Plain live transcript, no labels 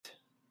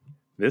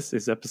This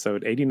is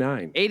episode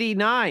 89.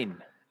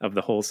 89 of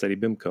the whole SETI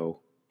BIMCO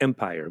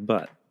empire,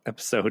 but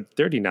episode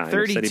 39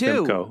 32. of SETI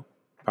BIMCO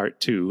part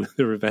 2,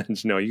 The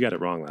Revenge. No, you got it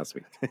wrong last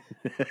week.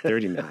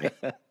 39.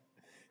 37.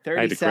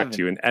 I had to correct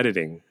you in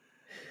editing.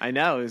 I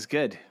know, it was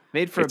good.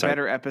 Made for It's a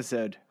better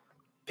episode.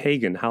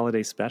 Pagan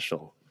holiday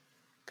special.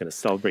 Going to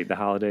celebrate the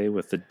holiday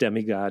with the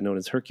demigod known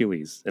as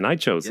Hercules. And I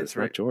chose this,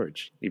 not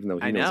George, even though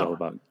he knows all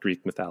about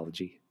Greek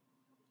mythology.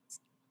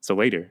 So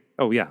later,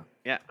 we're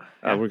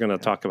going to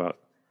talk about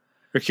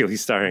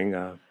Hercules starring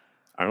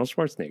Arnold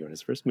Schwarzenegger in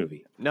his first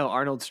movie. No,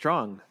 Arnold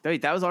Strong.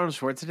 Wait, that was Arnold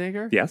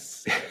Schwarzenegger?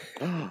 Yes.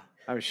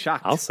 I was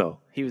shocked. Also,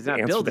 he was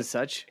not billed as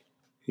such.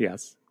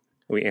 Yes.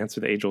 We answer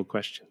the age-old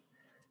question.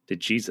 Did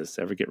Jesus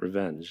ever get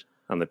revenge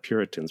on the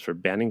Puritans for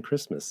banning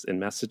Christmas in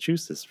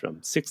Massachusetts from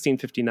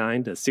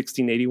 1659 to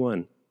 1681?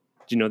 Did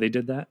you know they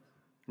did that?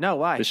 No,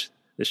 why? This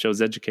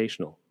show's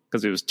educational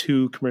because it was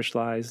too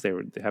commercialized. They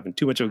were having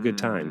too much of a good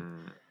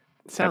time.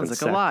 Sounds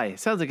like a lie.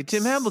 Sounds like a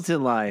Tim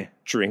Hamilton lie.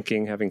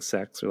 Drinking, having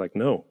sex. They're like,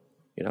 no,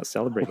 you're not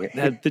celebrating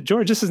it.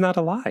 George, this is not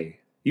a lie.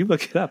 You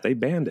look it up. They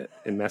banned it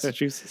in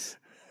Massachusetts.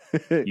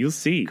 You'll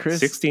see.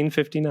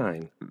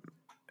 1659.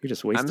 You're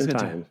just wasting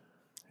time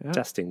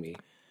testing me.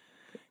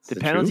 The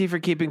penalty for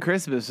keeping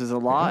Christmas was a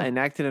law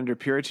enacted under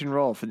Puritan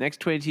rule. For the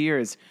next 22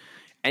 years,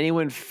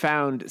 anyone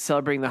found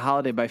celebrating the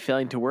holiday by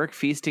failing to work,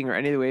 feasting, or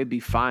any other way would be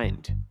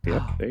fined.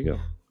 Yep, there you go.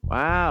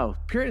 Wow.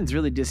 Puritans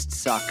really just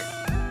suck.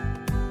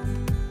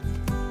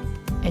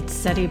 It's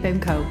SETI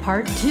BIMCO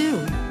Part 2,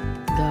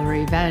 The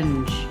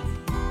Revenge.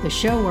 The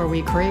show where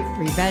we create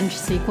revenge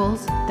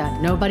sequels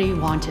that nobody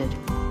wanted.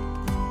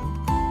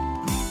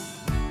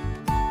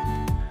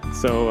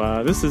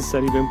 So this is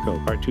SETI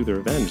BIMCO Part 2, The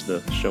Revenge, the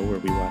show where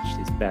we watch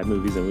these bad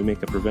movies and we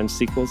make up revenge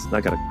sequels. And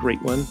I got a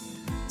great one.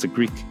 It's a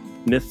Greek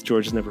myth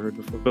George has never heard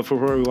before. But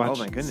before we watch...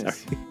 Oh, my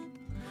goodness.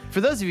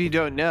 For those of you who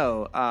don't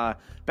know,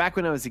 back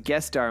when I was a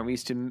guest star and we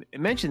used to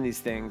mention these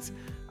things,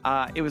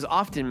 it was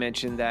often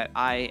mentioned that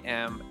I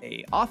am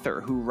a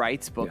author who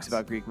writes books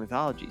about Greek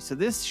mythology. So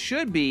this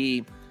should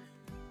be...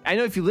 I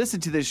know if you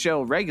listen to this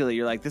show regularly,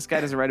 you're like, this guy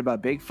doesn't write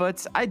about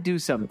Bigfoots. I do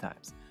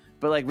sometimes.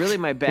 But like, really,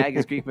 my bag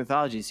is Greek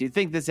mythology. So you'd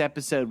think this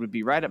episode would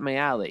be right up my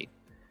alley.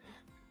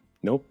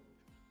 Nope.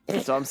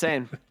 That's all I'm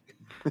saying.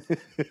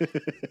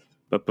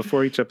 But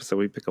before each episode,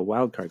 we pick a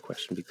wild card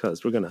question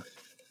because we're going to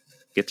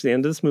get to the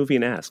end of this movie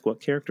and ask what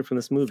character from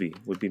this movie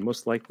would be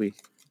most likely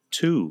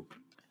to...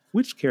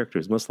 Which character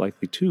is most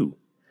likely to?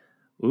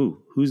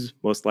 Who's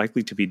most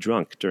likely to be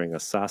drunk during a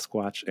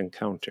Sasquatch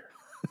encounter?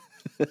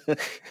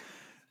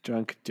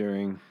 Drunk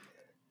during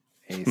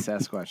a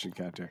Sasquatch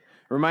encounter.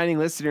 Reminding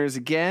listeners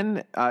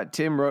again,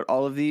 Tim wrote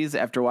all of these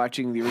after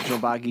watching the original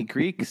Boggy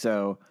Creek,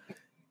 so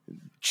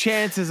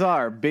chances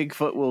are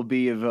Bigfoot will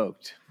be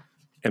evoked.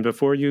 And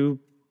before you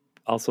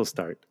also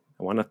start,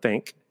 I want to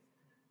thank,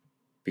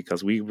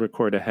 because we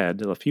record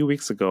ahead, a few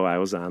weeks ago I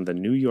was on the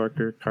New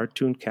Yorker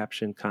Cartoon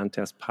Caption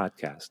Contest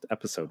podcast,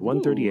 episode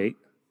 138.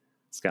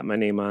 It's got my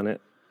name on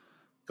it.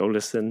 Go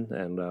listen,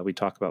 and we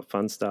talk about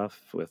fun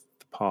stuff with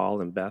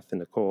Paul and Beth and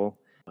Nicole.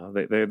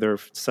 They're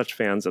such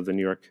fans of the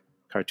New York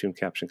Cartoon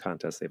Caption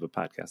Contest. They have a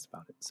podcast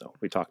about it. So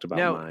we talked about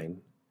mine.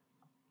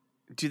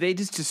 Do they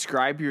just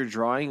describe your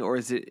drawing, or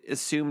is it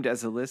assumed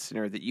as a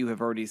listener that you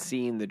have already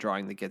seen the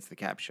drawing that gets the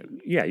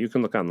caption? Yeah, you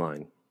can look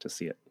online to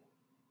see it.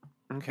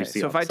 Okay,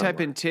 so if I type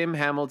in Tim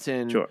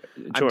Hamilton, George,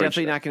 I'm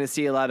definitely not going to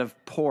see a lot of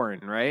porn,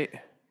 right?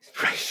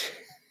 Right.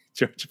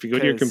 George, if you go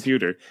to your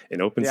computer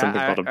and open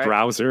something called a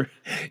browser,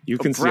 you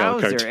can see all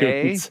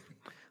cartoons.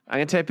 I'm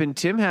going to type in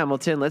Tim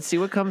Hamilton. Let's see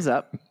what comes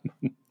up.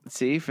 Let's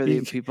see for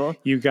the people.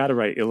 You got to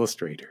write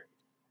Illustrator.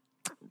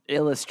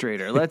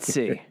 Illustrator. Let's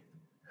see.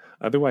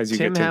 Otherwise, you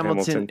get Tim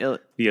Hamilton,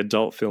 the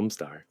adult film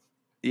star.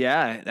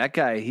 Yeah, that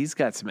guy, he's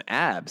got some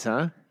abs,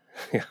 huh?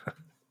 Yeah.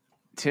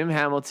 Tim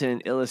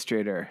Hamilton,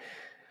 Illustrator.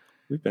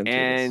 We've been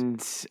through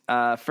this.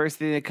 First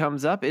thing that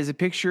comes up is a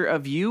picture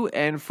of you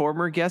and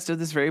former guest of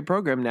this very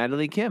program,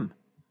 Natalie Kim.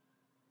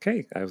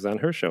 Okay, I was on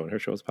her show, and her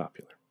show was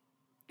popular.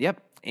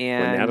 Yep.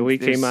 And when Natalie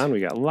came on, we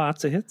got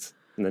lots of hits,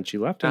 and then she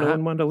left, and no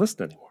one wanted to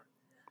listen anymore.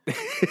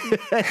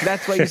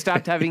 That's why you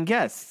stopped having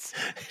guests.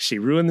 She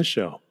ruined the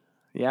show.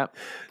 Yep.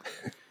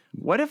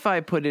 What if I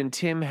put in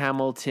Tim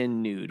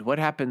Hamilton nude? What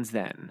happens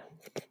then?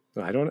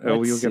 I don't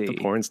know. You'll get the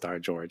porn star,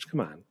 George. Come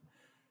on.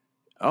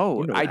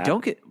 Oh, I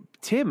don't get...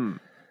 Tim,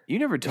 you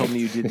never told me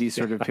you did these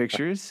sort of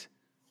pictures.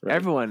 Right.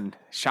 Everyone,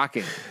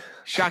 shocking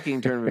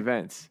turn of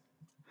events.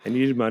 I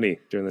needed money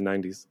during the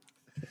 90s.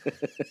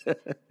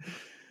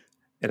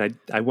 And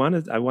I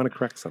want to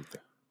correct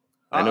something.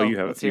 I know you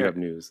have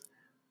news.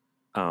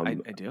 I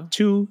do.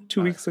 2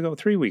 weeks ago,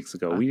 3 weeks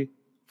ago, we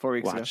 4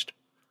 weeks watched ago.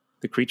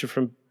 The Creature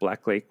from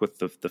Black Lake with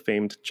the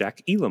famed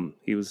Jack Elam.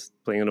 He was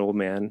playing an old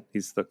man.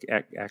 He's the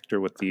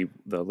actor with the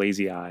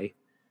lazy eye.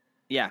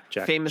 Yeah,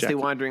 famously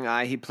wandering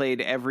eye. He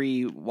played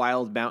every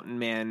wild mountain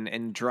man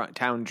and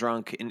town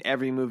drunk in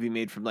every movie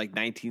made from like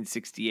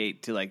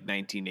 1968 to like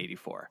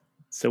 1984.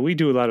 So we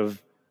do a lot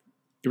of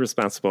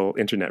irresponsible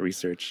internet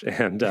research,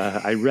 and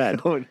I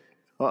read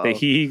that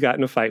he got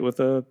in a fight with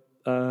a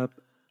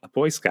a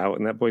Boy Scout,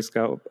 and that Boy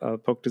Scout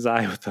poked his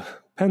eye with a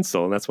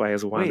pencil, and that's why he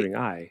has a wandering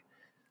eye.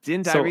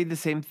 Didn't I read the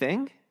same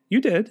thing?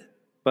 You did,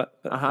 but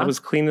I was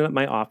cleaning up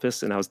my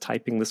office, and I was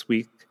typing this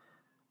week,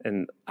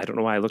 and I don't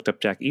know why I looked up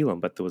Jack Elam,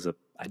 but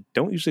I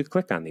don't usually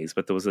click on these,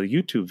 but there was a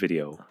YouTube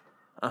video.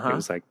 It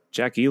was like,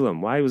 Jack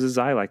Elam, why was his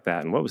eye like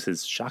that? And what was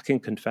his shocking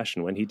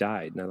confession when he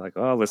died? And I'm like,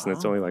 oh, listen,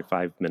 it's only like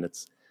 5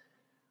 minutes.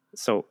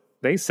 So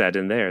they said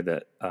in there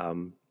that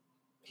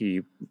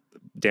he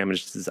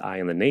damaged his eye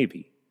in the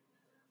Navy.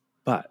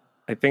 But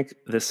I think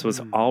this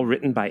was all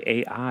written by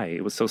AI.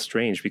 It was so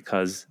strange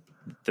because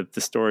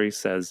the story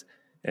says,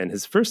 and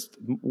his first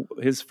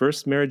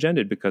marriage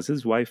ended because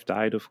his wife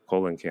died of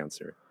colon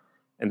cancer.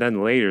 And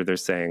then later they're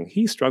saying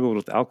he struggled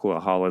with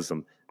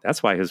alcoholism.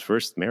 That's why his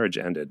first marriage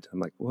ended. I'm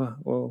like,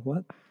 well,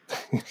 what?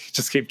 He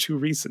just gave 2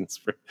 reasons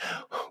for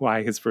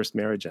why his first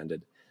marriage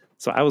ended.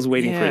 So I was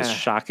waiting for his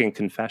shocking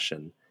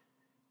confession.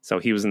 So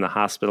he was in the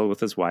hospital with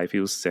his wife. He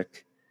was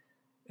sick.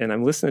 And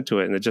I'm listening to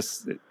it, and it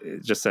just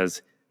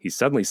says, he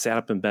suddenly sat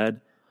up in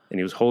bed, and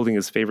he was holding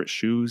his favorite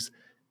shoes,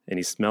 and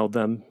he smelled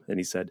them, and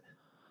he said,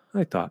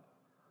 I thought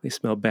they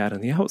smelled bad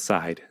on the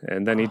outside.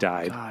 And then he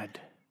died. God.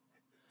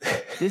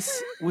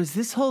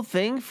 This whole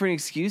thing for an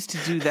excuse to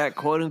do that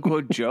quote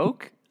unquote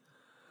joke?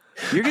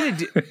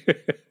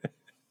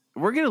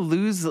 We're gonna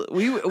lose.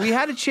 We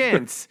had a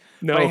chance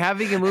by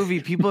having a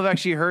movie people have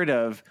actually heard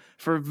of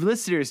for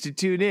listeners to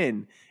tune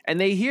in, and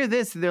they hear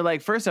this and they're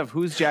like, first off,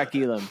 who's Jack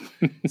Elam?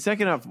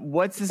 Second off,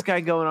 what's this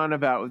guy going on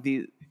about with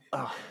the?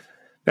 Oh.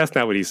 That's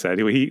not what he said.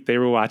 They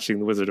were watching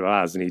The Wizard of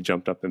Oz, and he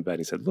jumped up in bed.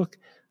 He said, "Look,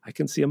 I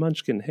can see a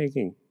munchkin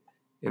hanging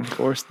in the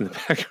forest in the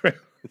background."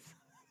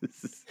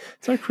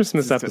 It's our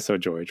Christmas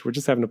episode, George. We're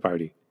just having a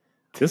party.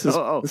 This is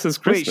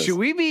Christmas.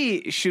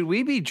 Wait, should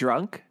we be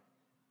drunk?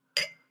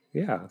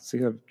 Yeah. See,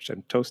 I'm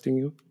toasting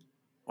you.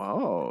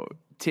 Oh,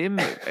 Tim.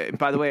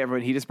 By the way,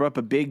 everyone, he just brought up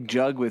a big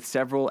jug with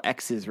several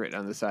X's written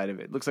on the side of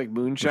it. Looks like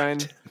moonshine.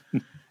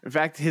 Right. In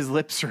fact, his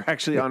lips are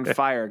actually on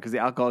fire because the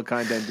alcohol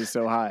content is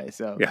so high.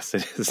 So yes,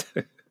 it is.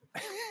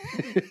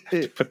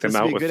 Put them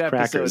out with good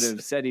crackers. Episode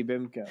of SETI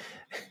BIMCO.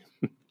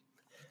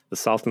 The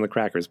salt in the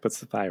crackers puts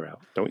the fire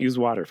out. Don't use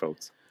water,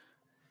 folks.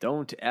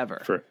 Don't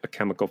ever. For a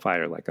chemical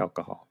fire like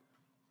alcohol.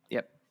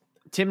 Yep.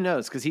 Tim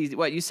knows because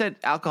you said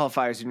alcohol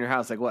fires in your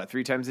house like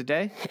 3 times a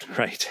day?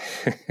 Right.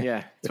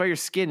 Yeah. That's why your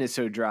skin is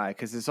so dry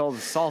because there's all the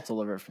salt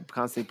all over it from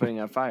constantly putting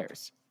out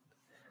fires.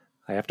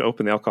 I have to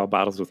open the alcohol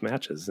bottles with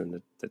matches,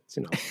 and it's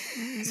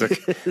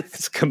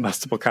a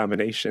combustible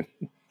combination.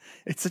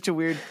 It's such a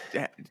weird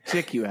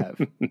tick you have.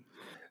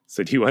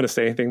 So do you want to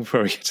say anything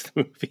before we get to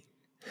the movie?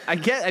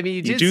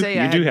 You did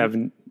say you do have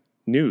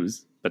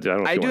news, but I don't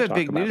know if I you do want have to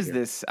big talk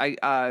news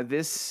about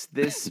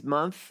this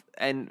month.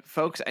 And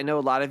folks, I know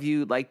a lot of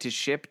you like to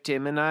ship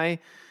Tim and I.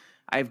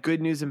 I have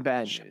good news and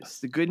bad news.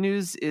 The good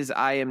news is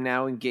I am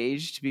now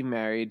engaged to be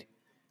married.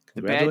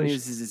 The bad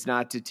news is it's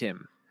not to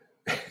Tim.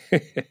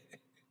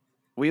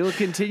 We will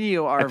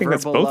continue our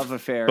verbal love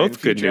affair in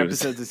future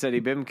episodes of SETI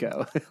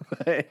BIMCO.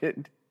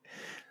 But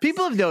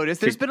people have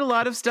noticed there's been a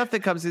lot of stuff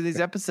that comes through these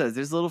episodes.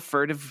 There's little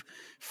furtive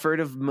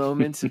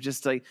moments of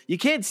just like, you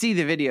can't see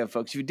the video,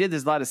 folks. If you did,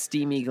 there's a lot of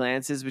steamy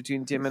glances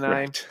between Tim and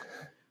I. A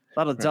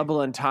lot of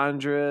double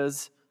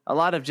entendres. A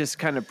lot of just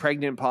kind of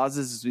pregnant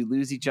pauses as we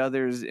lose each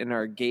other's in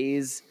our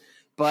gaze.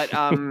 But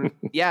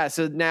yeah,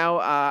 so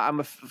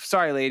now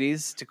sorry,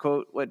 ladies, to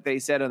quote what they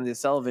said on the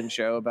Sullivan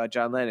Show about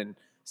John Lennon.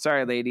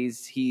 Sorry,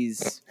 ladies,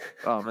 he's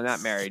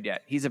not married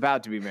yet. He's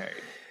about to be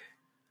married.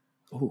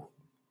 Ooh.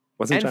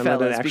 Wasn't John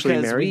Lennon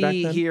actually married back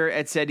then? Because we here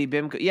at SETI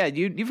BIMCO, yeah,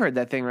 you've heard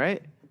that thing,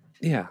 right?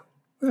 Yeah.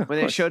 When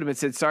they showed him, it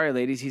said, "Sorry,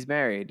 ladies, he's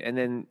married." And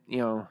then,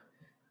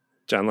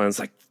 John Lennon's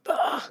like,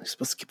 you're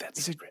supposed to keep that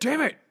secret. He said,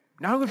 "Damn it.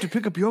 Now I'm going to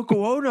pick up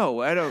Yoko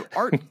Ono at an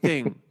art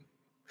thing."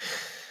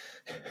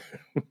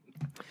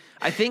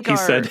 I think our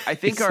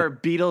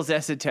Beatles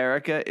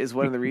esoterica is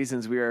one of the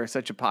reasons we are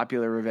such a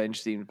popular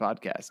revenge-themed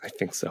podcast. I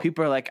think so.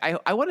 People are like,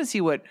 I want to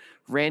see what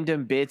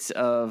random bits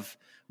of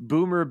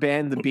boomer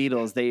band the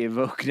Beatles they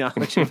evoke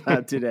knowledge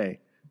about today.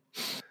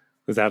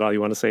 Is that all you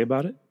want to say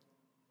about it?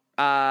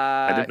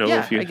 I didn't know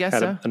if you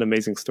had an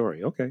amazing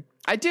story. Okay.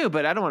 I do,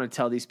 but I don't want to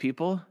tell these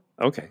people.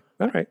 Okay.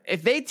 All right.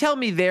 If they tell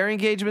me their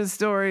engagement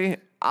story,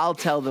 I'll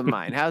tell them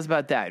mine. How's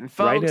about that? And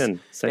folks,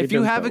 if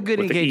you have a good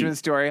engagement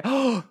story,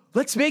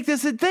 let's make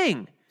this a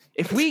thing.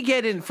 If we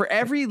get in for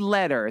every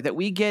letter that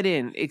we get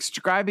in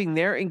describing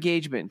their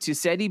engagement to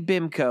SETI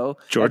BIMCO,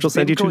 George will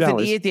send you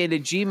 $2 at the end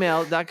of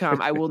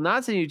gmail.com. I will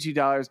not send you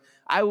 $2.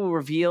 I will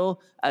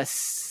reveal a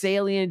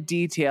salient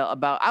detail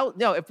about.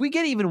 If we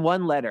get even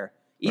one letter,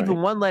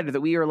 one letter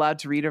that we are allowed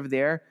to read over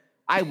there,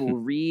 I will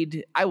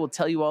read. I will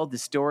tell you all the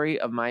story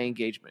of my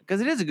engagement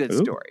because it is a good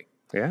story.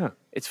 Yeah,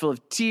 it's full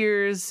of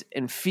tears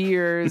and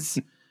fears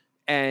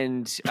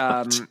and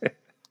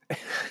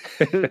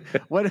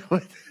what.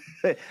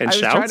 And I was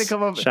shouts, trying to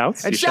come up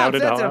shouts. And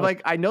shouts. I'm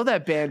like, I know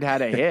that band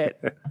had a hit,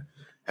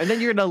 and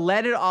then you're gonna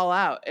let it all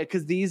out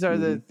because these are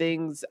the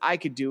things I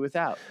could do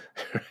without.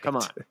 Right. Come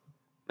on,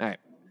 all right.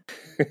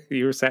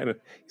 You sat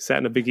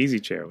in a big easy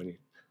chair when you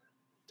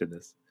did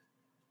this.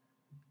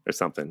 or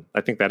something.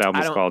 I think that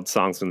album is called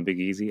Songs from the Big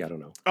Easy. I don't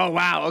know. Oh,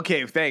 wow.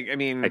 Okay, I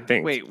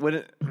think. Wait,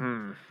 what?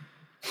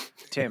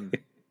 Tim.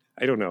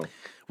 I don't know.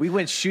 We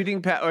went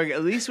shooting past, or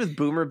at least with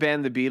Boomer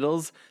Band, the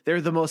Beatles,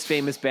 they're the most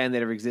famous band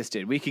that ever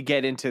existed. We could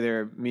get into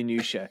their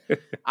minutia.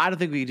 I don't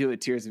think we could do it with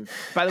Tears.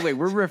 By the way,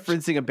 we're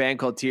referencing a band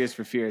called Tears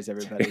for Fears,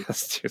 everybody.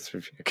 Yes, Tears for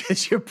Fears.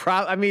 Because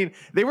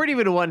they weren't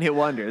even a one-hit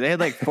wonder. They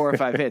had like 4 or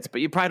 5 hits, but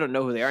you probably don't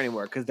know who they are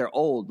anymore because they're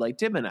old, like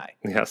Tim and I.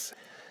 Yes.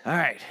 All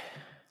right.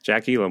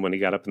 Jack Elam, when he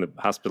got up in the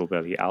hospital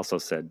bed, he also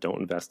said,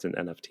 "Don't invest in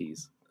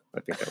NFTs."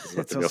 I think that was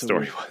what the real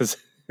story was.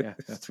 Yeah,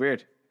 that's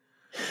weird.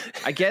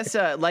 I guess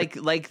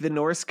like the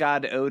Norse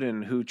god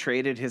Odin, who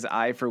traded his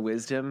eye for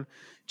wisdom,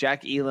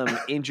 Jack Elam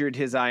injured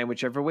his eye in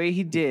whichever way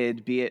he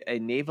did, be it a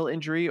naval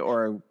injury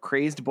or a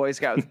crazed Boy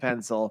Scout with a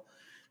pencil,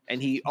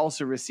 and he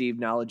also received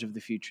knowledge of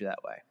the future that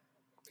way.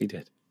 He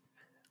did.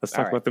 Let's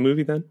talk about the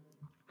movie then.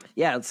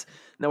 Yeah.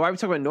 Now, while we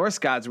talk about Norse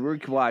gods, we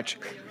can watch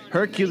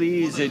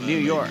Hercules in New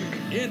York.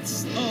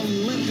 It's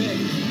Olympic.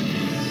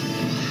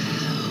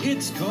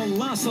 It's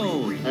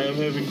colossal. I am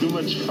having too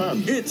much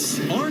fun. It's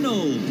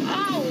Arnold.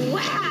 Oh,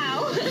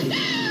 wow.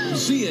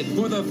 See it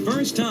for the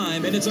first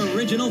time in its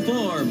original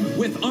form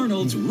with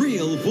Arnold's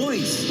real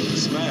voice.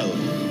 Smile.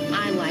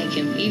 I like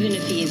him, even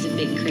if he is a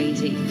bit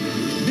crazy.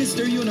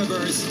 Mr.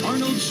 Universe,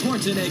 Arnold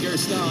Schwarzenegger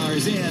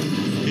stars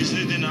in... Isn't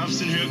it enough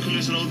since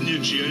Hercules rode in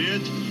your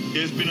chariot?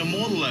 He has been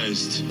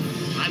immortalized.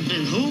 I've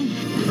been who?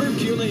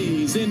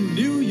 Hercules in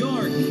New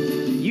York.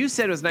 You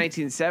said it was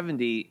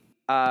 1970.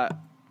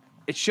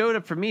 It showed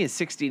up for me as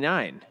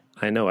 69.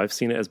 I know. I've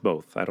seen it as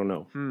both. I don't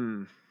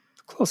know.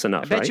 Close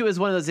enough, I bet right? you it was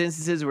one of those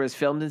instances where it's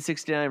filmed in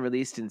 69 and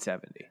released in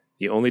 70.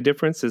 The only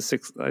difference is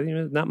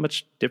not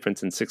much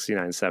difference in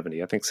 69,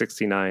 70. I think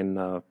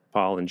 69,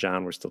 Paul and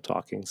John were still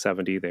talking.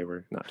 70, they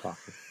were not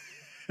talking.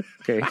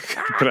 Okay.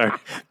 Put our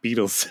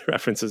Beatles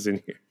references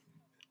in here.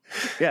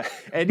 Yeah.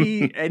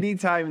 Any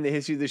time in the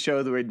history of the show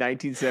where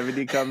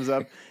 1970 comes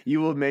up, you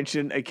will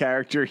mention a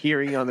character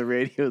hearing on the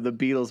radio the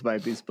Beatles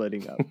might be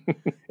splitting up.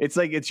 It's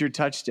like it's your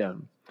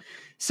touchdown.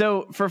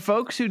 So for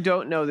folks who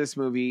don't know this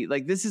movie,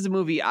 like this is a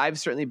movie I've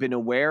certainly been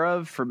aware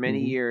of for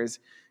many years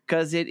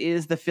because it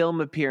is the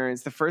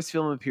first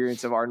film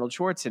appearance of Arnold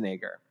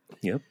Schwarzenegger.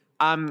 Yep.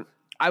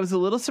 I was a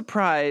little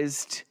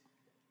surprised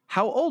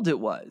how old it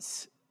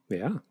was.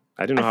 Yeah.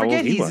 I didn't know how old he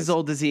was. He's as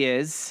old as he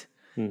is.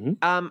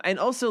 Mm-hmm. And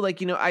also,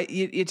 like,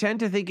 you tend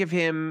to think of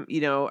him,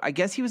 I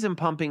guess he was in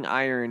Pumping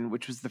Iron,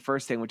 which was the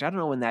first thing, which I don't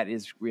know when that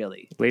is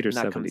really. Later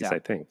 70s, I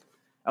think.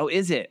 Oh,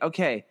 is it?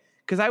 Okay.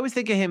 Because I always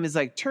think of him as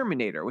like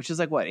Terminator, which is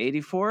like what,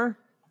 84?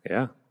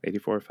 Yeah,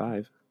 84 or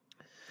 5.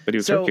 But he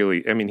was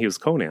Hercules. I mean, he was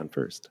Conan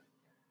first.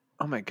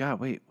 Oh my God,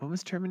 wait, what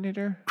was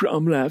Terminator?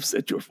 Crom laughs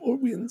at your 4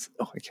 wins.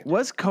 Oh, I can't.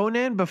 Was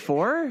Conan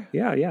before?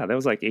 Yeah, that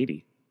was like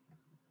 80.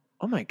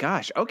 Oh my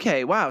gosh.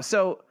 Okay, wow.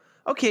 So...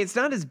 okay, it's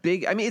not as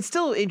big. I mean, it's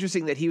still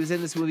interesting that he was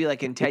in this movie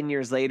like in 10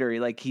 years later.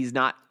 Like he's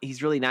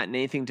really not in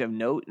anything to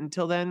note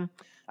until then.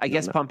 I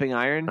guess Pumping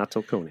Iron. Not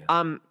till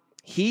Conan.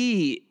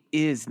 He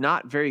is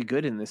not very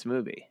good in this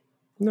movie.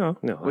 No.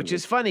 Which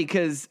is funny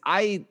because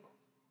I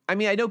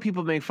know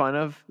people make fun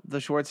of the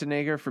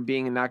Schwarzenegger for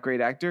being a not great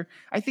actor.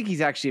 I think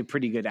he's actually a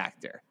pretty good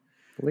actor.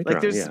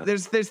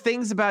 There's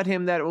things about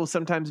him that will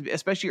sometimes,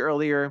 especially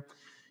earlier,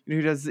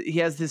 he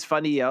has this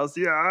funny yells,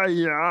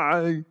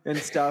 yeah, and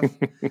stuff.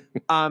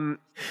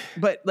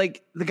 But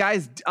like the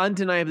guy's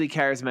undeniably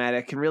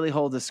charismatic, can really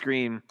hold the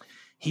screen.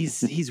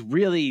 He's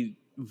really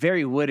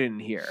very wooden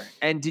here.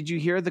 And did you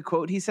hear the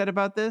quote he said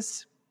about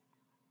this?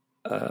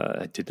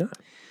 I did not.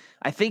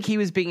 I think he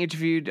was being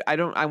interviewed.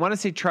 I want to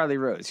say Charlie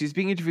Rose. He was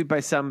being interviewed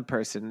by some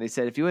person. They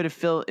said, if you had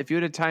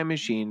a time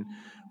machine,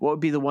 what would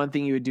be the one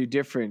thing you would do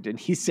different? And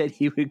he said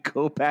he would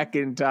go back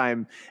in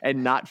time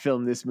and not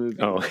film this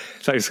movie. Oh, I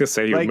thought he was going to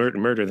say you would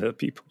murder the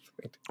people.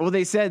 Well,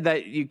 they said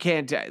that you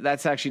can't.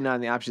 That's actually not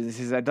in the options.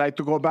 He says, I'd like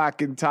to go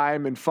back in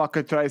time and fuck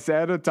a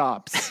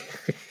triceratops.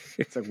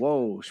 It's like,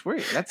 whoa,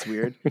 that's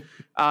weird.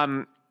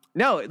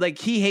 No, like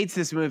he hates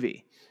this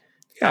movie.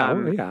 Yeah,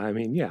 I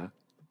mean, yeah.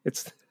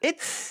 It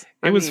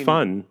was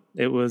fun.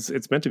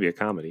 It's meant to be a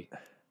comedy.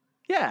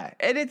 Yeah,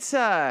 and it's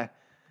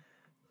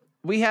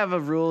we have a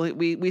rule.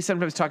 We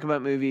sometimes talk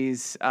about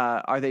movies.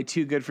 Are they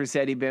too good for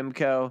SETI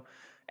BIMCO?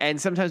 And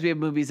sometimes we have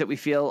movies that we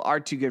feel are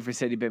too good for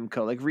SETI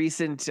BIMCO. Like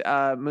recent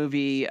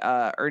movie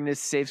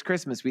Ernest Saves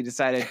Christmas, we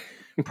decided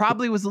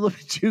probably was a little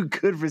bit too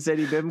good for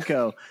SETI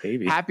BIMCO.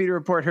 Maybe. Happy to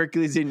report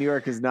Hercules in New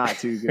York is not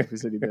too good for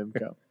SETI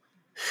BIMCO.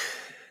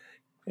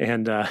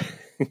 And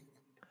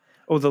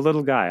the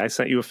little guy. I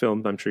sent you a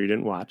film I'm sure you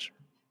didn't watch.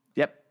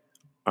 Yep.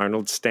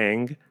 Arnold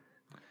Stang.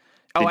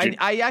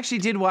 I actually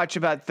did watch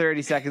about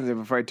 30 seconds of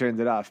it before I turned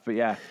it off, but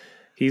yeah.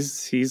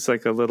 He's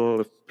like a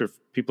little, for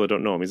people who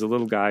don't know him, he's a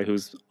little guy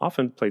who's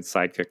often played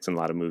sidekicks in a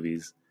lot of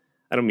movies.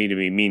 I don't mean to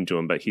be mean to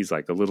him, but he's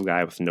like a little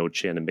guy with no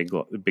chin and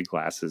big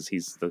glasses.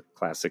 He's the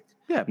classic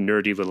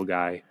nerdy little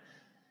guy.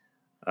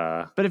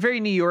 But a very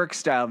New York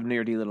style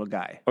nerdy little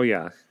guy. Oh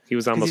yeah, he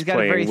was almost he's got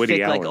playing a very Woody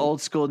thick, Allen. like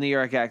old school New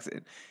York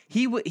accent.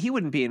 He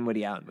wouldn't be in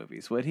Woody Allen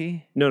movies, would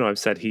he? No, I've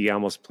said he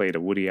almost played a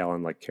Woody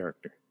Allen like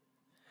character.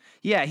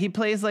 Yeah, he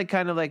plays like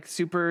kind of like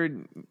super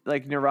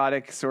like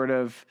neurotic sort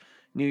of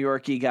New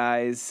York-y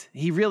guys.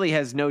 He really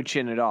has no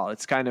chin at all.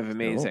 It's kind of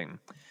amazing.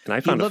 And I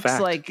He found a looks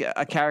fact. like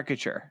a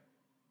caricature.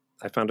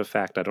 I found a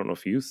fact. I don't know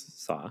if you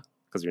saw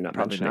because you're not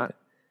Probably mentioning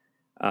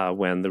it.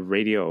 When the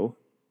radio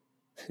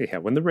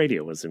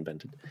was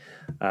invented,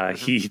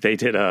 they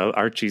did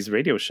Archie's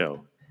radio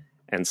show,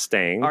 and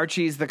Stang.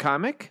 Archie's the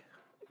comic?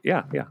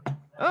 Yeah.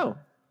 Oh.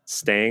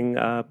 Stang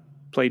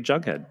played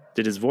Jughead,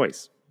 did his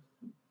voice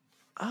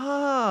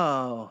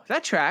Oh,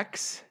 that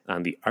tracks.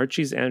 on the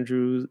Archie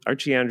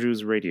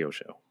Andrews radio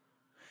show.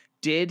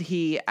 Did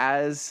he,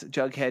 as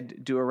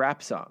Jughead, do a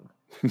rap song?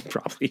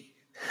 Probably.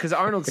 Because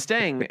Arnold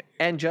Stang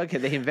and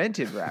Jughead, they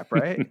invented rap,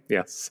 right?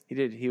 Yes. He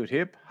did. He would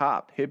hip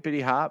hop, hippity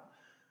hop.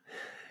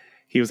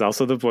 He was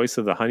also the voice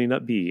of the Honey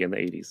Nut Bee in the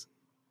 80s.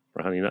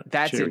 Or Honey Nut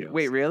That's Cheerios. it.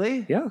 Wait,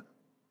 really? Yeah.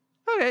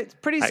 Okay, it's a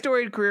pretty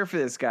storied career for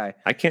this guy.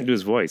 I can't do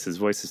his voice. His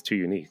voice is too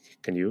unique.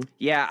 Can you?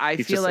 Yeah, I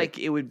He's feel just like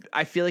it would.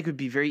 I feel like it would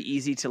be very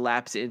easy to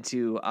lapse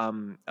into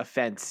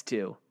offense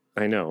too.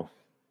 I know.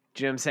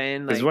 Do you know what I'm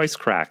saying? His voice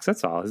cracks.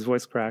 That's all. His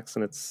voice cracks,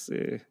 and it's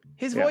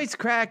his voice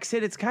cracks,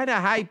 and it's kind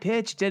of high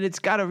pitched, and it's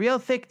got a real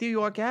thick New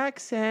York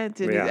accent.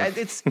 And Yeah.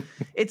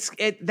 it's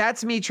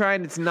that's me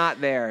trying. It's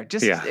not there.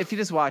 Just if you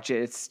just watch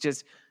it, it's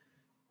just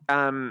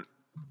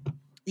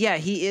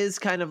he is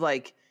kind of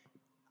like.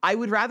 I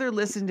would rather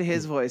listen to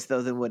his voice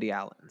though than Woody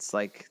Allen's.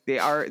 Like they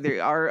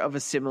are of a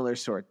similar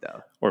sort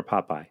though. Or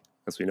Popeye,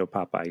 as we know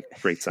Popeye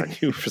grates on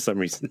you for some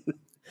reason.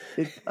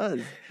 It does.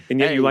 And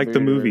yet you like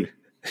the movie.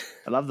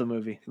 I love the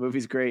movie. The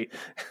movie's great.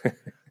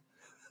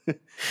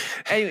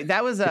 Anyway,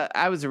 that was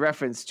a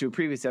reference to a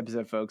previous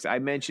episode, folks. I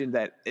mentioned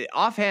that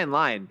offhand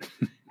line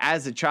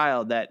as a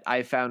child that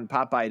I found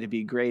Popeye to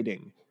be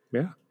grating.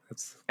 Yeah,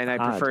 that's and I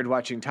preferred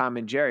watching Tom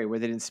and Jerry where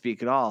they didn't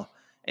speak at all.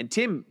 And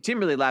Tim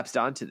really lapsed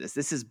onto this.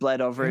 This has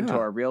bled over into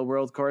our real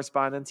world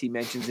correspondence. He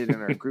mentions it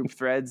in our group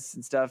threads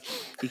and stuff.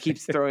 He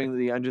keeps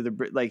throwing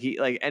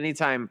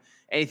anytime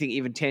anything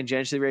even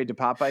tangentially related to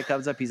Popeye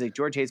comes up, he's like,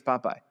 George hates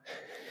Popeye.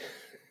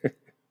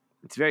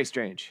 It's very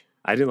strange.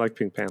 I didn't like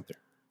Pink Panther.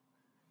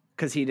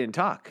 Because he didn't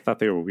talk. I thought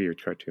they were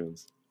weird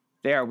cartoons.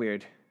 They are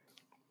weird.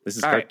 This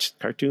is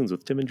cartoons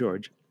with Tim and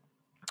George.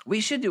 We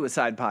should do a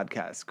side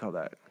podcast called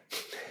that.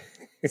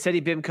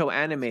 SETI BIMCO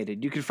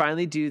Animated. You could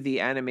finally do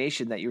the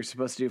animation that you were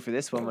supposed to do for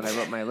this one when I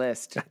wrote my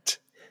list.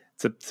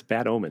 It's a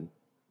bad omen.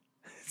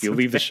 You'll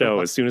leave the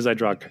show as soon as I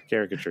draw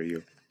caricature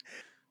you.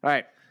 All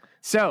right.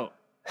 So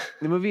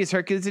the movie is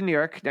Hercules in New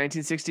York,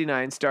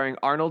 1969, starring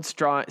Arnold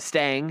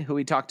Stang, who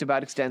we talked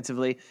about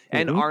extensively,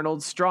 and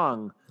Arnold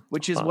Strong,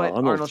 which is what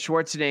Arnold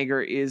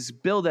Schwarzenegger is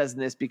billed as in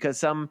this because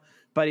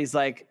somebody's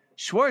like,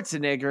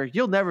 Schwarzenegger,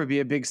 you'll never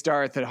be a big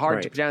star with a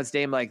hard to pronounce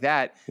name like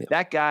that. Yep.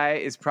 That guy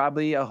is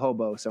probably a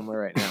hobo somewhere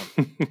right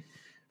now.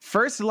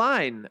 First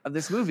line of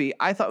this movie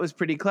I thought was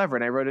pretty clever,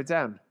 and I wrote it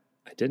down.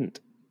 I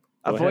didn't.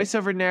 Go ahead.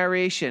 Voiceover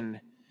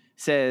narration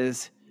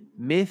says,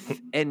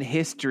 myth and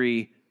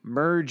history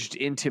merged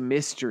into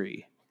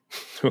mystery.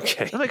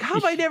 Okay. I'm like, how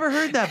have I never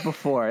heard that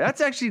before?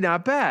 That's actually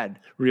not bad.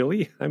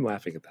 Really? I'm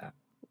laughing at that.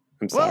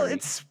 I'm sorry. Well,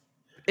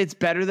 it's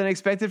better than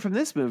expected from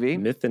this movie.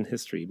 Myth and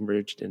history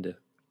merged into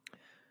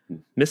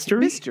mystery?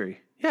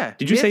 Mystery. Yeah.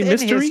 Did you say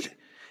mystery?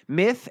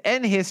 Myth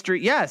and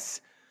history. Yes.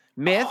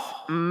 Myth,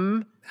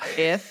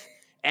 ith,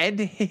 and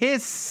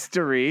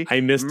history.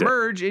 I missed it.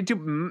 Merge into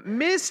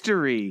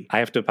mystery. I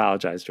have to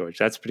apologize, George.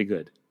 That's pretty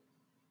good.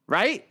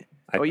 Right?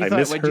 What do you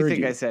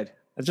think I said?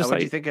 What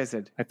do you think I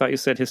said? I thought you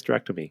said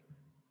hysterectomy.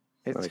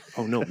 Like,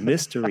 oh no,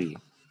 mystery.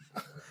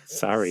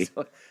 Sorry.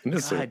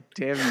 God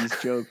damn these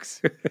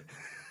jokes.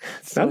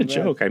 It's not a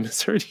joke. I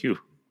misheard you.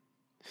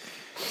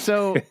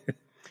 So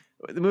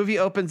the movie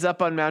opens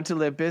up on Mount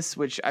Olympus,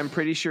 which I'm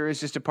pretty sure is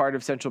just a part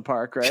of Central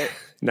Park, right?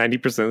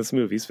 90% of this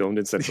movie is filmed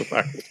in Central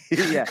Park.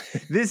 Yeah.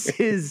 This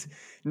is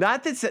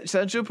not that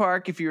Central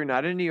Park, if you're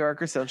not in New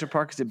Yorker, Central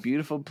Park is a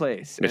beautiful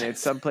place. And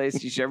it's some place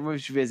everyone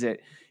should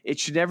visit. It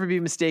should never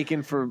be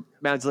mistaken for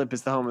Mount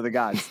Olympus, the home of the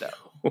gods,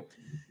 though.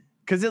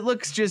 Because it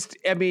looks it's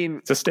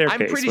a staircase.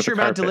 I'm pretty sure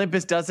Mount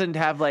Olympus doesn't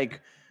have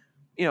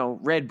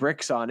red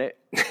bricks on it.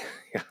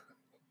 Yeah.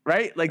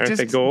 Right? Like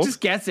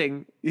just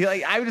guessing.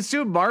 I would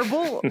assume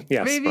marble.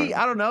 Yes, maybe. marble.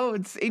 I don't know.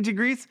 It's ancient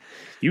Greece.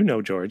 You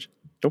know, George.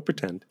 Don't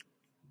pretend.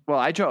 Well,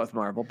 I draw with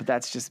marble, but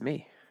that's just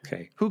me.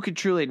 Okay. Who could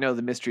truly know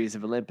the mysteries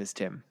of Olympus,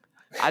 Tim?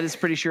 I'm just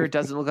pretty sure it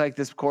doesn't look like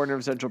this corner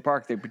of Central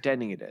Park they're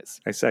pretending it is.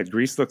 I said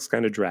Greece looks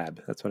kind of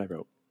drab. That's what I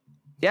wrote.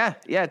 Yeah.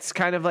 It's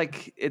kind of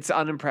it's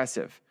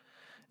unimpressive.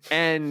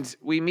 And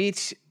we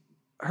meet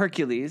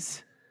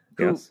Hercules,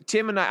 who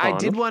Tim and I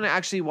did want to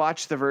actually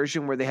watch the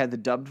version where they had the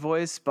dubbed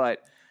voice,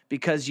 but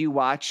because you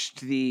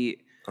watched the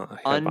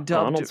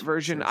undubbed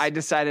version, I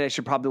decided I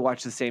should probably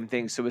watch the same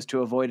thing so as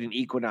to avoid an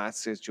Equinox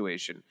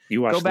situation.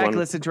 Go back and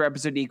listen to our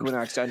episode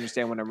Equinox to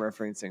understand what I'm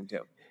referencing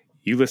to.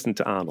 You listened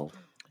to Arnold.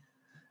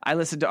 I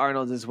listened to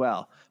Arnold as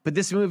well. But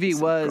this movie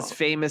was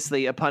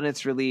famously, upon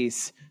its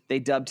release, they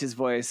dubbed his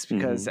voice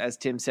because, as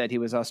Tim said, he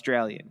was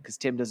Australian. Because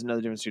Tim doesn't know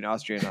the difference between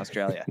Austria and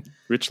Australia.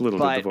 Rich Little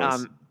did the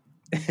voice.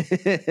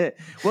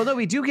 Well, no,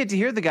 we do get to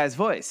hear the guy's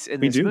voice in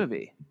this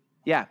movie.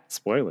 Yeah.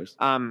 Spoilers.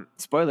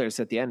 Spoilers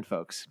at the end,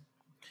 folks.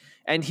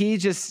 And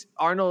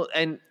Arnold,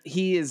 and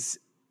he's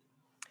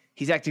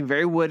acting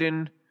very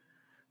wooden.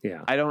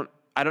 Yeah. I don't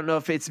know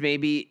if it's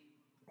maybe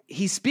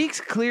he speaks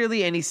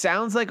clearly and he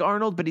sounds like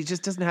Arnold, but he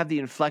just doesn't have the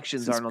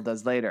inflections Arnold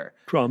does later.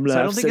 So I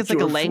don't think it's like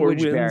a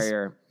language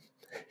barrier.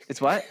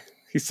 It's what?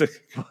 He said,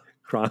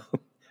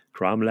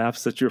 Crom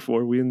laughs at your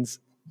 4 wins.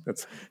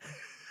 That's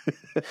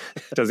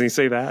doesn't he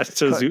say that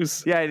to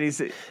Zeus? Yeah,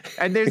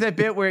 and there's that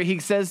bit where he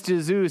says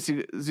to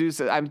Zeus,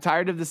 I'm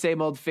tired of the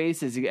same old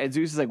faces. And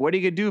Zeus is like, what are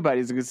you going to do about it?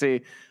 He's going to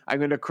say, I'm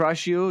going to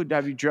crush you,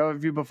 have you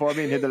drove you before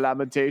me and hear the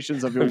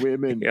lamentations of your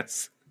women.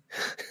 Yes.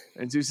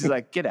 And Zeus is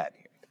like, get out of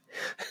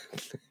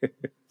here.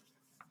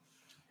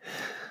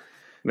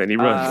 Then he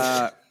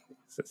runs.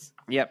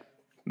 Yep.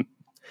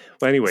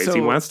 Well, anyways,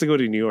 he wants to go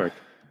to New York.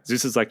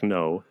 Zeus is like,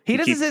 no. He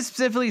doesn't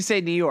specifically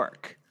say New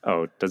York.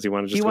 Oh, does he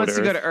want to just He go wants to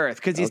to go to Earth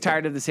because he's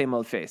tired of the same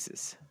old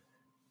faces.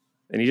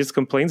 And he just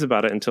complains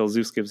about it until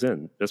Zeus gives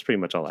in. That's pretty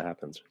much all that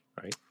happens,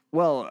 right?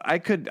 Well,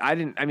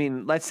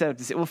 let's set up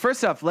this. Well,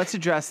 first off, let's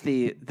address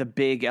the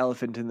big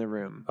elephant in the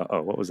room.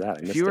 What was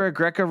that? If you were a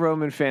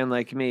Greco-Roman fan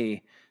like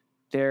me,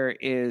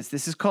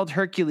 this is called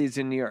Hercules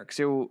in New York.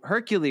 So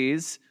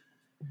Hercules,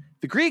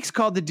 the Greeks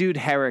called the dude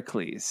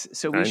Heracles.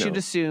 So we should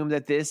assume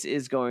that this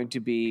is going to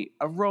be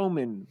a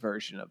Roman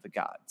version of the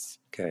gods.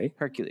 Okay.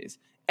 Hercules.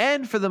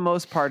 And for the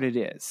most part, it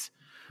is.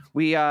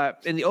 We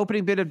in the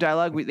opening bit of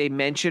dialogue, they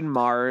mention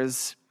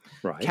Mars.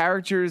 Right.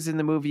 Characters in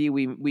the movie,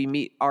 we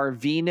meet our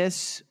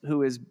Venus,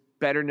 who is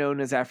better known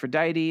as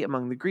Aphrodite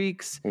among the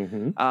Greeks.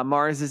 Mm-hmm.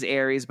 Mars is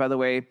Ares, by the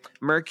way.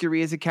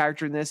 Mercury is a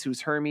character in this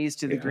who's Hermes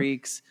to the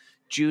Greeks.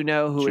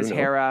 Juno, who is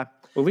Hera.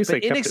 Well, at least but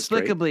they kept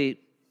inexplicably,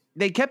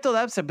 they kept all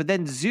that stuff. But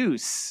then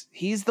Zeus,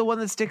 he's the one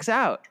that sticks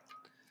out.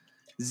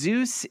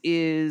 Zeus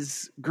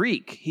is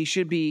Greek. He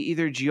should be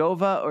either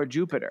Jehovah or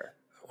Jupiter.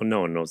 Well,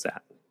 no one knows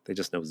that. They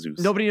just know Zeus.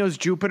 Nobody knows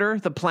Jupiter,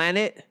 the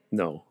planet?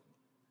 No.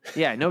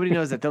 Yeah, nobody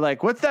knows that. They're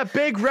like, what's that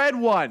big red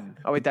one?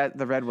 Oh, wait,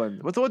 the red one.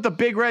 What's with the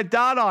big red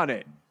dot on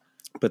it?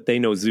 But they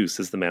know Zeus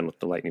is the man with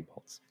the lightning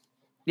bolts.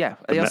 Yeah,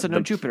 they also know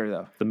Jupiter,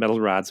 though. The metal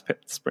rods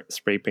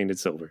spray painted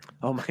silver.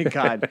 Oh, my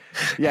God.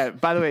 Yeah,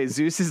 by the way,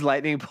 Zeus's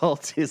lightning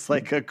bolt is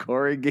like a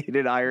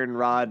corrugated iron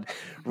rod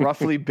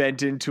roughly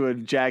bent into a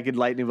jagged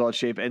lightning bolt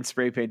shape and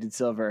spray painted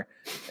silver.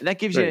 And that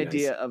gives you an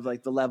idea of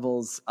like the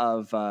levels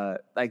of,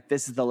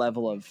 this is the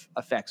level of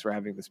effects we're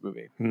having in this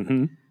movie.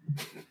 Mm-hmm.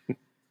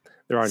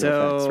 There are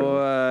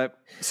no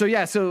effects.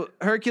 Really. So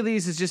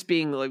Hercules is just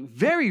being like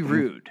very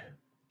rude.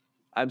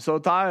 I'm so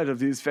tired of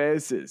these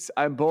faces.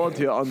 I'm bored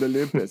here on the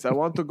Olympus. I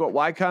want to go.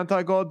 Why can't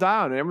I go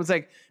down? And everyone's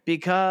like,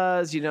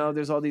 because,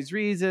 there's all these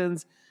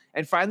reasons.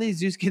 And finally,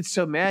 Zeus gets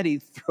so mad, he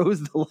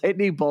throws the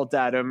lightning bolt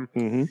at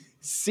him,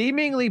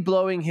 seemingly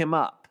blowing him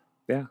up.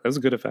 Yeah, that was a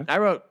good effect. I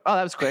wrote,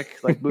 that was quick.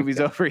 Like, movie's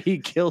over. He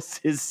kills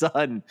his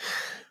son.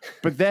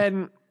 But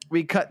then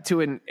we cut to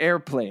an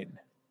airplane.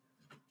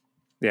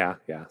 Yeah.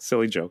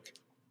 Silly joke.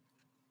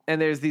 And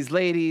there's these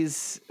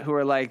ladies who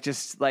are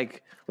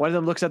one of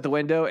them looks out the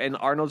window and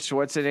Arnold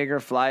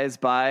Schwarzenegger flies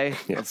by.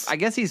 Yes. I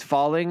guess he's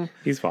falling.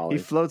 He's falling.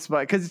 He floats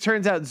by because it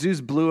turns out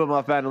Zeus blew him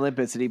off Mount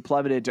Olympus and he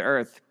plummeted to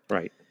Earth.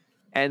 Right.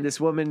 And this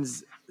woman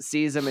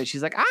sees him and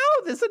she's like,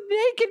 "Oh, there's a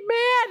naked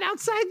man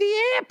outside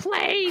the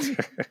airplane."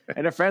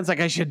 And her friend's like,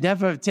 "I should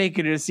never have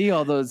taken her to see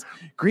all those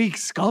Greek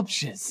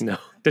sculptures." No.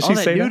 Does she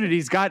say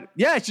nudity's got?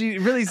 Yeah, she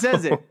really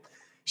says it.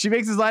 She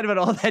makes this line about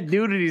all that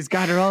nudity's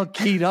got her all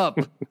keyed up.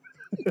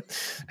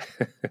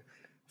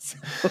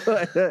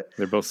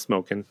 They're both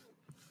smoking.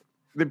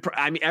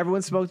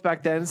 Everyone smoked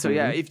back then. So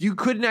yeah, if you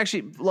couldn't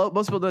actually,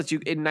 most people know that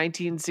in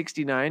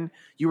 1969,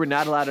 you were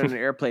not allowed on an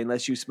airplane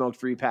unless you smoked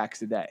 3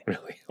 packs a day.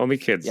 Really? Only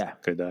kids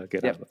could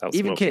get out without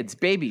Even smoking. kids,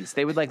 babies,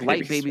 they would light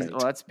babies. Right. Oh,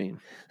 that's mean.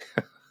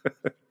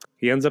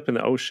 He ends up in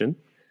the ocean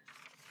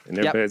and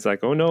everybody's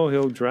like, oh no,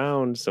 he'll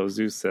drown. So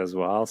Zeus says,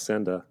 well, I'll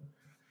send a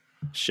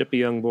ship of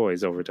young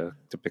boys over to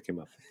pick him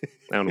up.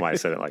 I don't know why I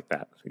said it like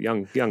that.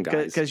 Young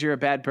guys. Because you're a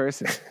bad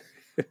person.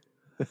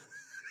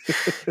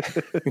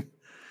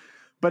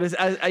 But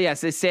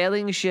it's a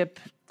sailing ship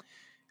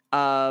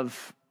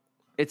of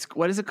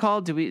what is it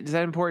called? Is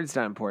that important? It's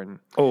not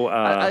important.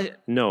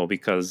 No,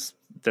 because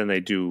then they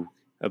do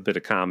a bit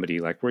of comedy,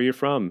 like, where are you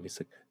from? He's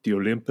like, the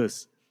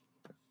Olympus.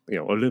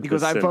 Olympus.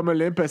 Because I'm from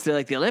Olympus. They're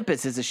like, the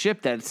Olympus is a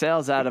ship that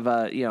sails out of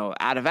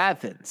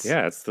Athens.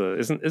 Yeah, it's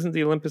isn't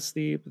the Olympus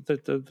the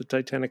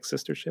Titanic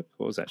sister ship?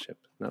 What was that ship?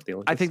 Not the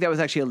Olympus. I think that was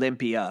actually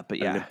Olympia, but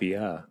yeah.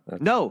 Olympia.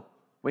 No.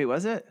 Wait,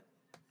 was it?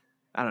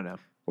 I don't know.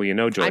 Well,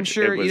 George, I'm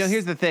sure,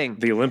 here's the thing.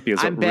 The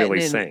Olympias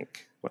really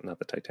sank. Well, not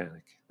the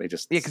Titanic. They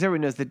just... Yeah, because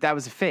everyone knows that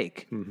was a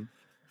fake. Mm-hmm.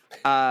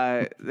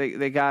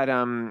 They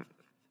got,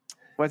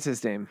 what's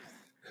his name?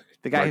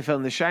 The guy who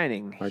filmed The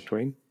Shining. Mark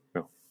Twain?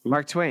 No. Who?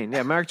 Mark Twain.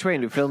 Yeah, Mark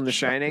Twain who filmed The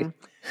Shining.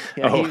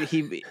 Yeah,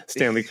 he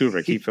Stanley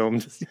Kubrick. He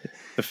filmed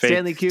the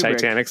fake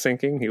Titanic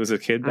sinking. He was a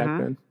kid back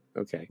then?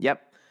 Okay.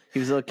 Yep. He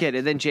was a little kid.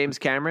 And then James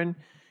Cameron,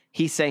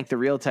 he sank the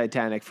real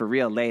Titanic for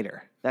real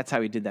later. That's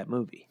how he did that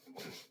movie.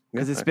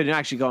 because it's been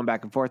actually going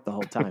back and forth the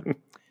whole time.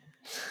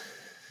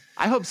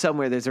 I hope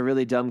somewhere there's a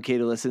really dumb kid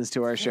who listens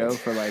to our show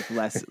for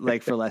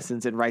for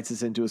lessons and writes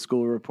us into a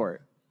school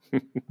report.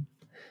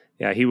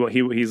 Yeah,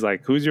 he's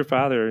like, "Who's your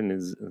father?"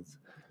 And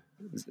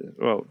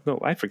well, no,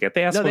 I forget.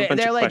 They ask him a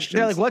bunch of questions.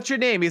 They're like, "What's your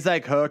name?" He's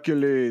like,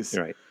 "Hercules."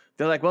 Right.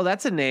 They're like, "Well,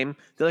 that's a name."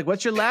 They're like,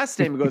 "What's your last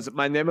name?" He goes,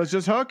 "My name is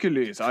just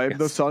Hercules. I am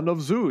the son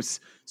of Zeus."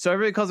 So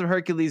everybody calls him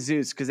Hercules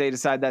Zeus because they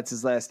decide that's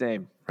his last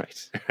name.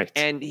 Right.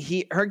 And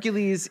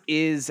Hercules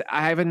is.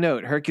 I have a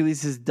note.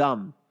 Hercules is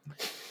dumb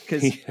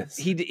because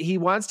he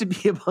wants to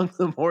be among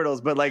the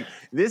mortals, but like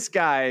this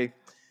guy,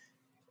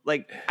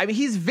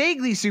 he's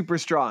vaguely super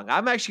strong.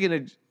 I'm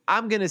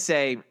gonna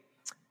say,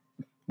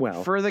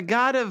 well, for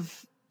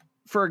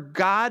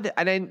God,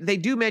 and they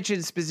do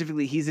mention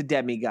specifically he's a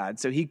demigod,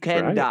 so he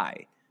can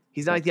die.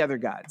 He's not like the other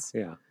gods.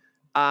 Yeah.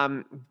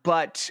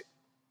 But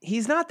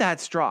he's not that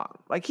strong.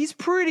 Like, he's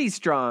pretty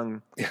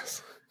strong.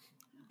 Yes.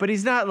 But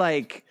he's not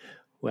like...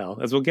 Well,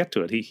 as we'll get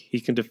to it, he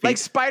can defeat... Like,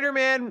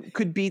 Spider-Man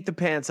could beat the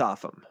pants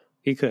off him.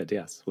 He could,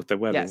 yes, with the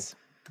webbing. Yes.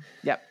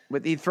 Yep.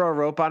 He'd throw a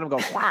rope on him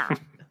and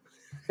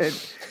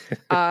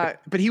go...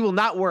 but he will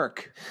not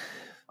work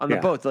on the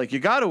boat. They're like, you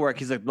got to work.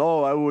 He's like,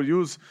 no, I will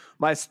use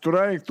my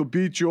strength to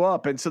beat you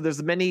up. And so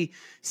there's many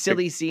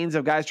silly scenes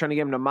of guys trying to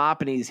get him to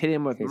mop, and he's hitting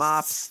him with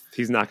mops.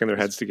 He's knocking their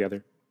heads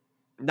together.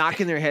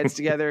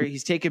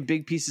 He's taking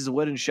big pieces of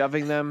wood and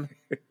shoving them.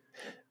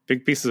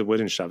 Big pieces of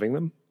wood and shoving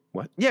them?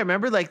 What? Yeah,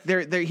 remember? Like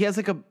he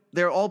has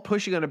they're all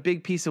pushing on a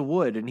big piece of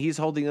wood, and he's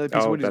holding the other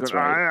piece of wood. He's that's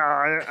going,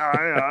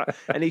 right.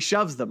 And he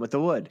shoves them with the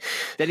wood.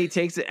 Then he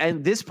takes it,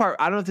 and this part,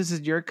 I don't know if this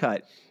is your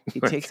cut.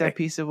 He takes that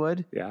piece of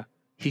wood. Yeah.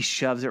 He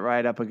shoves it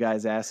right up a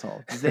guy's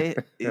asshole.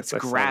 It's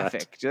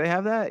graphic. Do they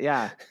have that?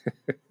 Yeah.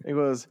 He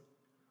goes,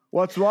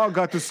 "What's wrong?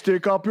 Got to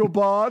stick up your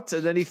butt?"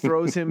 And then he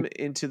throws him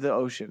into the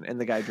ocean, and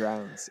the guy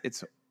drowns.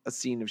 It's a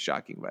scene of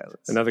shocking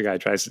violence. Another guy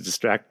tries to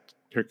distract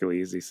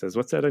Hercules. He says,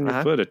 "What's that on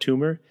your foot? A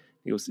tumor?"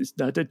 He goes, "It's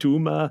not a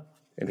tumor."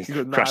 And he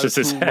crushes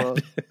his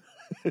head.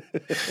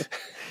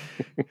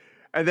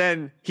 And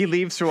then he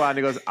leaves for a while and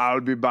he goes,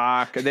 "I'll be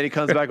back." And then he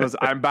comes back and goes,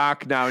 "I'm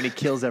back now." And he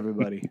kills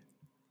everybody.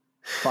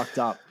 Fucked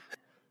up.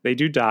 They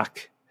do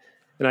dock.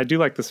 And I do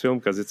like this film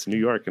because it's New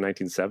York in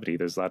 1970.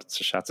 There's lots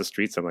of shots of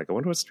streets. I'm like, I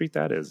wonder what street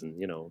that is. And,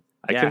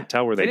 I couldn't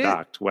tell where they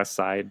docked. West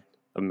side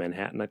of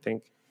Manhattan, I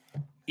think.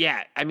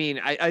 Yeah. I mean,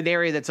 an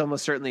area that's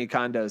almost certainly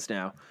condos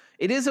now.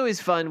 It is always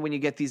fun when you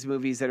get these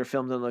movies that are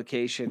filmed on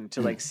location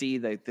to like see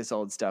this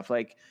old stuff.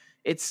 Like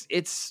it's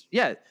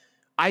yeah.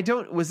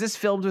 Was this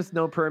filmed with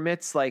no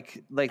permits?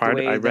 Like the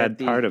way I read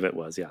part of it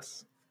was,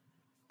 yes.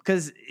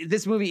 Because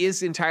this movie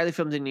is entirely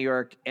filmed in New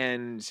York,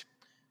 and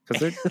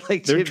because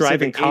they're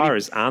driving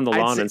cars on the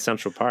lawn in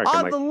Central Park.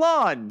 On the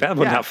lawn. That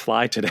would not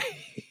fly today.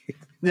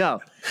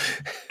 No.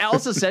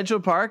 Also, Central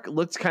Park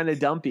looks kind of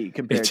dumpy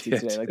compared to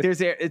today. Like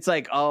it's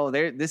like,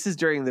 this is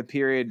during the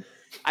period.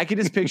 I can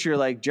just picture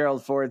like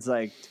Gerald Ford's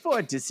like,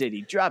 Ford to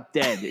City, drop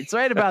dead. It's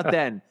right about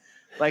then.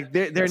 Like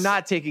they're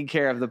not taking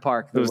care of the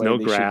park. There was no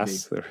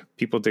grass. There were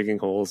people digging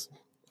holes.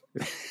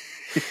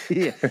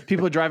 Yeah,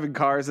 people driving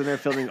cars and they're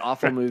filming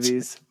awful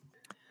movies.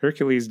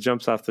 Hercules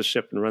jumps off the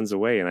ship and runs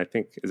away. And I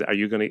think, are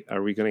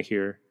we going to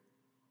hear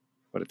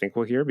what I think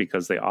we'll hear?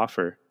 Because they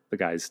offer the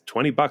guys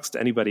 $20 to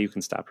anybody who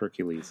can stop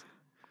Hercules.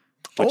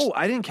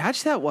 I didn't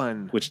catch that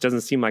one. Which doesn't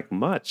seem like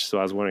much. So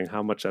I was wondering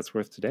how much that's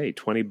worth today.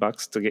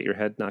 $20 to get your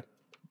head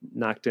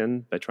knocked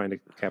in by trying to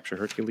capture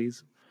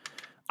Hercules.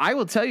 I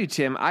will tell you,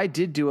 Tim, I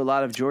did do a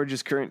lot of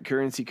George's Current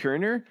Currency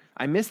Kerner.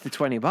 I missed the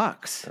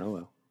 $20. Oh,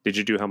 well. Did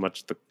you do how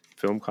much the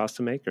film cost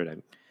to make?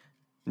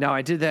 No,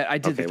 I did that. I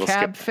did the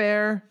cab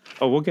fare.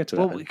 Oh, we'll get to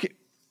that.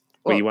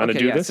 Well, you want to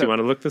do this? You want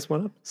to look this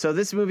one up? So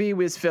this movie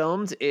was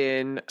filmed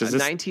in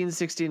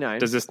 1969.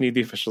 Does this need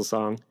the official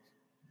song?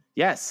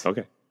 Yes.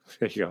 Okay.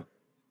 There you go.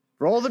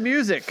 Roll the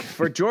music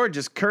for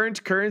George's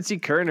Current Currency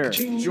Kerner.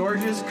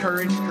 George's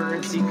Current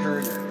Currency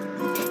Kerner.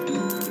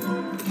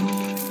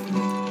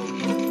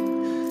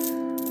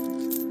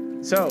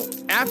 So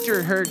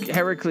after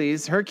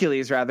Hercules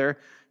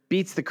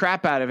beats the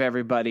crap out of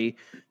everybody,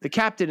 the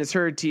captain is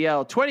heard to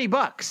yell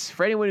 $20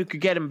 for anyone who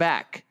could get him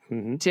back.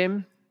 Mm-hmm.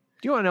 Tim,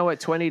 do you want to know what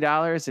 $20 in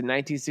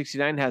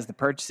 1969 has the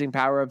purchasing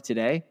power of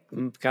today?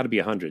 Got to be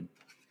 100.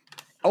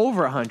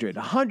 Over 100,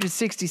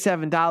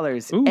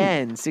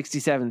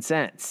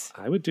 $167.67.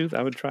 I would do that.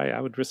 I would try. I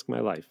would risk my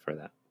life for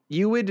that.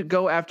 You would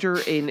go after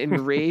an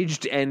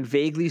enraged and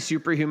vaguely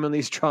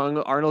superhumanly strong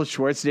Arnold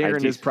Schwarzenegger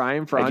in his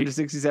prime for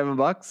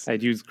 $167?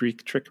 I'd use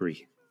Greek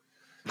trickery.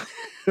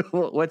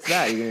 What's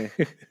that? You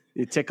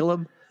tickle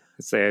him?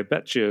 I'd say, I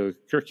bet you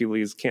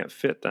Hercules can't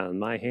fit on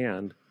my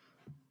hand.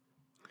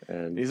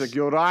 And he's like,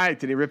 "You're right,"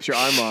 and he rips your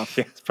arm off.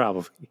 Yes,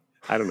 probably.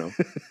 I don't know.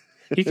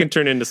 He can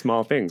turn into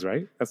small things,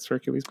 right? That's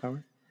Hercules'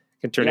 power.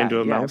 He can turn into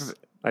a mouse.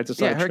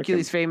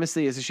 Hercules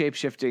famously is a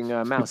shape-shifting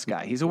mouse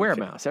guy. He's a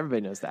weremouse.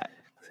 Everybody knows that.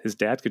 His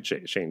dad could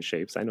change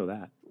shapes. I know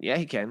that. Yeah,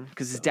 he can,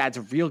 because his dad's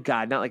a real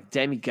god, not like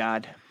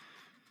demigod.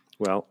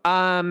 Well,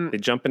 they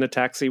jump in a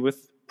taxi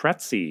with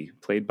Pretzi,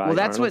 played by Well,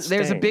 that's Arnold when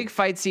there's a Stang. big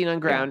fight scene on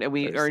ground, and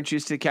we are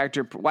introduced to the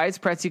character. Why is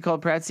Pretzi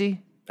called Pretzi?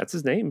 That's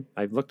his name.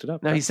 I looked it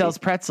up. No, Pretzi. he sells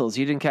pretzels.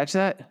 You didn't catch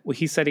that? Well,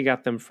 he said he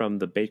got them from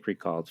the bakery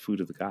called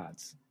Food of the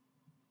Gods.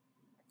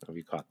 Oh,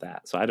 you caught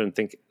that. So I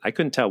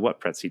couldn't tell what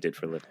Pretz he did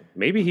for a living.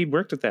 Maybe he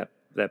worked at that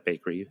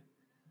bakery.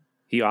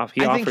 He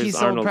offers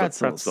Arnold a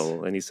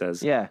pretzel, and he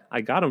says, "Yeah, I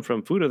got him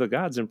from Food of the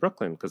Gods in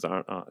Brooklyn because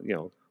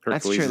Hercules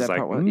that's true, is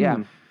like, yeah."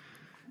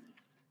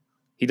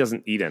 He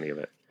doesn't eat any of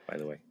it, by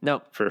the way.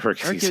 No, for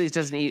Hercules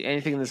doesn't eat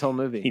anything in this whole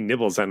movie. He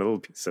nibbles on a little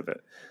piece of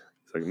it.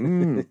 He's like,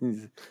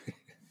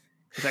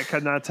 That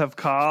cannot have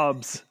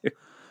carbs.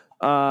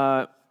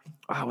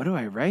 What do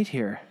I write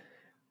here?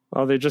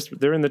 Well,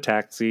 they're in the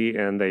taxi,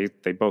 and they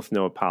both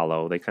know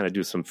Apollo. They kind of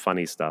do some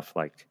funny stuff,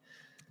 like.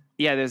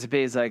 Yeah, there's a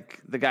bit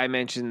like the guy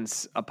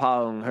mentions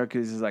Apollo, and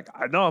Hercules is like,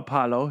 I know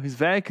Apollo. He's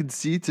very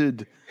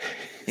conceited.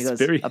 He goes,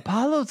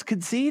 Apollo's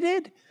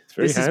conceited?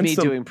 This handsome. Is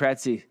me doing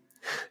Pretzi.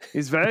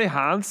 He's very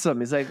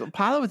handsome. He's like,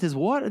 Apollo with his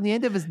what on the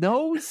end of his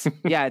nose?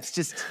 Yeah, it's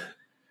just.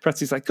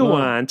 Pretzi's like, go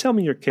on, tell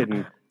me you're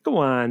kidding. Go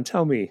on,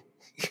 tell me.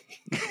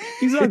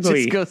 He's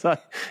ugly.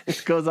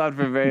 It goes on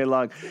for very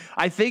long.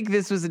 I think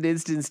this was an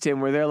instance, Tim,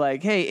 where they're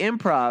like, "Hey,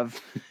 improv,"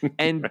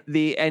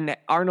 and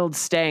Arnold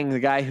Stang, the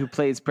guy who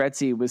plays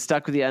Pretzi, was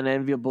stuck with the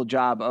unenviable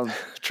job of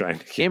trying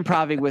to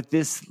improving with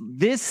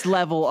this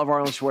level of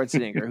Arnold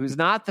Schwarzenegger, who's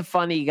not the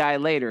funny guy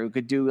later who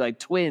could do like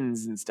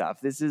twins and stuff.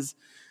 This is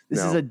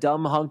a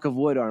dumb hunk of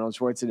wood, Arnold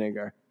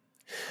Schwarzenegger.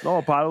 No,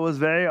 Apollo was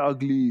very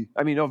ugly.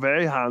 I mean, no,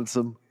 very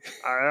handsome.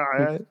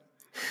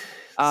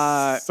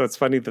 So it's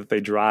funny that they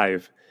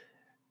drive,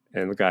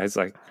 and the guy's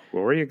like,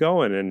 well, where are you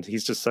going? And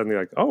he's just suddenly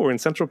like, oh, we're in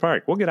Central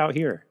Park. We'll get out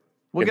here.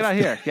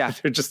 Yeah.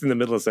 They're just in the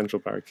middle of Central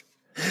Park.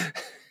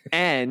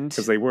 And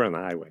because they were on the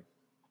highway.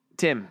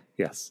 Tim.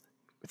 Yes.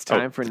 It's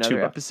time for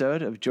another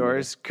episode of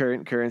George's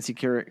Current Currency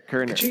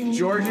Kerner.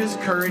 George's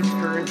Current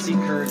Currency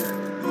Kerner.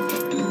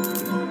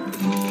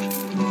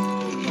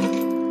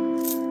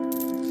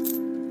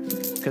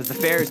 Because the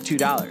fare is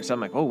 $2. So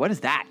I'm like, oh, what is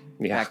that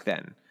back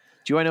then?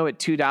 Do you want to know what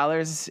 $2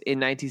 in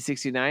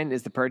 1969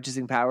 is the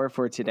purchasing power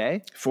for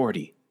today?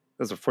 40.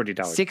 That's a $40.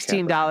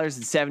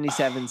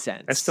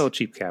 $16.77. That's still a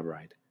cheap cab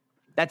ride.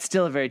 That's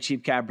still a very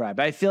cheap cab ride.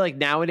 But I feel like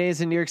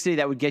nowadays in New York City,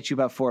 that would get you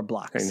about 4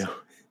 blocks. I know.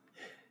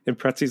 And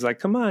Pretzi's like,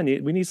 come on,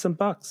 we need some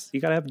bucks. You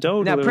got to have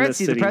dough now, to live in this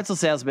city. The pretzel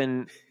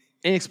salesman,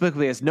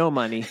 inexplicably has no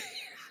money.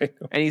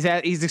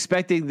 And he's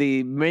expecting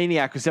the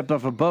maniac who stepped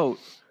off a boat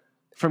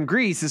from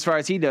Greece, as far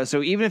as he knows.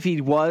 So even if he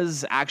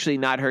was actually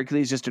not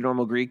Hercules, just a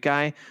normal Greek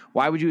guy,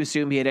 why would you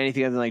assume he had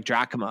anything other than like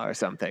drachma or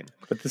something?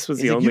 But this was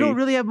he's like, you don't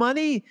really have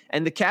money?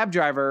 And the cab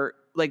driver,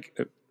 like,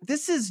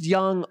 this is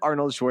young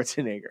Arnold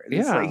Schwarzenegger.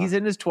 He's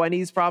in his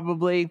 20s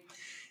probably.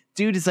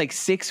 Dude is like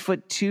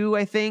 6'2",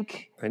 I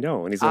think. I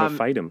know, and he's going to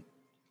fight him.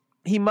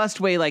 He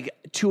must weigh like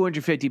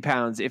 250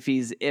 pounds if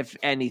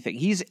anything.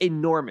 He's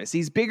enormous.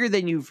 He's bigger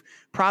than you've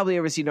probably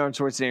ever seen Arnold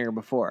Schwarzenegger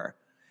before.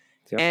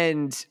 Yep.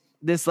 And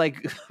this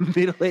like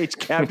middle-aged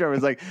cab driver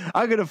is like,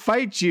 I'm going to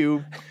fight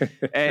you.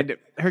 And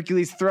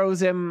Hercules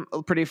throws him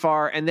pretty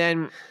far. And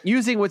then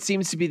using what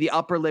seems to be the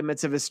upper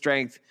limits of his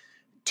strength,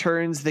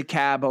 turns the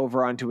cab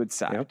over onto its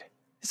side. Yep.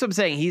 So I'm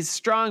saying he's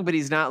strong, but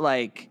he's not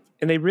like.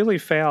 And they really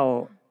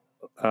fail.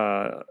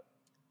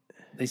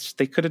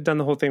 They could have done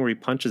the whole thing where he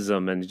punches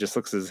him and he just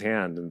looks at his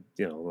hand and,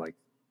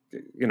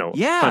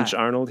 punch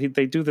Arnold.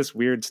 They do this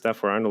weird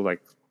stuff where Arnold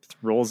like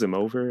rolls him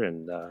over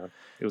and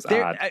it was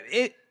odd.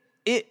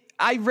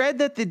 I read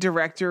that the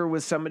director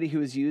was somebody who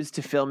was used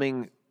to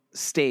filming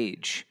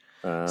stage.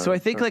 So I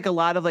think like a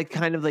lot of like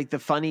kind of like the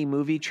funny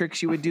movie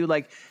tricks you would do.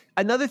 Like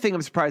another thing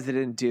I'm surprised they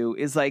didn't do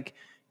is like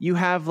you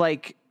have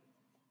like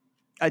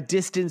a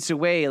distance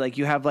away, like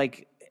you have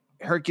like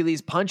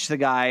Hercules punch the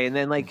guy and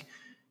then like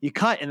you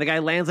cut and the guy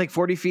lands like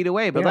 40 feet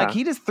away. But like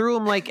he just threw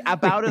him like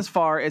about as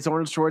far as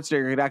Arnold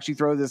Schwarzenegger could actually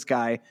throw this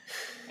guy.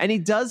 And he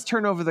does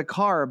turn over the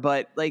car,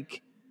 but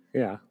like,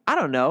 yeah, I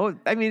don't know.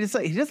 I mean, it's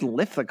like he doesn't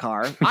lift the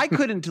car. I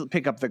couldn't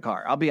pick up the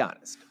car. I'll be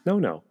honest.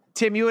 No.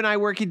 Tim, you and I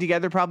working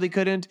together probably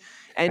couldn't.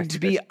 And to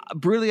be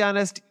brutally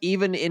honest,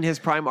 even in his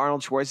prime,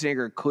 Arnold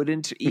Schwarzenegger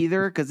couldn't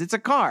either because it's a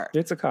car.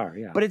 It's a car,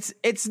 yeah. But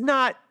it's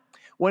not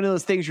one of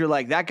those things you're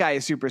like, that guy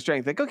is super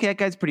strength. Like, okay, that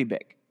guy's pretty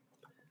big.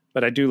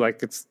 But I do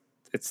like it's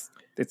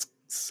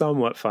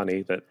somewhat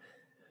funny that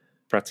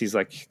Pretzi's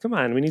like, come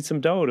on, we need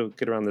some dough to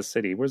get around the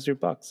city. Where's your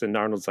bucks? And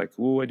Arnold's like,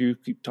 oh, why do you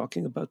keep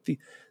talking about the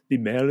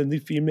male and the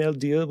female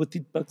deal with the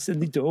bucks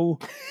and the dough?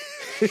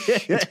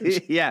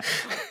 Yeah.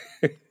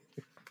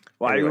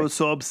 Why are you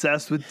so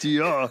obsessed with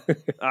Dior?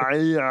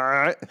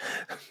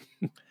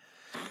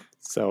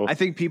 So I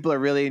think people are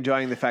really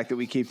enjoying the fact that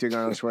we keep doing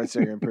Arnold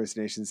Schwarzenegger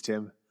impersonations,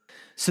 Tim.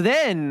 So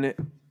then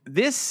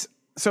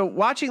So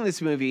watching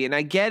this movie, and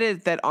I get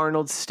it that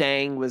Arnold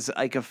Stang was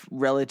like a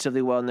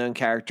relatively well-known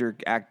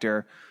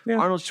actor. Yeah.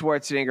 Arnold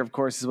Schwarzenegger, of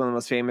course, is one of the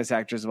most famous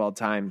actors of all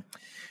time.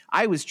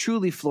 I was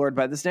truly floored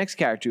by this next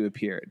character who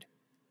appeared.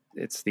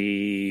 It's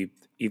the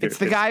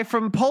guy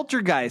from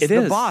Poltergeist,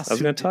 the boss. I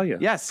was going to tell you.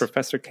 Yes.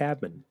 Professor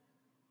Camden.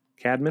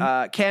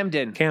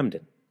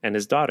 Camden. And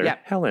his daughter,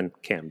 Helen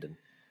Camden.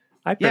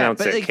 I pronounce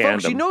but it like,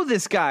 folks, you Candom. know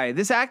this guy,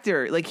 this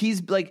actor. Like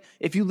he's like,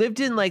 if you lived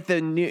in like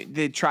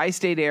the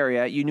tri-state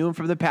area, you knew him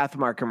from the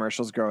Pathmark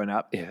commercials growing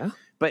up. Yeah.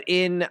 But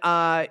in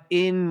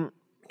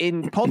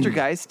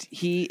Poltergeist,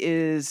 he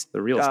is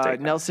The real estate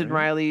guy, Nelson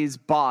right? Riley's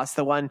boss,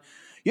 the one.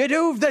 You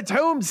do the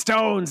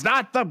tombstones,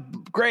 not the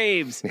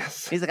graves.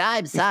 Yes. He's like,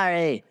 I'm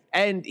sorry.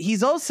 And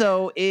he's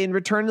also in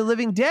Return of the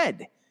Living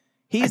Dead.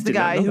 He's the did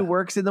not guy know who that.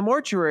 works in the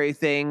mortuary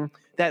thing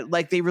that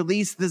like they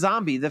released the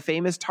zombie, the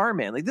famous tar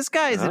man. Like this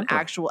guy is an Oh.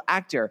 actual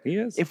actor. He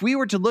is. If we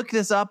were to look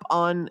this up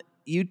on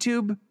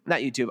YouTube,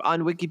 not YouTube,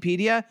 on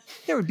Wikipedia,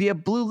 there would be a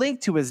blue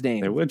link to his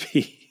name. There would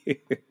be.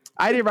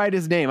 I didn't write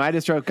his name. I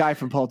just wrote guy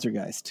from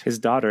Poltergeist. His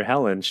daughter,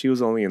 Helen, she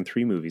was only in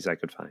 3 movies I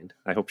could find.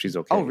 I hope she's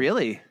okay. Oh,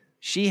 really?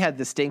 She had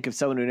the stink of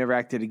someone who never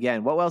acted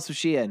again. What else was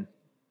she in?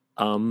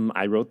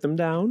 I wrote them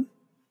down,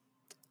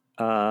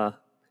 and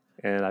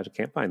I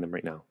can't find them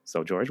right now.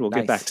 So, George, we'll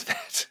get Nice. back to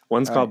that.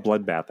 One's called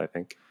Bloodbath, I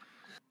think.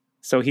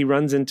 So he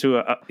runs into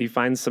he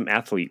finds some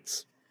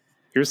athletes.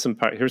 Here's some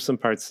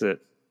parts that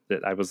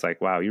I was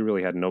like, wow, you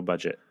really had no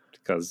budget,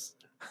 because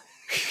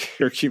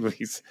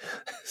Hercules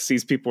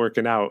sees people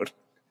working out,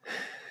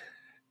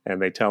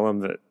 and they tell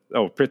him that.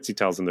 Oh, Pritzi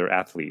tells them they're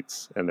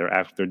athletes, and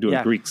they're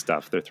doing Greek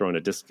stuff. They're throwing a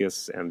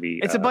discus, and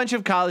It's a bunch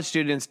of college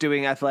students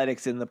doing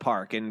athletics in the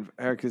park, and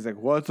Hercules is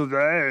like, "What's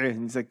that?"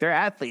 And he's like, "They're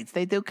athletes.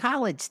 They do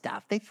college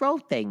stuff. They throw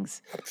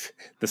things."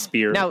 the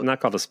spear, Now, not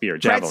called a spear.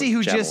 Javelin, Pritzi,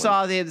 who javelin. just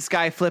saw this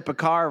guy flip a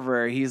car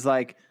over, he's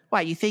like,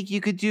 "Why? You think you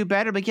could do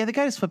better?" But yeah, the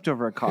guy just flipped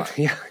over a car.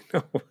 Yeah, I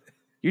know.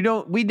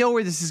 We know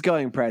where this is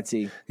going,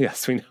 Pritzi.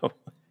 Yes, we know.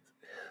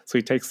 So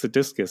he takes the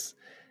discus,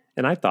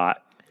 and I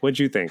thought, what'd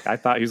you think? I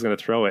thought he was going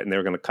to throw it, and they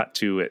were going to cut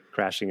to it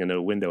crashing into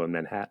a window in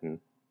Manhattan.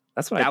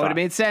 That's what I That thought. would have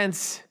made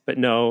sense. But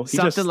no, he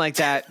Something just like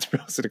that.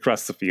 throws it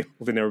across the field,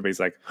 and everybody's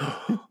like,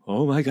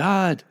 "Oh my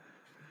god!"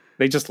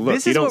 They just look.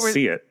 This You is don't what we're-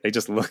 see it. They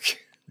just look.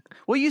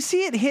 Well, you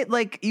see it hit,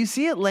 like, you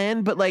see it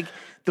land, but like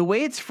the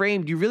way it's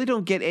framed, you really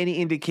don't get any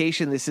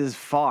indication this is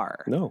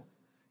far. No,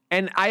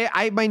 And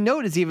I my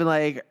note is even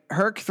like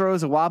Herc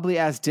throws a wobbly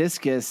ass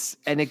discus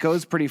and it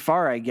goes pretty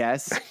far, I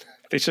guess.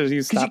 they should have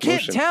used Because you stop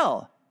can't motion.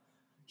 tell.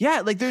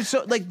 Yeah, like there's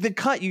so like the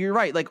cut, you're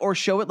right. Like, or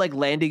show it like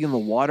landing in the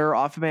water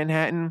off of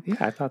Manhattan. Yeah,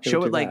 I thought they Show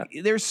would it do like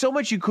that. there's so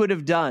much you could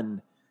have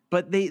done,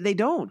 but they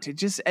don't. It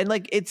just and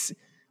like it's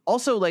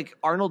also like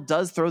Arnold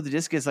does throw the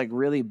discus like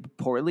really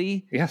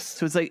poorly. Yes.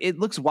 So it's like it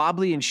looks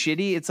wobbly and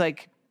shitty. It's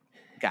like,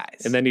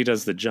 guys. And then he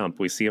does the jump.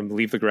 We see him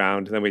leave the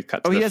ground, and then we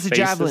cut to he the has faces. a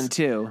javelin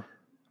too.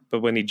 But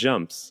when he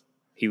jumps,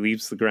 he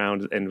leaves the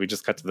ground, and we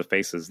just cut to the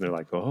faces, and they're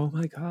like, "Oh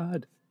my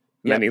god!"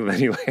 And then he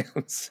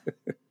lands.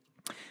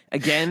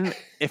 Again,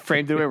 if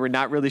framed the way we're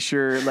not really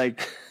sure,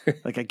 like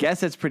I guess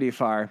that's pretty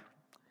far.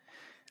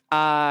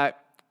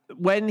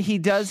 When he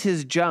does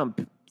his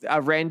jump,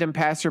 a random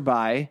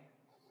passerby,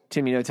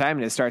 Tim, you know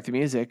time to start the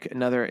music.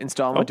 Another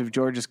installment of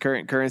George's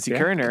current currency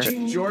Kerner.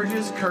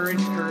 George's current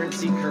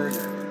currency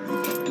Kerner.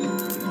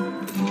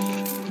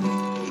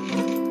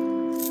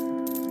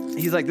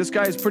 He's like, this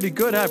guy's pretty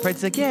good, huh?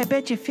 Price's like, yeah, I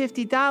bet you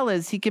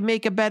 $50 he can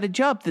make a better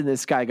jump than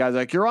this guy. Guy's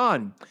like, you're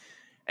on.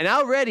 And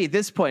already at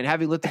this point,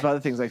 having looked at other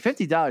things, like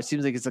 $50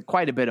 seems like it's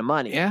quite a bit of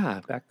money. Yeah,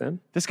 back then.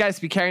 This guy's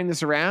be carrying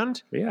this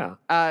around. Yeah.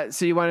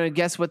 So you want to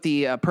guess what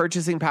the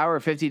purchasing power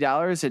of $50 in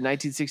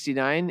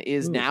 1969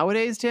 is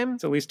nowadays, Tim?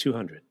 It's at least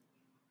 200.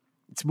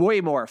 It's way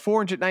more,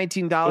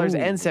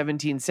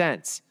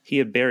 $419.17. He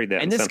had buried that.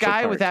 And in this Central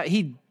guy, Park. without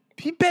he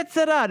bets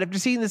that out after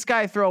seeing this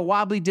guy throw a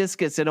wobbly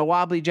discus and a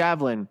wobbly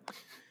javelin.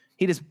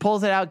 He just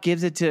pulls it out,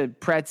 gives it to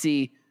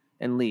Pretzi,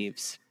 and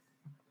leaves.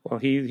 Well,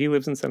 he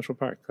lives in Central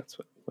Park. That's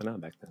what went on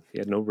back then. He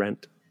had no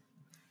rent.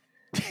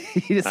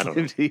 He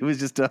was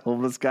just a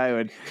homeless guy who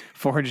had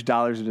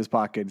 $400 in his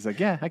pocket. He's like,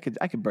 yeah, I could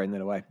burn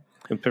that away.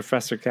 And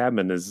Professor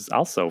Cadman is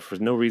also, for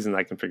no reason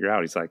I can figure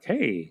out, he's like,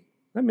 hey,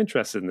 I'm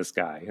interested in this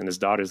guy. And his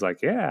daughter's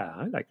like, yeah,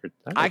 I like her.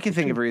 I can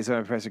think of a reason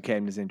why Professor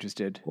Camden is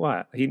interested.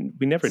 What? We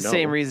never know.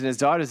 Same reason his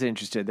daughter's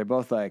interested. They're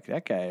both like,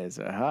 that guy is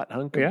a hot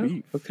hunk of Yeah,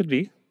 beef. it could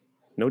be.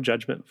 No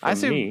judgment from I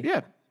say, me.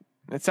 yeah.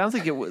 It sounds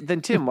like it. Then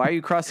Tim, why are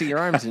you crossing your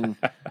arms and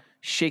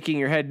shaking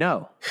your head?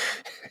 No.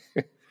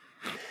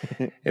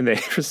 And they,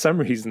 for some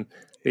reason,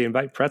 they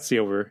invite Pretzi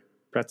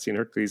and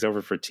Hercules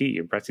over for tea.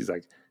 And Pretzi's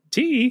like,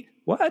 tea?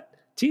 What?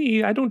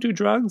 Tea? I don't do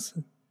drugs.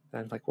 And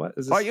I'm like, what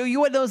is this? Are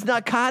you in those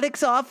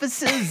narcotics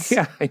offices?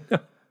 Yeah, I know.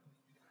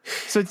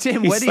 So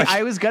Tim, He's like,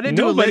 I was gonna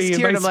do a "Nobody list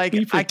here, and I'm invites like,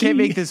 me for I can't tea."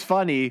 make this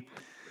funny.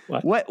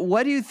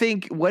 What do you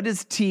think? What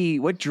does T?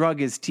 What drug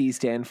does T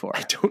stand for?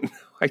 I don't know.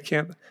 I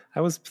can't.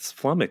 I was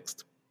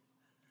flummoxed.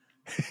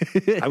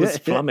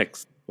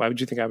 Why would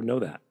you think I would know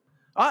that?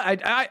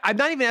 I'm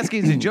not even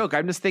asking as a joke.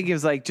 I'm just thinking it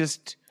was like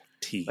just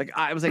Tea. like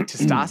I was like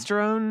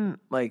testosterone.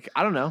 Like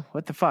I don't know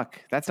what the fuck.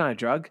 That's not a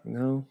drug.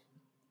 No.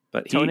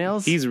 But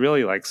Toenails? he's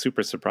really like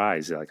super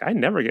surprised. He's like, I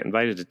never get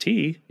invited to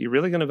tea. You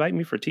really going to invite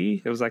me for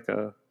tea? It was like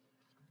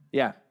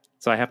Yeah.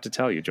 So I have to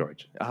tell you,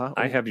 George. Uh-huh.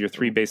 I have your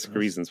 3 basic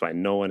reasons why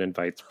no one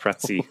invites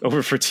Pretzi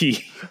over for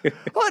tea.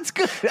 Well, it's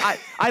good.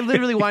 I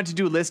literally wanted to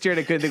do a list here and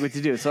I couldn't think what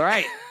to do. So all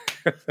right.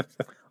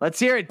 Let's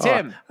hear it,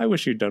 Tim. I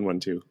wish you'd done one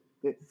too.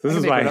 This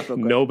is why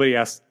nobody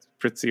asked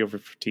Fritzy over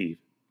for tea.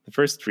 The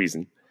first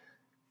reason,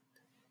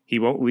 he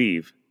won't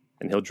leave,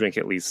 and he'll drink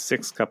at least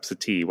 6 cups of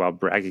tea while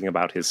bragging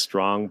about his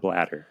strong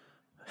bladder.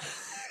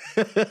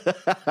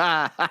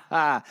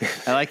 I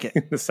like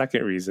it. The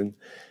second reason,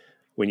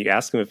 when you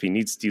ask him if he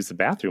needs to use the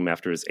bathroom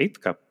after his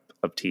 8th cup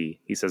of tea,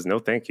 he says, no,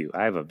 thank you.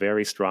 I have a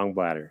very strong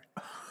bladder.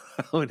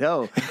 Oh,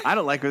 no. I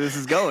don't like where this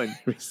is going.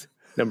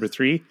 Number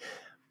 3,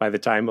 by the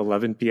time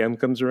 11 p.m.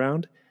 comes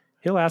around,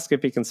 he'll ask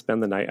if he can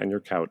spend the night on your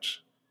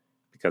couch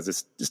because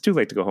it's too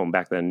late to go home.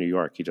 Back then in New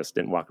York, he just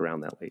didn't walk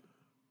around that late.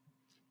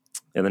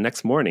 And the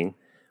next morning,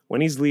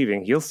 when he's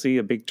leaving, he'll see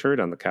a big turd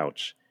on the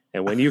couch.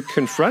 And when you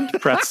confront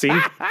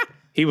Pretzi,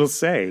 he will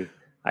say,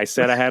 I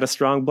said I had a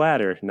strong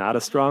bladder, not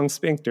a strong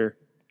sphincter.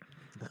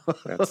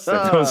 Those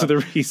are the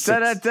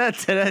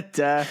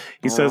reasons.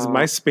 He says,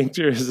 my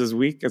sphincter is as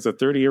weak as a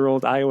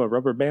 30-year-old Iowa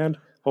rubber band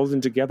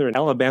holding together an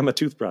Alabama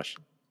toothbrush.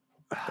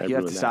 You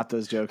have to stop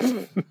those jokes.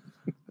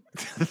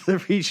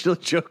 The regional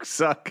jokes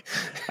suck.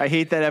 I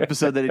hate that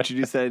episode that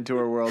introduced that into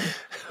our world.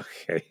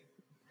 Okay.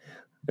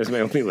 There's my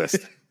only list.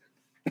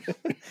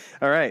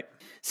 All right.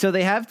 So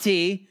they have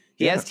tea.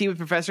 He has tea with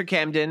Professor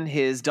Camden,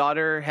 his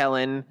daughter,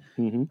 Helen,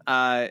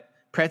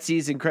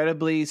 Pretzi's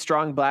incredibly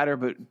strong bladder,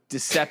 but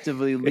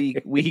deceptively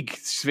weak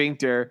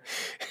sphincter,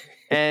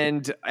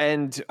 and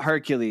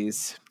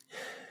Hercules.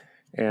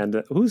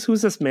 And who's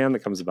this man that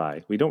comes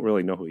by? We don't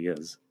really know who he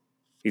is.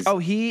 His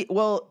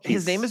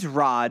name is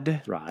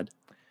Rod. Rod.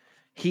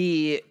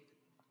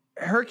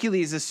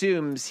 Hercules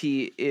assumes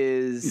he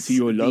is. Is he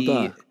your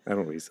lover? I don't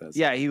know what he says.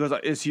 Yeah, he goes,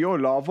 is he your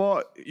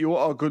lover?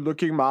 You're a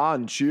good-looking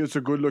man. She is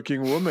a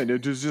good-looking woman.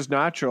 It is just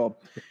natural.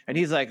 And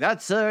he's like,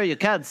 that, sir, you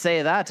can't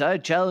say that. I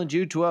challenge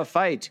you to a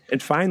fight.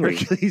 And finally,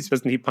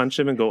 doesn't he punch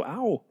him and go,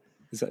 ow?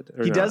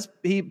 Does.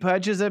 He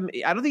punches him.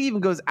 I don't think he even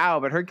goes, ow,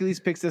 but Hercules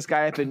picks this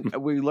guy up and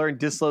we learn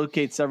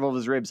dislocates several of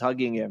his ribs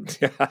hugging him.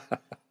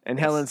 And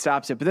Helen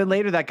stops it. But then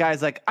later that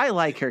guy's like, I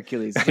like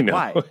Hercules. I know.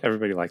 Why?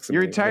 Everybody likes him.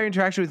 Your entire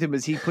interaction with him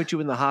is he put you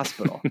in the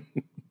hospital.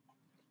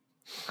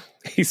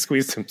 He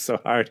squeezed him so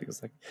hard. He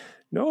was like,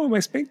 no, my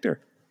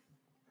sphincter.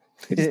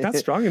 It's not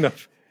strong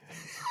enough.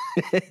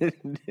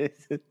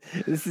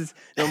 This is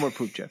no more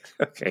poop jokes.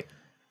 Okay.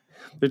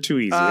 They're too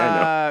easy,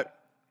 I know.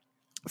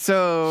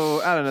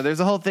 So, I don't know. There's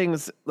a whole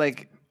thing's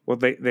like... Well,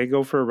 they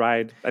go for a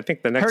ride. I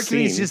think the next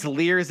Hercules scene... just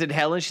leers at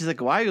Helen. She's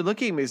like, why are you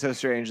looking at me so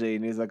strangely?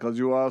 And he's like, because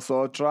you are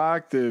so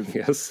attractive.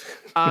 Yes.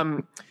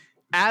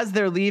 As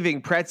they're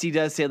leaving, Pretzi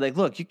does say, like,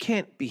 look, you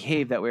can't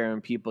behave that way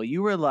around people.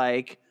 You were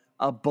like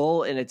a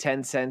bull in a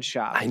 10-cent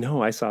shop. I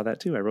know. I saw that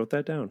too. I wrote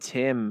that down.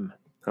 Tim.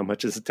 How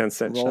much is a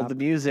 10-cent shop? Roll the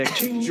music.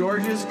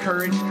 George's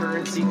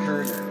currency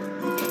curser.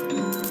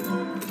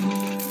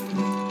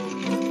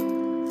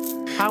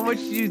 How much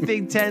do you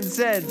think 10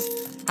 cents?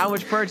 How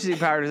much purchasing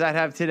power does that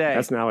have today?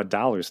 That's now a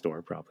dollar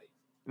store, probably.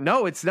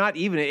 No, it's not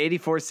even at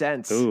 84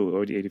 cents.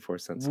 Ooh, 84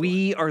 cents.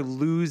 We are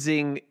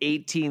losing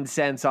 18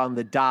 cents on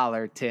the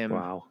dollar, Tim.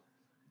 Wow.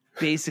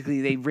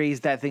 Basically, they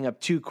raised that thing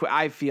up too quick.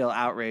 I feel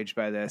outraged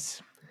by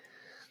this.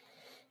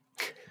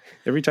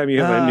 Every time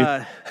you have a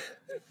new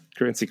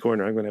currency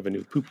corner, I'm going to have a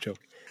new poop joke.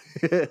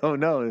 Oh,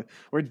 no.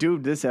 We're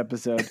doomed this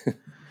episode.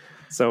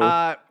 So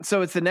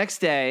it's the next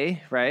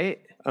day,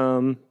 right?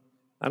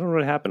 I don't know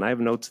what happened. I have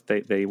notes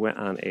that they went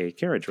on a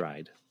carriage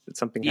ride. Did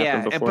something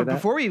happen before that? But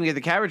before we even get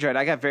the carriage ride,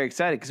 I got very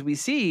excited because we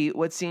see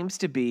what seems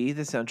to be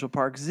the Central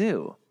Park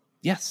Zoo.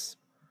 Yes.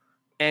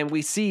 And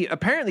we see,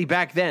 apparently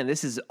back then,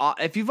 this is,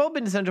 if you've all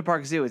been to Central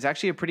Park Zoo, it's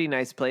actually a pretty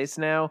nice place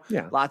now.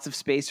 Yeah. Lots of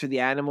space for the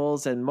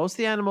animals, and most of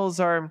the animals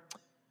are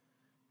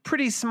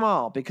pretty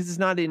small because it's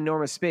not an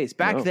enormous space.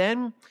 Back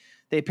then,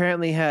 they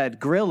apparently had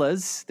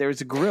gorillas. There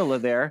was a gorilla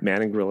there.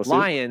 Man in gorilla suit.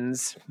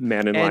 Lions.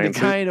 Man in lion lion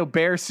suit. And a guy in a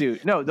bear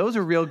suit. No, those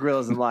are real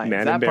gorillas and lions.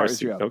 Man that in bear part was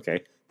suit. real.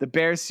 Okay. The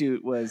bear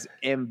suit was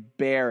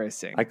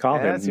embarrassing. I call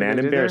him Man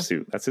in Bear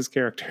Suit. That's his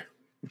character.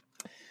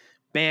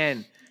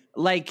 Man,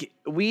 like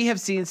we have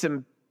seen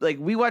some, like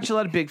we watch a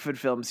lot of Bigfoot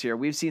films here.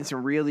 We've seen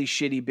some really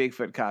shitty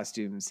Bigfoot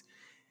costumes.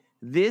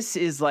 This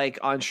is like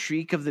on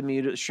Shrieks of the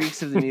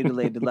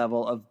Mutilated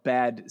level of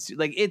bad.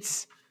 Like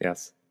it's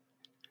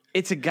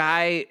a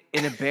guy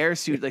in a bear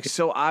suit, like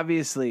so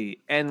obviously.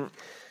 And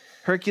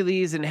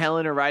Hercules and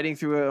Helen are riding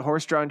through a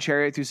horse-drawn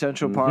chariot through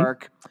Central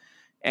Park.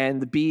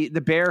 And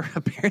the bear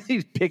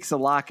apparently picks a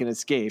lock and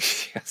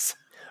escapes. Yes.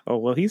 Oh,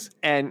 well,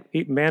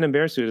 Man in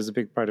Bear Suit is a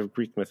big part of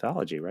Greek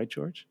mythology, right,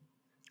 George?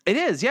 It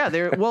is, yeah.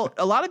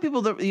 A lot of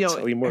people,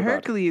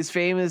 Hercules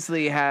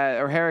famously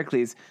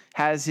Heracles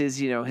has his,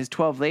 his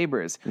 12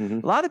 labors.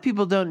 A lot of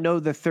people don't know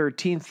the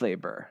 13th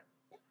labor,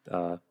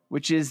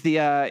 which is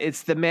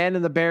it's the man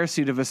in the bear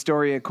suit of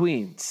Astoria,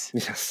 Queens.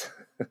 Yes.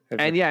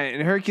 And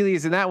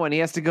Hercules in that one, he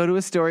has to go to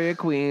Astoria,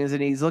 Queens,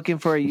 and he's looking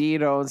for a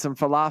gyro and some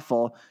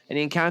falafel, and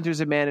he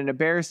encounters a man in a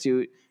bear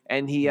suit,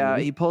 and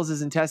he pulls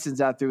his intestines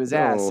out through his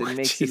ass and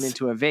makes him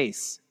into a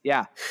vase.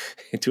 Yeah.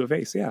 Into a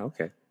vase, yeah,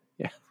 okay.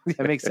 Yeah,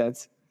 that makes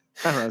sense.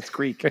 I don't know, it's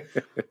Greek.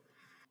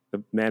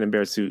 The man in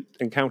bear suit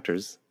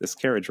encounters this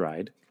carriage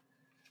ride.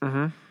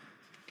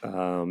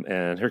 Mm-hmm.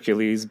 And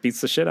Hercules beats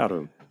the shit out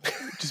of him.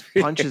 just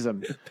punches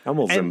him.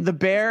 Pummels him. And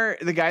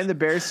the guy in the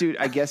bear suit,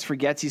 I guess,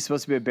 forgets he's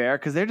supposed to be a bear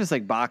because they're just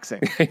like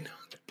boxing. I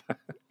know.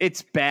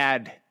 It's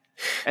bad.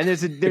 And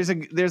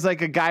there's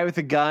like a guy with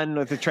a gun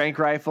with a tranq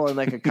rifle and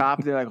like a cop.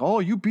 And they're like, "Oh,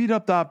 you beat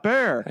up that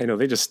bear." I know.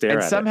 They just stare and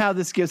at somehow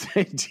this gives an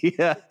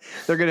idea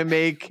they're going to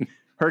make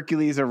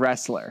Hercules a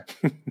wrestler.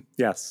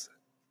 Yes.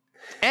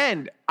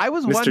 And I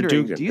was Mr. wondering,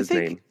 Dugan, do you his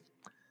think? name.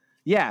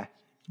 Yeah.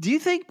 Do you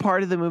think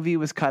part of the movie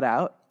was cut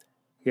out?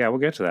 Yeah, we'll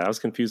get to that. I was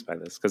confused by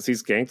this because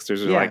these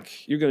gangsters are Yeah.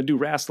 like, "You're going to do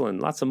wrestling,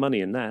 lots of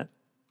money in that."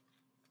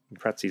 And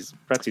Pretzi's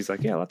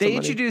like, "Yeah, lots They of money."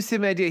 introduced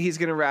him the idea he's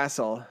going to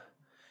wrestle.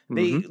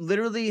 They Mm-hmm.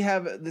 literally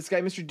have this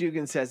guy, Mr.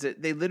 Dugan says it.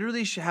 They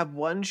literally have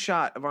one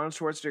shot of Arnold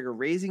Schwarzenegger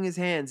raising his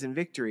hands in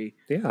victory,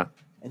 Yeah.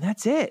 and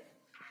that's it.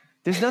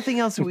 There's nothing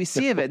else that we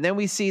see of it. And then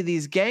we see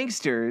these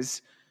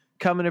gangsters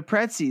coming to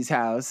Pretzi's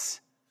house.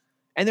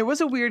 And there was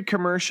a weird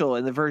commercial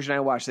in the version I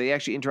watched. They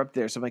actually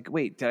interrupted there. So I'm like,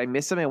 wait, did I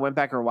miss something? I went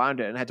back and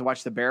rewound it and had to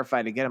watch the bear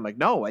fight again. I'm like,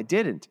 no, I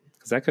didn't.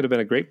 Because that could have been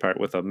a great part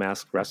with a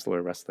masked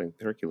wrestler wrestling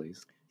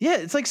Hercules. Yeah,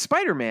 it's like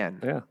Spider-Man.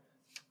 Yeah.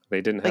 They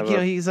didn't have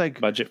Like, he's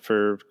like, budget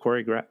for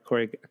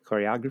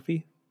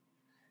choreography.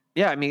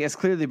 yeah, I mean, it's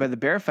clearly by the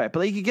bear fight. But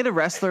like, you could get a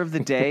wrestler of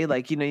the day.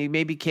 Like, you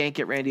maybe can't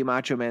get Randy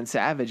Macho Man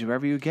Savage,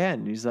 whoever you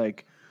can. He's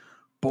like,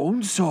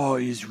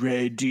 Bonesaw is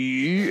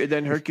ready. And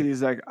then Hercules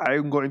is like,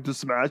 I'm going to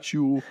smash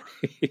you.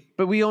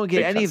 But we don't get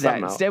They any cut of that.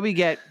 something out. Instead, we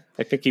get...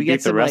 I think he We get beat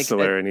the some, like,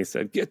 wrestler and he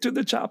said, "Get to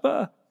the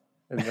chopper."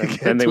 And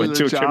then they went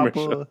to a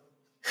commercial.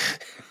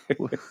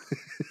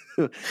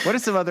 What are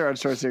some other on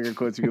Schwarzenegger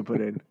quotes we could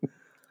put in?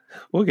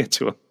 We'll get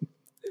to him.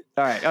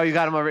 All right. Oh, you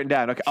got them all written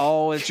down. Okay.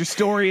 Oh, it's your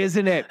story,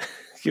 isn't it?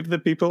 Give the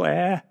people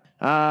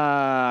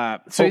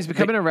So he's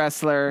becoming a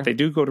wrestler. They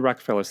do go to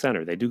Rockefeller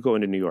Center. They do go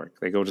into New York.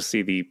 They go to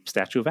see the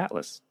statue of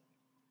Atlas.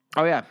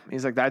 Oh, yeah.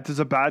 He's like, that is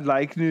a bad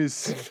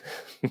likeness.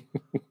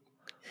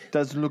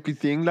 Doesn't look a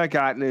thing like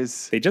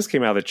Atlas. They just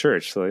came out of the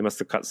church, so they must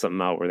have cut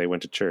something out where they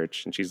went to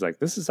church. And she's like,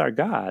 "This is our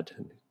God."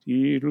 And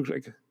he looks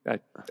like I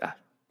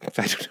don't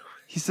know.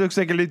 He looks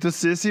like a little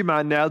sissy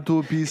man nailed to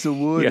a piece of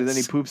wood, and then he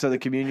Yes. poops on the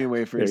communion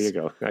wafers. There you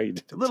go. Now you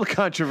did. A little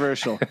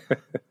controversial.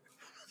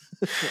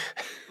 You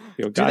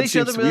know, Do God they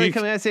show seems them really weak.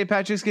 coming out of St.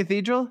 Patrick's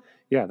Cathedral?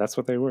 Yeah, that's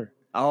what they were.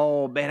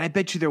 Oh, man, I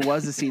bet you there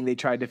was a scene they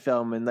tried to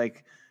film, and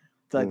like,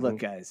 look,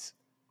 guys,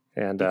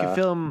 And you can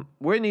film.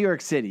 We're in New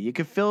York City. You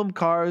can film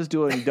cars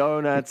doing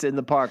donuts in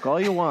the park all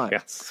you want.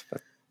 yes,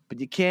 But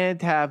you can't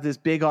have this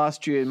big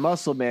Austrian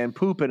muscle man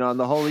pooping on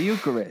the Holy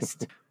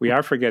Eucharist. we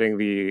are forgetting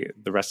the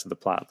rest of the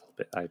plot a little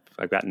bit.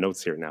 I've got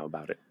notes here now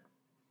about it.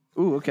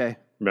 Ooh, okay.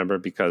 Remember,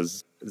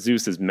 because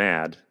Zeus is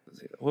mad.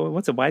 Well,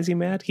 what's it? Why is he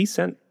mad? He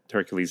sent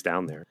Hercules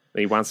down there.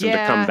 He wants him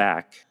to come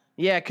back.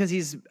 Yeah, because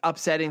he's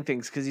upsetting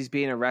things because he's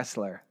being a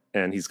wrestler.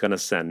 And he's going to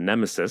send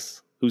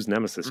Nemesis. Who's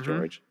Nemesis, Mm-hmm.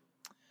 George?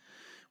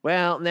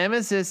 Well,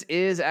 Nemesis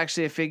is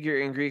actually a figure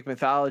in Greek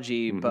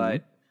mythology,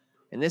 but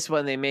in this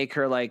one they make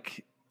her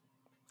like,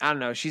 I don't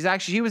know. She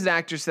was an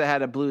actress that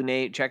had a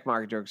blue check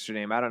mark next to her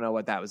name. I don't know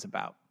what that was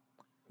about.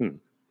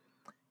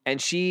 And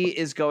she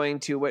is going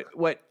to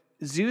what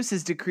Zeus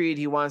has decreed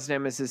he wants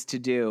Nemesis to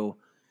do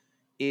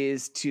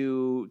is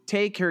to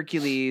take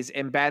Hercules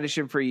and banish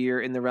him for a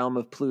year in the realm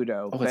of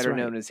Pluto, better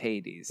known as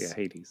Hades. Yeah,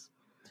 Hades.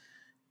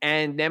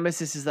 And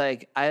Nemesis is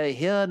like, I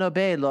hear and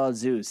obey, Lord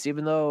Zeus,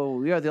 even though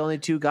we are the only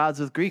two gods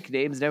with Greek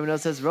names and everyone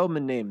else has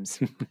Roman names.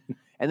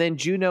 And then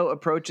Juno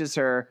approaches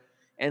her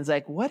and is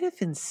like, what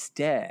if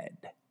instead?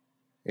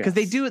 Because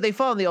they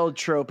fall in the old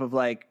trope of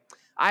like,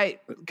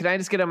 can I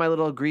just get on my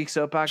little Greek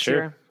soapbox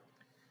here?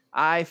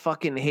 I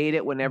fucking hate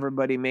it when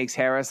everybody makes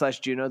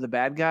Hera/Juno the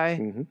bad guy.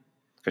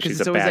 Because she's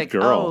it's a always bad like,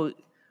 girl. oh,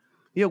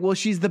 yeah, well,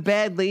 she's the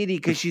bad lady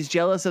because she's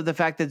jealous of the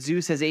fact that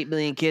Zeus has 8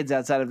 million kids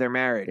outside of their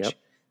marriage. Yep.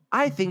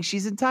 I think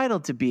she's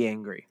entitled to be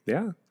angry.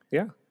 Yeah,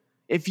 yeah.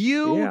 If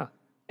you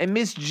and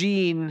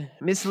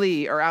Miss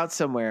Lee are out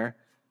somewhere,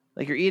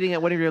 like you're eating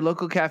at one of your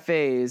local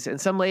cafes,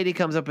 and some lady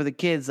comes up with the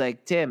kids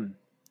like, Tim,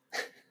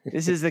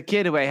 this is the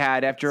kid who I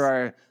had after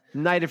our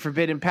night of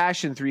forbidden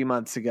passion 3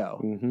 months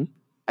ago.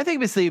 I think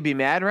Miss Lee would be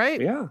mad, right?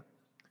 Yeah.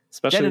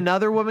 Especially Then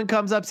another woman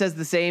comes up, says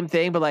the same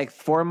thing, but like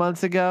 4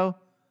 months ago.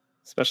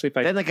 Especially if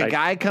Then like a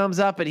guy comes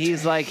up and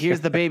he's like, here's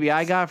the baby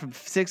I got from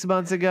 6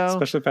 months ago.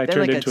 Especially if I then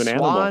turned like into a an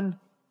swan. animal.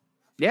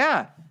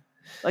 Yeah.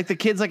 Like the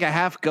kid's like a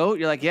half goat.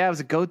 You're like, yeah, I was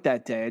a goat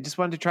that day. I just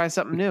wanted to try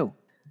something new.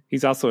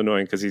 He's also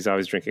annoying because he's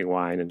always drinking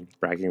wine and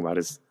bragging about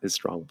his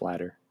strong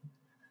bladder.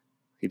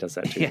 He does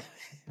that too. Yeah.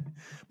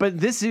 But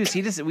this Zeus,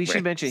 we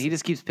should mention, he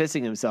just keeps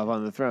pissing himself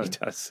on the throne. He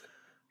does.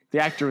 The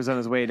actor was on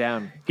his way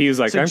down. He was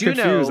like, So I'm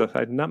Juno-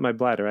 confused. Not my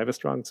bladder. I have a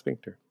strong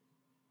sphincter.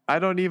 I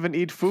don't even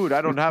eat food.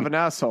 I don't have an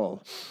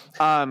asshole.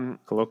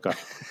 Coloca.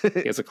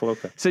 He has a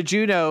coloca. So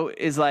Juno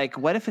is like,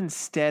 what if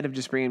instead of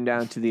just bringing him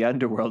down to the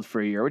underworld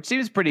for a year, which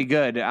seems pretty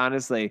good,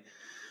 honestly,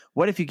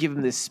 what if you give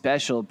him this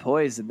special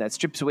poison that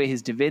strips away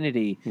his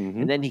divinity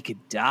and then he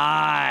could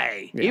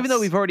die? Yes. Even though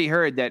we've already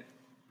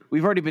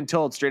been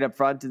told straight up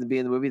front in the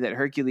beginning of the movie that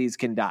Hercules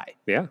can die.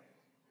 Yeah.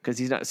 Because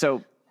he's not.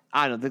 So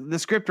I don't know. The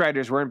script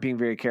writers weren't being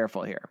very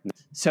careful here.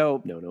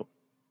 So No.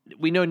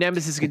 we know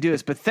Nemesis can do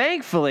this, but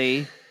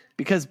thankfully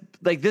because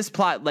like this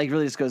plot like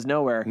really just goes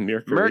nowhere.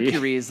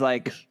 Mercury is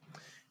like,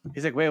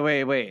 he's like,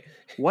 wait.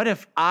 What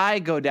if I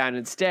go down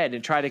instead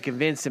and try to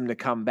convince him to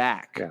come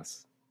back?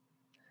 Yes.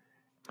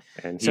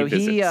 And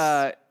he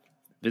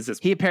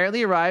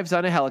apparently arrives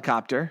on a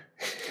helicopter.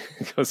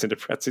 Goes into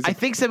Pretzi's. I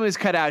think something was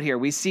cut out here.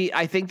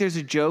 I think there's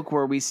a joke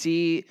where we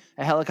see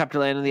a helicopter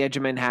land on the edge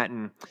of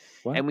Manhattan.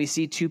 What? And we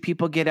see two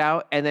people get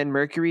out, and then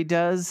Mercury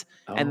does,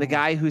 and the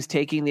guy who's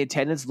taking the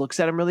attendance looks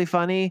at him really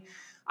funny.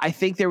 I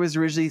think there was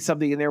originally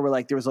something in there where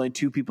like there was only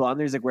two people on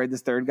there. He's like, where'd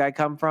this third guy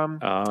come from?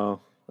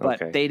 Oh, okay.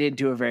 But they didn't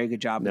do a very good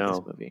job with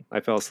this movie.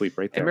 I fell asleep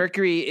right there. And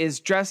Mercury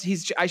is dressed.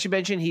 I should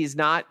mention he's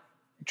not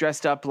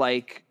dressed up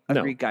like a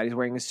Greek guy. He's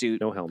wearing a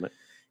suit, no helmet.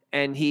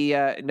 And he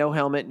no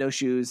helmet, no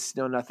shoes,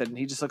 no nothing.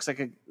 He just looks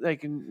like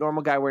a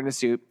normal guy wearing a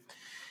suit.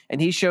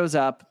 And he shows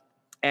up,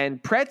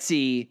 and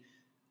Pretzi,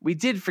 we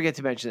did forget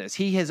to mention this.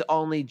 He has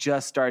only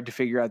just started to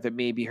figure out that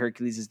maybe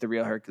Hercules is the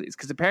real Hercules,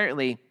 because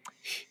apparently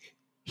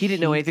he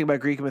didn't know anything about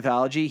Greek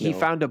mythology. He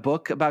found a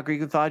book about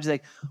Greek mythology.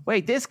 Like,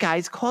 wait, this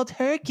guy's called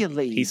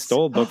Hercules. He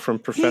stole a book from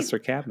Professor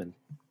Camden.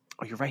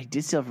 Oh, you're right. He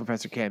did steal it from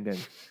Professor Camden.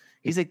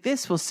 He's like,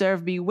 this will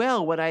serve me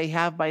well when I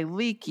have my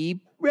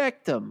leaky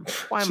rectum.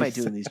 Why am I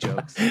doing these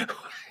jokes?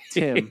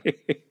 Tim.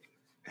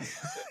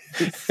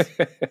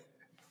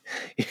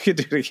 You could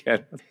do it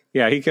again.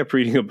 Yeah, he kept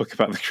reading a book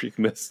about the Greek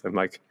myths. I'm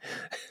like,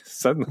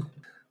 suddenly,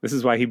 this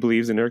is why he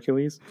believes in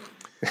Hercules?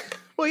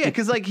 Well, yeah,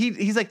 because like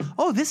he's like,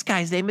 oh, this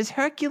guy's name is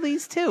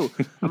Hercules too.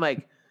 I'm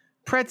like,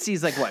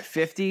 Pretzi's like what,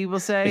 50? We'll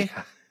say.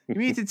 Yeah. You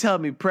mean to tell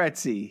me,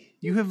 Pretzi,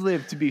 you have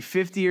lived to be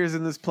 50 years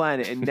on this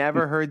planet and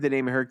never heard the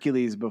name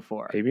Hercules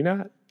before? Maybe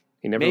not.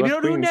 He never. Maybe you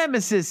don't know who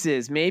Nemesis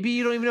is. Maybe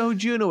you don't even know who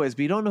Juno is,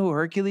 but you don't know who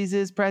Hercules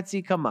is.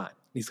 Pretzi, come on.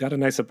 He's got a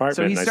nice apartment.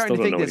 So he's starting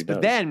to think this,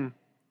 but then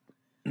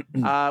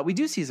we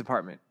do see his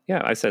apartment.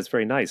 Yeah, I said it's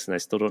very nice, and I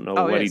still don't know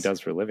what he does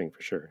for a living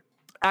for sure.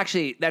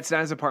 Actually, that's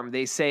not his apartment.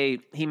 They say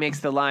he makes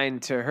the line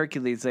to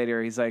Hercules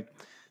later. He's like,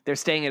 they're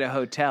staying at a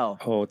hotel.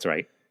 Oh, that's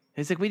right.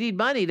 He's like, we need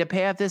money to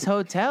pay off this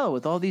hotel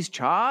with all these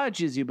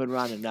charges you've been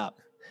running up.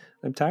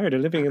 I'm tired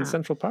of living in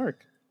Central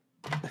Park.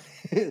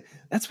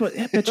 That's what.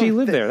 I bet you he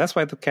lived there. That's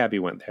why the cabbie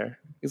went there.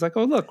 He's like,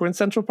 oh, look, we're in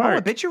Central Park. Oh, I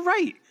bet you're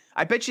right.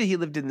 I bet you he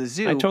lived in the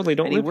zoo. I totally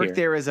don't and live he worked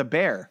here. there as a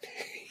bear.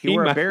 He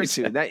wore a bear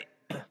suit.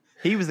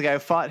 He was the guy who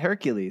fought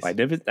Hercules. I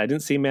didn't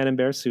see Man in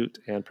Bear Suit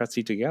and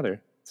Pretzi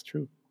together. It's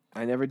true.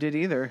 I never did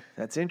either.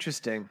 That's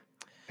interesting.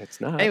 It's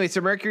not. Anyway,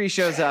 so Mercury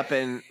shows up,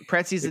 and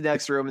Pretzi's in the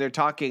next room. They're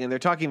talking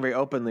very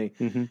openly.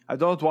 Mm-hmm. I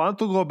don't want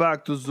to go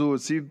back to zoo.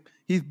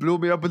 He blew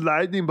me up with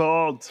lightning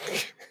bolts.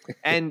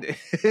 And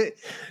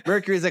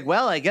Mercury's like,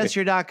 well, I guess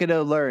you're not going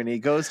to learn. He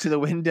goes to the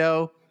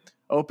window,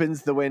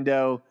 opens the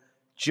window,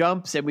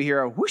 jumps, and we hear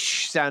a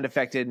whoosh sound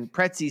effect. And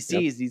Pretzi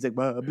sees, and he's like,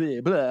 blah,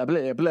 blah, blah,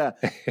 blah, blah.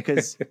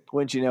 Because,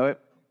 wouldn't you know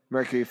it,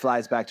 Mercury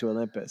flies back to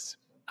Olympus.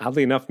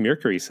 Oddly enough,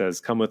 Mercury says,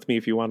 come with me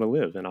if you want to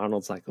live. And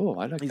Arnold's like, oh,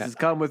 I like that. He says,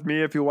 come with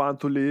me if you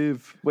want to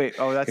live. Wait,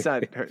 that's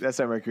not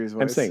Mercury's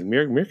voice. I'm saying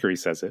Mercury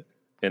says it.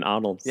 And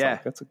Arnold's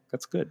like,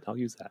 that's good. I'll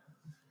use that.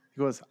 He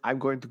goes, I'm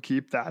going to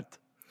keep that.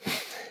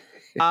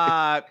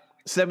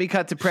 So then we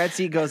cut to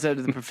Pretzi, goes out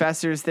to the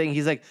professor's thing.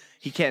 He's like,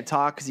 he can't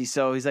talk because he's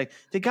like,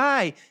 the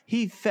guy,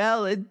 he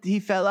fell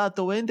out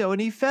the window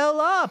and he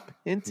fell up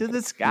into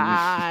the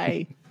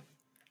sky.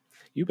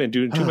 You've been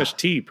doing too much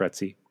tea,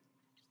 Pretzi.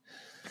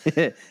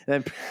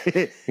 And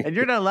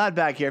you're not allowed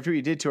back here after what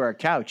you did to our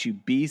couch, you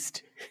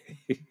beast.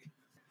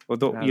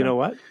 Well, you know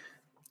what?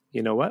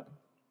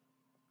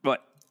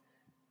 What?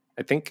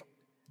 I think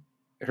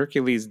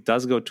Hercules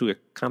does go to a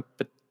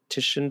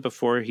competition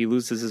before he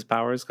loses his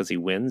powers because he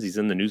wins. He's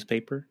in the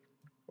newspaper,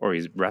 or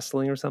he's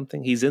wrestling or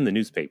something. He's in the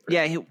newspaper.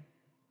 Yeah,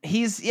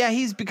 he's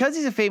because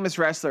he's a famous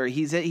wrestler.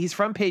 He's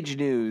front page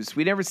news.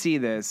 We never see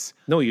this.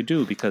 No, you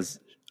do, because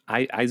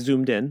I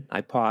zoomed in.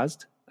 I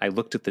paused. I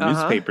looked at the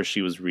newspaper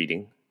she was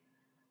reading.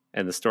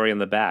 And the story on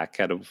the back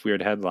had a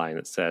weird headline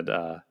that said,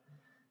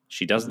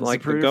 she doesn't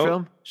like the go.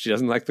 Film? She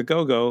doesn't like the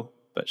go-go,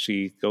 but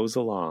she goes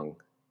along.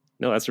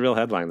 No, that's a real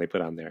headline they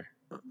put on there.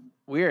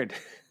 Weird.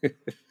 I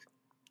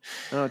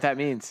don't know what that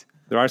means.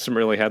 There are some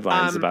early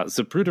headlines about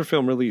Zapruder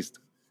film released.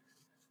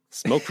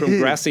 Smoke from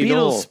grassy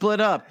knoll. Beatles split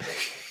up.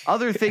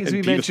 Other things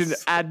we mentioned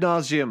ad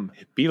nauseum.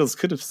 Beatles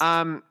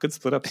could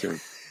split up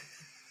soon.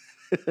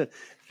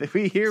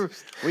 We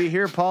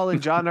hear Paul and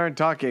John aren't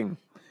talking.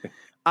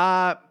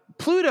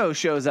 Pluto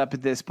shows up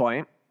at this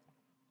point.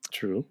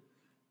 True.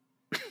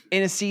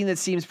 In a scene that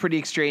seems pretty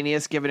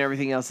extraneous given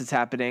everything else that's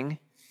happening.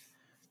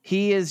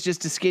 He is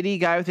just a skinny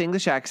guy with an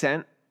English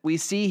accent. We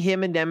see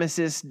him and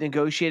Nemesis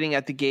negotiating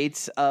at the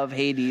gates of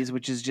Hades,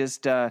 which is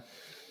just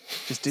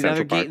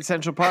another gate in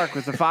Central Park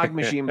with a fog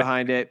machine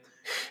behind it.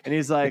 And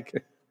he's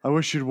like, I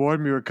wish you'd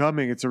warned me we're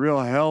coming. It's a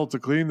real hell to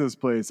clean this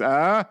place.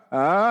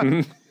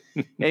 Anyway,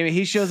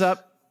 he shows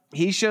up.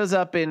 He shows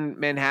up in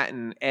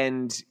Manhattan,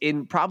 and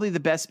in probably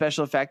the best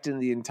special effect in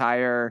the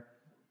entire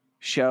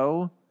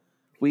show,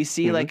 we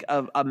see like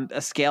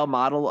a scale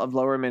model of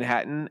Lower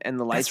Manhattan, and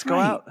the lights go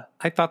out.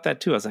 I thought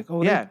that too. I was like,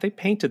 oh, yeah, they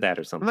painted that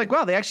or something. I'm like,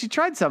 wow, they actually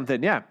tried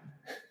something. Yeah.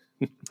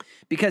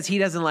 because he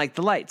doesn't like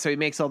the light, so he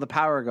makes all the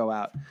power go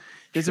out.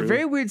 There's a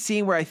very weird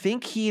scene where I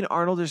think he and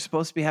Arnold are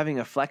supposed to be having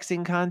a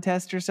flexing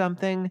contest or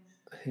something.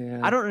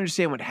 Yeah. I don't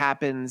understand what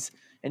happens.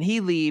 And he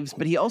leaves,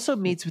 but he also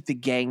meets with the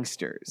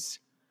gangsters.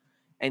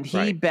 And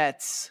he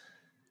bets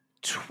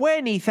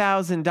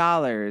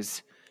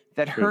 $20,000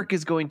 that Herc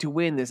is going to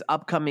win this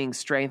upcoming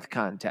strength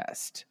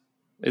contest.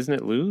 Isn't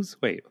it lose?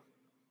 Wait.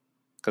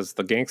 Because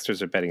the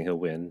gangsters are betting he'll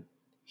win.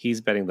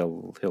 He's betting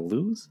he'll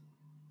lose?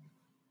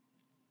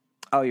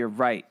 Oh, you're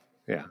right.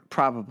 Yeah.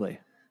 Probably.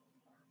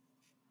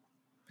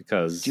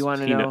 Because do you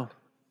want to know?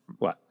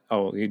 What?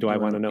 Oh, do I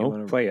want to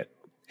know? Play it.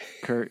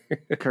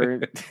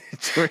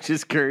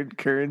 George's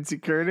currency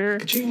Kerner.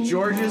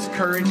 George's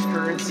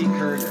currency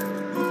Kerner.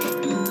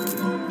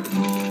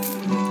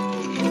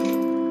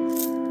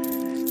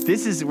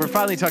 We're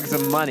finally talking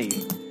some money.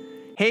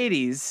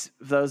 Hades,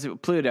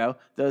 Pluto,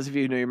 those of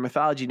you who know your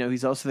mythology know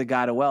he's also the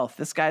god of wealth.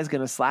 This guy's going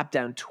to slap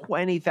down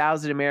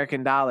 20,000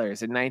 American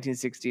dollars in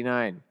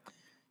 1969.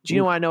 Do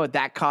you want to know what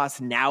that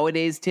costs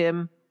nowadays,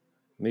 Tim?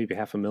 Maybe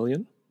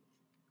 $500,000?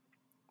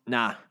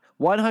 Nah.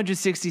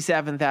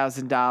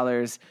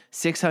 $167,000.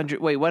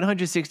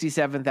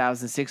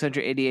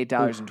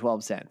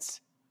 $167,688.12.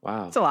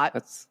 Wow, that's a lot.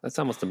 That's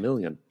almost $1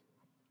 million.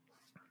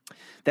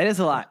 That is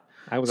a lot.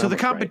 So the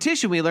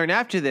competition right. We learn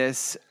after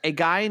this, a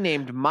guy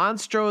named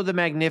Monstro the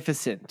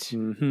Magnificent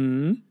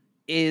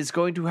is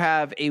going to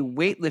have a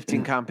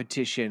weightlifting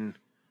competition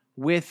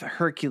with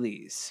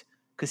Hercules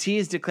because he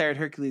has declared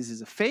Hercules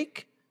is a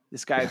fake.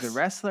 This guy is a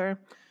wrestler.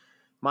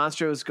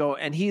 Monstro's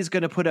and he's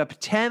going to put up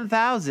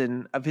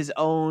 10,000 of his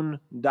own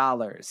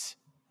dollars.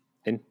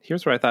 And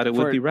here's where I thought it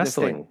would be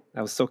wrestling.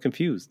 I was so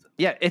confused.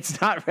 Yeah,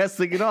 it's not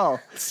wrestling at all.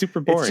 It's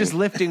super boring. It's just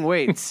lifting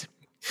weights.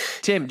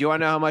 Tim, do you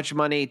want to know how much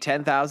money?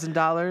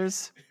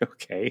 $10,000?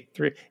 Okay,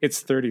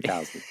 it's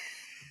 $30,000.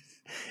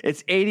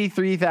 It's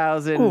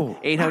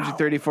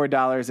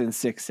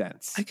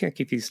 $83,834.06. I can't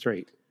keep these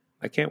straight.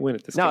 I can't win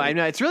at this. No, I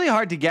know it's really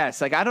hard to guess.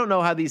 Like I don't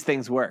know how these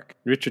things work.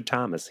 Richard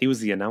Thomas, he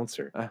was the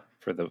announcer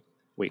for the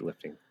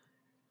weightlifting.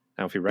 I don't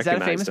know if you recognize him. Is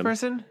that a famous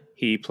person?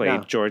 He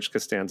played George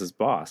Costanza's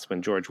boss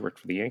when George worked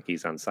for the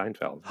Yankees on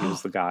Seinfeld. He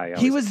was the guy.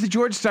 He was the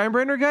George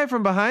Steinbrenner guy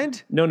from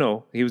behind?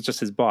 No. He was just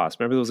his boss.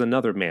 Remember, there was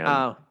another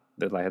man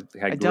that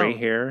had gray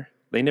hair.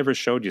 They never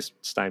showed you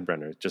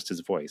Steinbrenner, just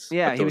his voice.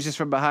 Yeah, he was just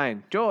from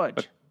behind.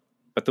 George.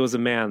 But there was a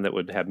man that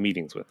would have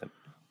meetings with him.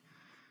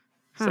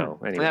 So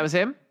anyway. And that was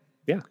him?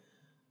 Yeah.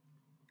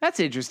 That's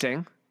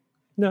interesting.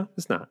 No,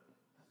 it's not.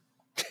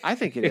 I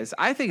think it is.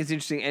 I think it's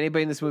interesting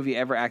anybody in this movie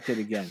ever acted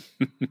again.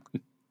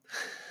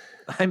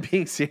 I'm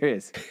being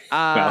serious.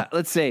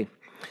 Let's see.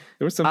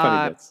 There were some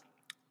funny bits.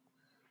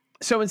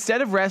 So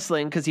instead of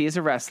wrestling, because he is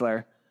a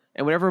wrestler,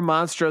 and whatever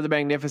Monstro the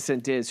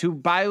Magnificent is, who,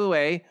 by the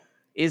way,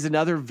 is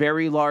another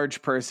very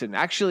large person,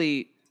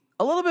 actually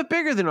a little bit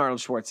bigger than Arnold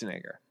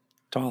Schwarzenegger.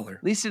 Taller.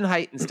 At least in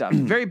height and stuff.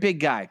 Very big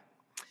guy.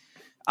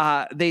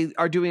 They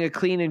are doing a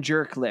clean and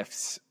jerk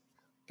lifts.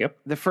 Yep.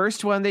 The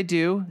first one they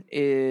do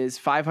is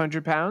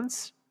 500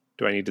 pounds.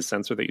 Do I need to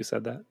censor that you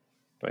said that?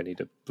 Do I need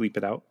to bleep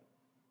it out?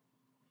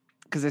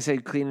 Because I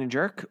said clean and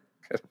jerk.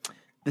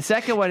 The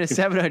second one is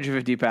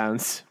 750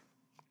 pounds.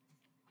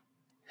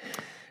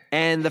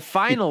 And the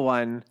final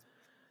one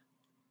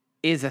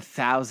is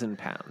 1,000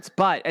 pounds.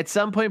 But at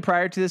some point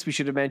prior to this, we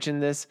should have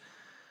mentioned this.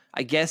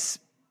 I guess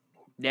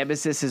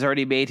Nemesis has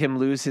already made him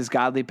lose his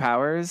godly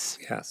powers.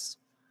 Yes.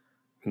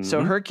 Mm-hmm.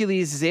 So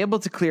Hercules is able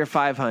to clear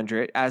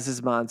 500, as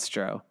is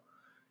Monstro.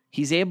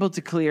 He's able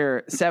to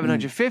clear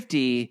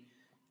 750,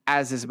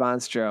 as is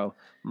Monstro.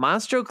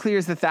 Monstro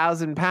clears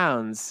 1,000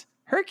 pounds.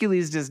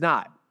 Hercules does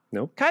not.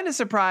 Nope. Kind of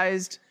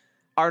surprised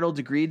Arnold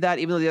agreed that,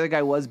 even though the other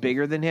guy was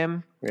bigger than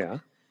him. Yeah.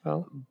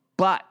 Well.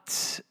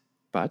 But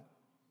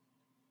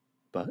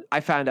I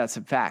found out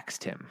some facts,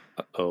 Tim.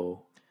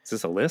 Uh-oh. Is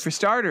this a list? For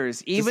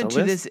starters, even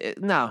to this...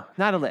 No,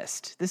 not a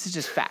list. This is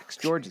just facts.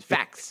 George's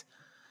facts.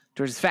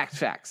 George's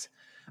facts.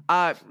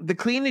 The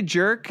clean and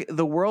jerk,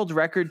 the world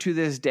record to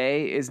this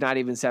day is not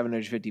even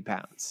 750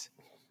 pounds.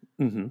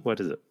 Mm-hmm. What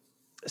is it?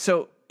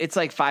 So it's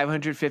like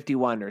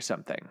 551 or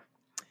something.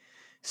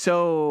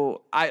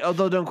 So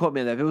although don't quote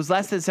me on that, if it was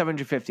less than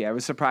 750, I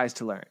was surprised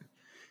to learn.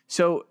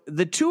 So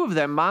the two of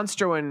them,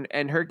 Monstro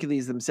and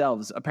Hercules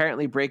themselves,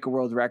 apparently break a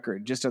world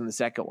record just on the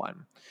second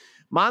one.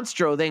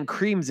 Monstro then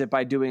creams it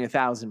by doing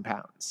 1,000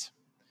 pounds.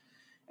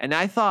 And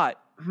I thought,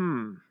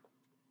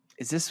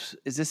 is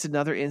this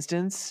another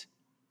instance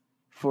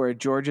for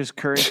George's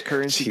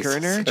currency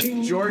Kerner?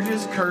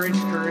 George's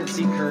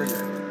currency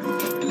Kerner.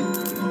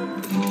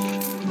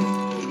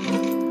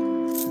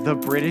 The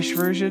British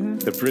version?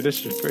 The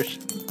British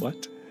version.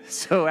 What?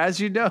 So as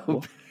you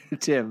know,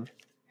 Tim,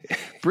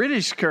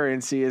 British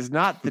currency is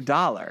not the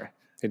dollar.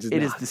 It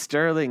is the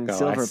sterling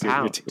silver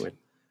pound.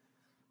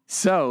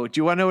 So, do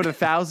you want to know what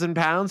 1,000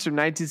 pounds from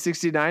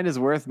 1969 is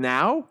worth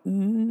now?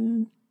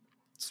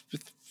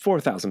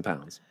 4,000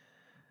 pounds.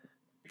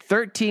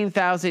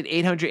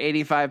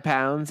 13,885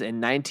 pounds and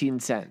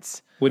 19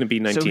 cents. Wouldn't it be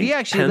 19 So he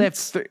actually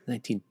pence? left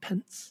 19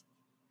 pence.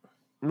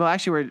 Well,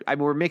 actually,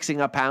 we're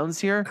mixing up pounds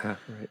here. Right.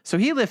 So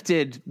he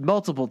lifted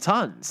multiple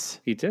tons.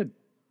 He did.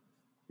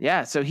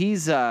 Yeah, so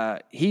he's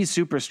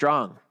super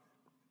strong.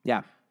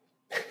 Yeah.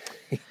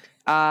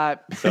 So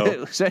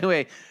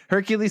anyway,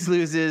 Hercules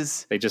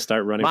loses. They just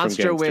start running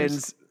Monstro from gangsters.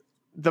 wins.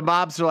 The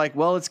mobs are like,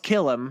 well, let's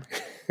kill him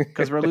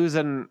because we're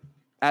losing,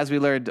 as we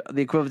learned,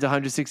 the equivalent to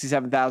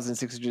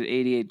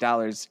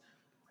 $167,688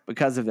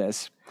 because of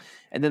this.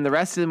 And then the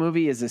rest of the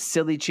movie is a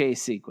silly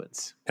chase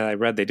sequence. And I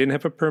read they didn't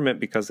have a permit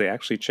because they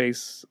actually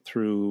chase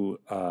through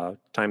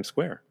Times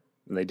Square.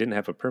 And they didn't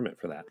have a permit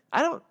for that.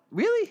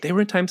 Really? They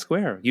were in Times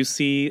Square. You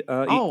see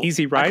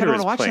Easy I Rider kind of want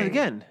is to watch playing. it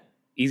again.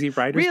 Easy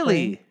Rider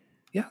Really?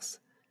 Yes.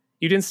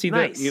 You didn't see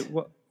Nice.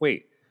 that?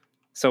 Wait.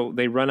 So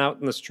they run out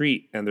in the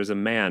street and there's a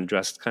man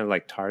dressed kind of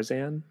like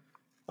Tarzan.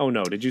 Oh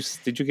no! Did you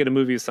get a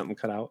movie with something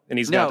cut out? And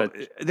he's got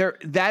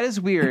that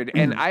is weird.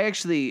 And I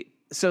actually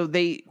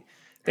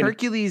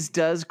Hercules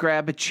does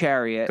grab a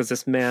chariot because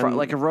this man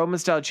like a Roman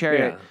style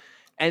chariot,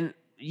 and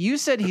you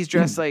said he's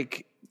dressed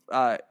like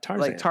Tarzan.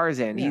 Like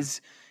Tarzan. Yeah.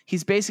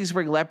 He's basically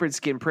wearing leopard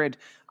skin print.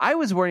 I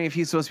was wondering if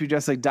he's supposed to be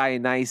dressed like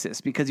Dionysus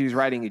because he was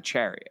riding a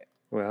chariot.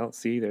 Well,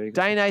 see, there you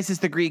go. Dionysus,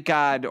 the Greek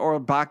god, or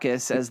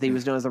Bacchus, as he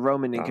was known as the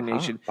Roman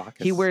incarnation,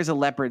 he wears a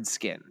leopard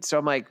skin. So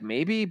I'm like,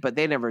 maybe, but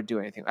they never do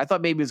anything. I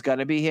thought maybe it was going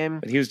to be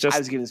him. But he was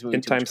just giving this movie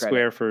in Times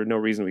Square for no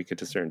reason we could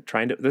discern.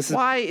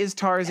 Why is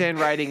Tarzan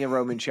riding a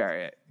Roman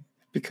chariot?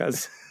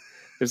 Because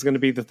there's going to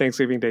be the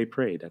Thanksgiving Day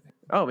parade, I think.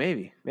 Oh,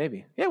 maybe.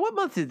 Yeah, what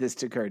month did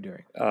this occur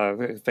during?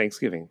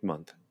 Thanksgiving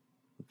month.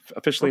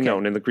 Officially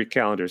known in the Greek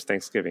calendar as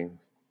Thanksgiving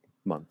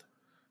month.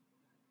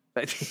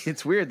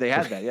 It's weird they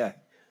had that, yeah.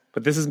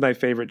 But this is my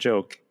favorite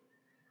joke,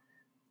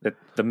 that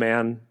the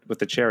man with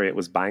the chariot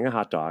was buying a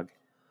hot dog.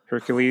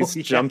 Hercules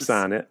jumps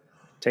on it,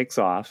 takes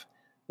off.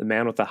 The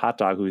man with the hot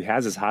dog, who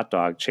has his hot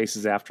dog,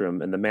 chases after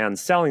him. And the man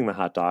selling the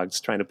hot dogs,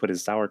 trying to put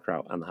his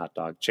sauerkraut on the hot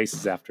dog,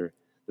 chases after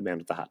the man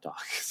with the hot dog.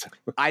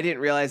 I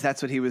didn't realize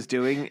that's what he was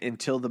doing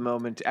until the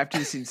moment after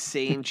this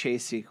insane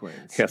chase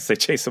sequence. Yes, they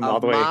chase him all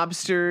the way.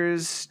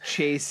 Mobsters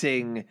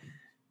chasing.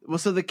 Well,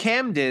 so the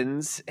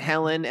Camdens,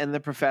 Helen and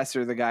the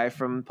professor, the guy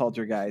from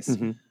Poltergeist,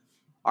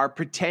 are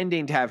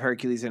pretending to have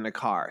Hercules in a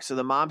car. So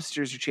the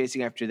mobsters are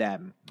chasing after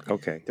them.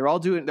 Okay. They're all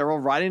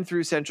riding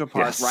through Central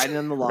Park, riding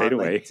on the lawn right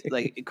away.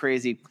 like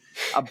crazy.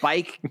 A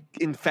bike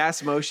in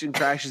fast motion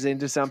crashes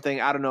into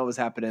something. I don't know what was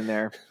happening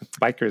there.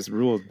 Bikers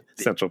ruled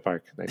Central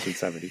Park,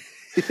 1970.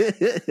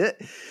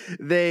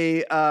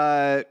 They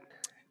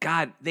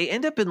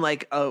end up in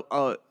like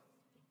I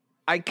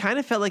kind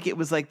of felt like it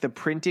was like the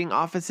printing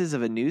offices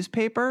of a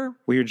newspaper.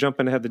 Well, you're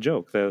jumping ahead the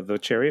joke. The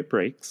chariot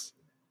breaks.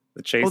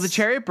 The chase the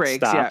chariot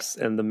breaks, stops,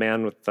 and the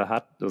man with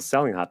the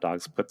selling hot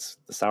dogs puts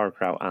the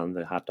sauerkraut on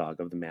the hot dog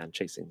of the man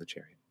chasing the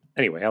chariot.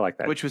 Anyway, I like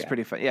that. Which was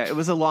pretty fun. Yeah, it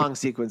was a long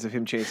sequence of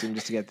him chasing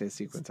just to get this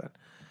sequence on.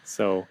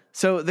 So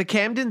the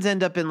Camdens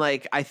end up in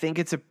like, I think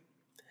it's a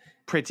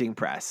printing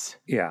press.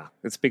 Yeah,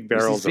 it's big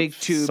barrels big of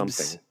tubes.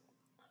 something.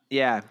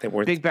 Yeah,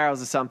 big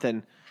barrels of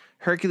something.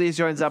 Hercules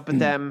joins up with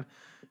them.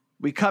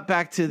 We cut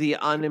back to the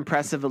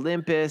unimpressive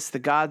Olympus. The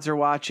gods are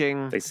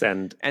watching.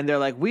 And they're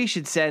like, we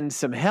should send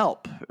some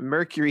help.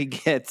 Mercury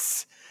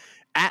gets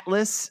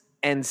Atlas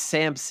and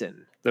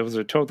Samson. Those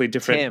are totally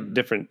different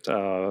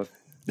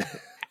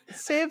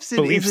Samson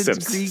belief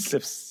isn't Greek.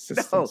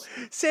 systems. No,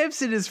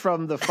 Samson is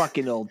from the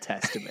fucking Old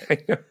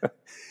Testament.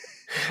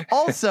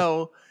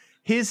 Also,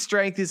 his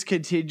strength is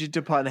contingent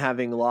upon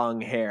having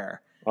long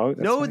hair. Oh,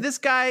 no, right. This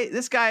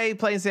guy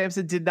playing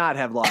Samson did not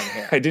have long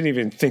hair. I didn't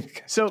even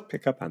pick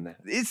up on that.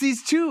 It's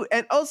these two,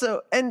 and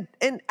also, and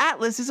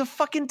Atlas is a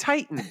fucking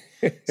titan.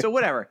 So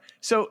whatever.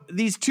 So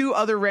these two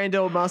other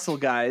rando muscle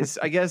guys,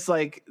 I guess,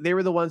 like they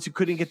were the ones who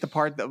couldn't get the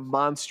part of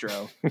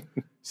Monstro.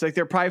 So like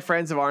they're probably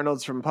friends of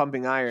Arnold's from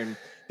Pumping Iron.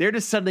 They're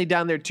just suddenly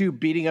down there too,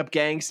 beating up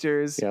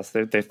gangsters. Yes,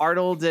 they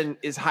Arnold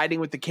is hiding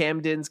with the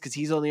Camdens because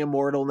he's only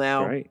immortal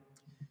now. Right.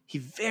 He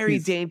very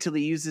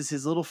daintily uses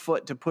his little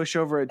foot to push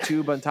over a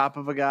tube on top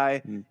of a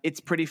guy. It's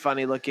pretty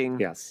funny looking.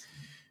 Yes.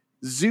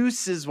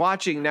 Zeus is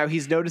watching. Now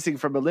he's noticing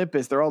from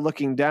Olympus. They're all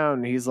looking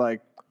down. He's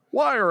like,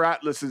 why are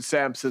Atlas and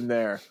Samson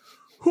there?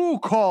 Who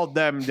called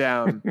them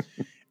down?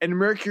 And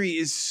Mercury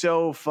is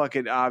so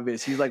fucking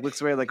obvious. He like looks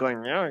away like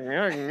going,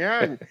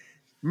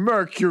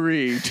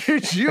 Mercury,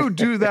 did you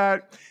do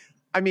that?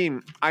 I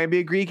mean, I'm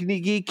a Greek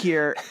geek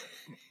here.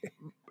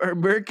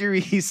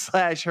 Mercury /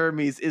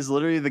 Hermes is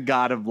literally the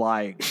god of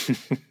lying.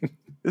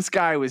 This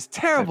guy was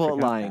terrible at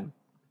lying.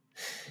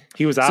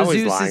 He was always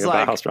Zeus lying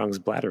about how strong his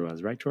bladder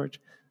was, right, George?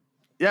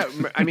 Yeah,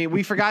 I mean,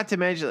 we forgot to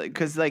mention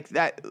because like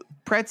that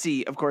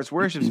Pretzi, of course,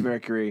 worships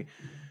Mercury.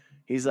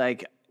 He's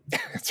like,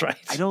 that's right.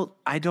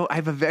 I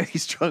have a very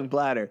strong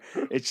bladder.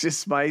 It's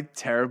just my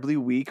terribly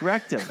weak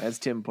rectum, as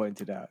Tim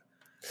pointed out.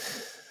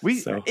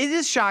 It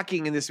is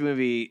shocking in this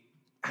movie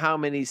how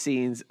many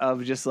scenes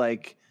of just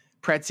like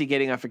Pretzi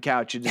getting off a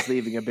couch and just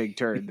leaving a big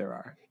turd there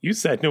are. You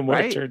said no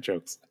more turd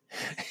jokes.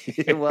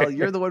 Well,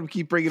 you're the one who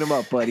keep bringing them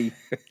up, buddy.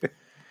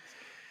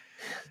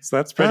 So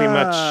that's pretty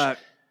much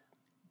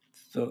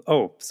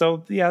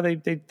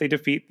They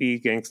defeat the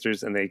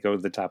gangsters and they go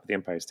to the top of the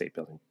Empire State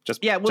Building.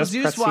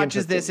 Zeus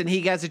watches this and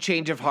he has a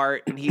change of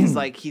heart, and he's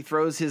like, he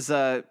throws his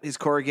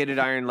corrugated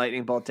iron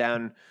lightning bolt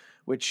down,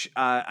 which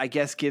I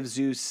guess gives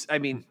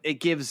it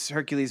gives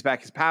Hercules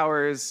back his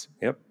powers.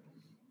 Yep.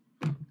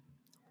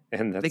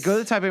 And they go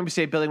to the top of the Empire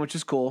State Building, which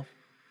is cool.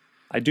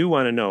 I do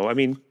want to know. I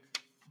mean,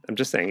 I'm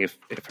just saying, if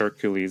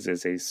Hercules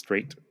is a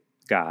straight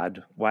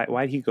god,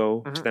 why'd he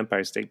go to the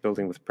Empire State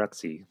Building with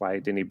Pretzi? Why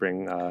didn't he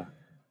bring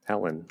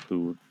Helen,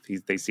 who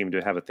they seem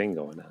to have a thing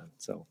going on?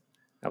 So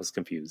I was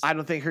confused. I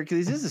don't think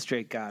Hercules is a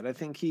straight god. I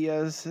think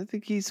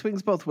he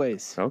swings both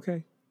ways.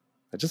 Okay,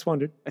 I just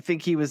wondered. I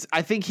think he was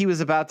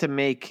about to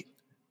make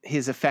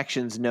his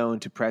affections known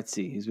to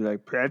Pretzi. He's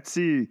like,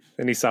 Pretzi.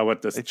 And he saw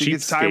what the cheapskate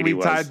it's time we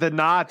was. tied the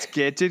knot.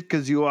 Get it?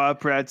 Because you are a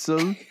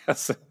pretzel.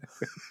 Yes.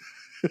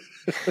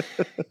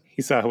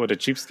 He saw what a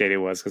cheapskate it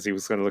was because he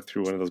was going to look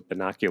through one of those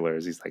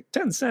binoculars. He's like,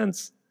 10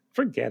 cents.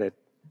 Forget it.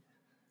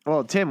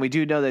 Well, Tim, we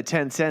do know that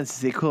 10 cents is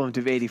the equivalent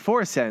of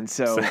 84 cents.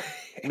 So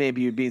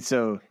maybe you'd be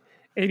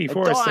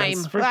 84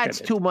 cents.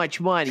 That's too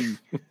much money.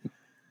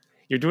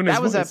 You're doing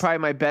that was probably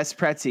my best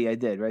Pretzi I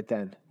did right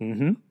then.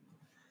 Mm-hmm.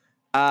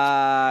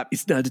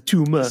 It's not a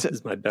tumor.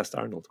 It's my best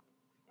Arnold.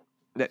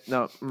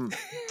 No.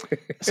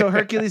 So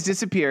Hercules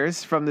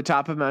disappears from the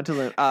top of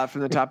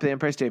from the top of the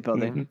Empire State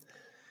Building. Mm-hmm.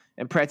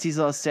 And Pretzi's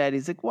all sad.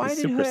 He's like, why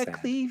did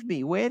Herc leave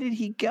me? Where did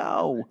he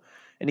go?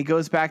 And he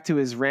goes back to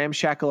his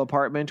ramshackle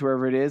apartment,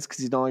 wherever it is, because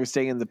he's no longer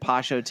staying in the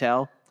posh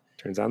hotel.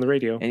 Turns on the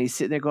radio. And he's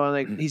sitting there going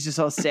like, he's just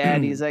all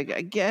sad. He's like,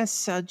 I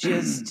guess I'll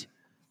just,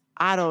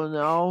 I don't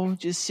know,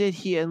 just sit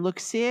here and look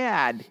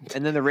sad.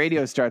 And then the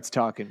radio starts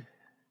talking.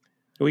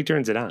 Well, he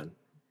turns it on.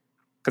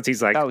 Because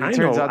he's like, I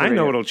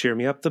know it'll cheer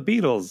me up, the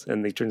Beatles.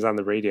 And he turns on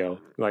the radio.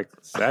 Like,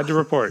 sad to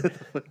report,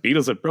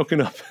 Beatles have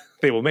broken up.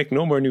 They will make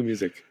no more new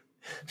music.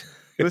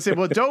 He would say,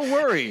 well, don't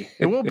worry.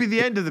 It won't be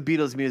the end of the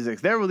Beatles'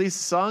 music. They'll release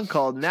a song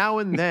called Now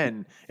and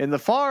Then in the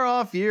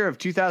far-off year of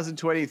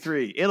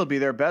 2023. It'll be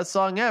their best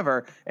song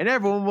ever, and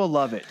everyone will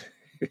love it.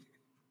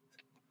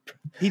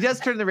 He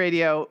does turn the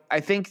radio, I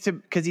think,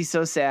 because he's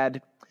so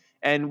sad,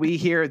 and we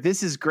hear,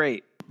 this is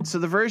great. So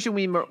the version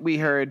we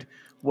heard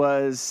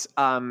was,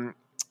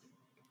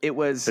 it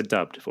was the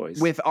dubbed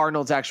voice with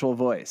Arnold's actual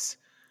voice.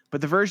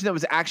 But the version that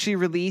was actually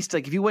released,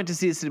 like if you went to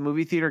see this in a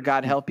movie theater,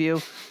 God help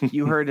you,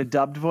 you heard a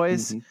dubbed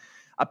voice. Mm-hmm.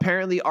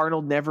 Apparently,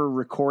 Arnold never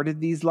recorded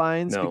these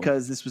lines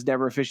because this was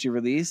never officially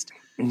released.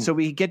 Mm-hmm. So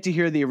we get to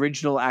hear the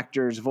original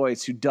actor's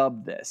voice who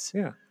dubbed this.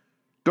 Yeah.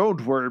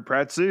 Don't worry,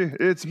 Pretzi.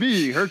 It's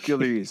me,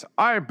 Hercules.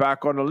 I'm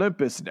back on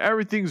Olympus and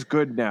everything's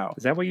good now.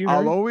 Is that what you heard?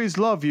 I'll always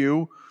love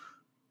you.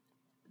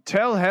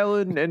 Tell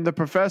Helen and the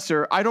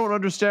professor I don't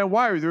understand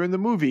why they're in the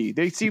movie.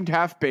 They seemed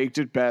half-baked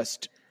at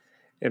best.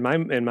 In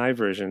my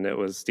version, it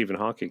was Stephen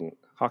Hawking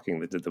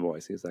that did the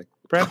voice. He was like,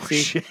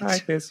 Pretzi,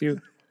 I miss you.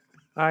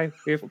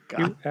 If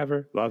you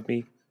ever love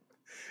me,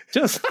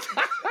 just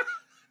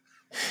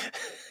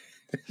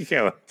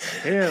him.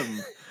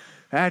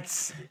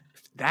 That's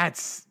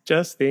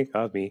just think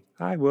of me.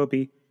 I will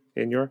be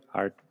in your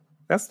heart.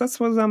 That's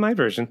what was on my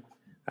version.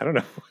 I don't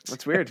know.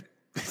 That's weird.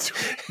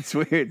 It's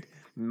weird.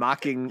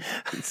 Mocking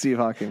Steve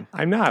Hawking.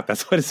 I'm not.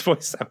 That's what his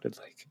voice sounded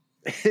like.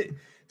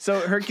 So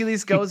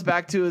Hercules goes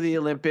back to the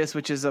Olympus,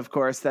 which is, of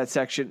course, that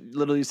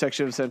little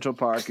section of Central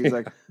Park. He's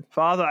like,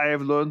 Father, I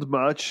have learned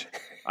much.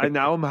 I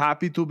now am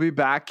happy to be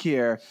back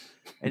here.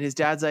 And his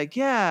dad's like,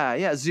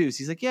 yeah, Zeus.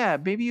 He's like, yeah,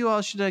 maybe you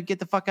all should get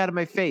the fuck out of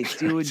my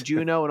face. You and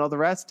Juno and all the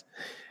rest.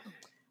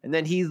 And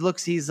then he's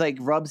like,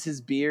 rubs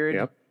his beard.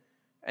 Yep.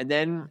 And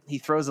then he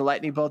throws a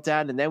lightning bolt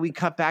down. And then we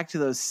cut back to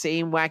those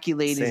same wacky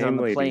ladies on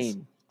the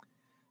plane.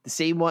 The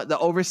same one, the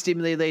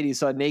overstimulated lady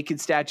saw naked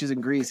statues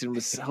in Greece and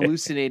was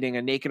hallucinating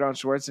a naked Arnold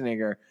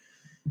Schwarzenegger.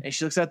 And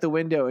she looks out the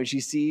window and she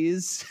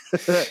sees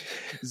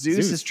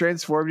Zeus is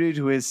transformed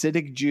into a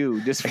Hasidic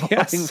Jew just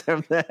falling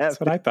from the heaven. That's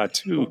what I thought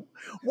too.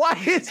 Why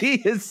is he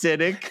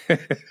Hasidic?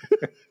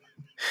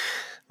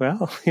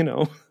 Well,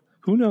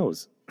 who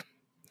knows?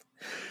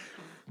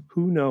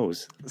 Who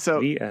knows?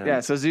 So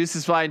so Zeus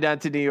is flying down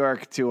to New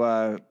York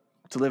to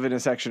live in a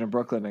section of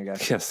Brooklyn, I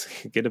guess. Yes,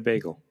 get a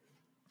bagel.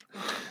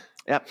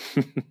 Yep.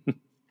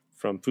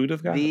 From Food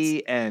of Gods.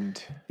 The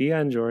end. The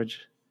end,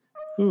 George.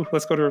 Ooh,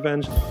 let's go to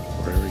revenge.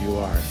 Wherever you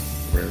are,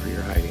 wherever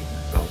you're hiding,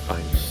 I'll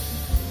find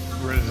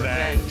you.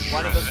 Revenge.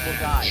 One of us will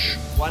die.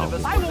 One of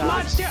us will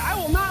die. I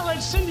will not let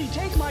Cindy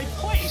take my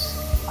place.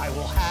 I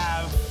will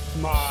have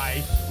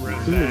my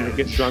revenge. Ooh, and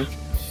get drunk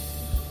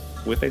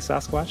with a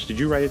Sasquatch. Did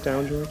you write it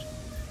down, George?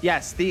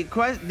 Yes. The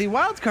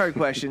wild card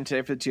question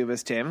today for the two of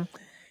us, Tim,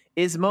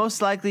 is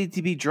most likely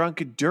to be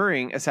drunk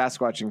during a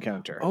Sasquatch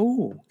encounter.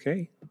 Oh,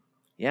 okay.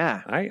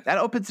 Yeah. That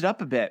opens it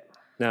up a bit.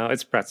 No,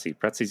 it's Pretzi.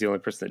 Pretzi's the only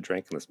person that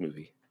drank in this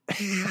movie.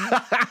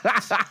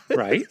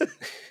 Right?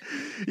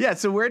 Yeah,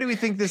 so where do we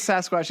think this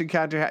Sasquatch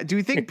encounter... Do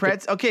we think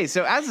Pretzi... Okay,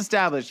 so as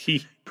established,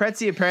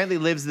 Pretzi apparently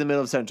lives in the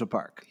middle of Central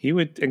Park. He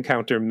would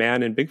encounter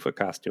man in Bigfoot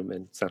costume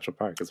in Central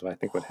Park is what I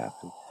think would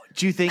happen.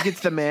 Do you think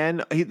it's the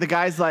man? The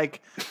guy's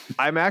like,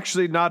 I'm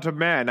actually not a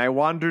man. I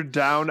wandered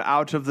down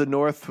out of the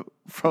North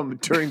from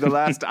during the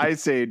last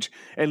ice age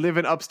and live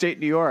in upstate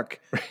New York.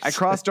 I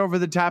crossed over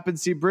the Tappan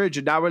Zee Bridge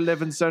and now I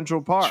live in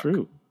Central Park.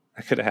 True.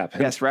 That could have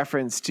happened. Yes,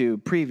 reference to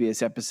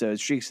previous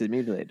episodes, Streaks of the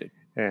Mutilated.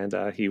 And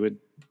he would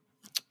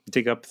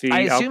dig up the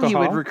I assume alcohol. he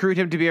would recruit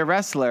him to be a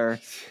wrestler,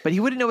 but he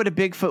wouldn't know what a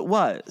Bigfoot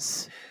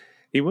was.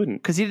 He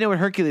wouldn't. Because he didn't know what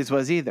Hercules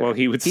was either. Well,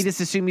 he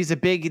just assumed he's a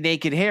big,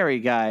 naked, hairy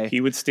guy.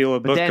 He would steal a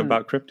book then-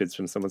 about cryptids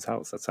from someone's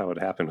house. That's how it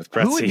happened with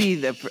Pretzi. Who would be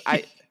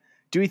the...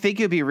 do we think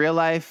it would be real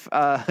life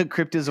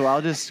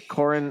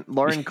cryptozoologist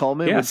Lauren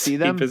Coleman would see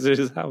them? He visited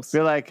his house. Be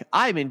like,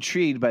 I'm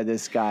intrigued by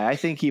this guy. I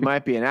think he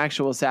might be an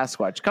actual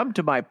Sasquatch. Come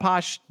to my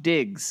posh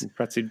digs.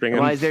 Pretzi'd bring And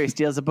him. while he's there, he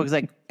steals a book. He's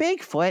like,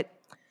 Bigfoot?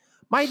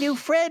 My new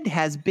friend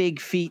has big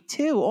feet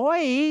too.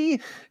 Oi!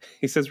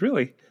 He says,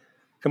 really?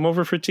 Come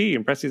over for tea.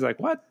 And Pretzi's like,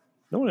 what?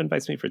 No one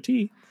invites me for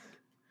tea.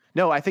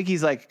 No, I think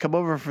he's like, come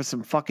over for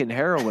some fucking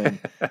heroin.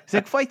 He's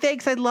like, why,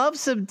 thanks, I'd love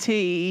some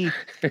tea.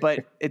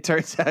 But it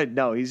turns out,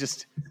 no, they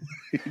just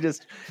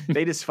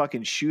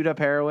fucking shoot up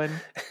heroin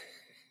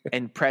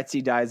and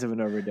Pretzi dies of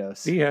an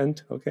overdose. The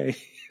end. Okay.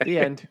 The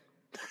end.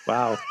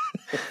 Wow.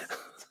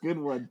 It's a good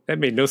one. That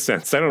made no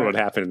sense. I don't know what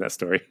happened in that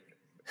story.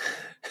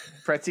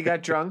 Pretzi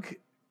got drunk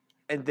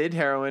and did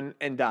heroin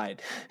and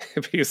died.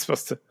 He was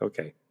supposed to.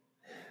 Okay.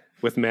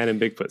 With man in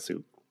Bigfoot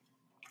suit.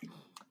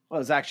 Well,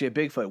 it's actually a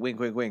Bigfoot.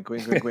 Wink, wink, wink,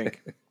 wink, wink,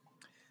 wink.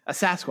 A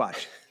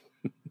Sasquatch.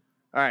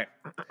 All right.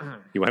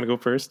 You want to go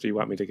first, or you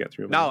want me to get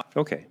through? No.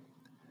 Okay.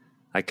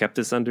 I kept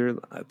this under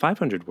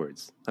 500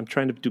 words. I'm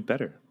trying to do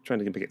better. I'm trying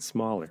to make it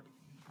smaller.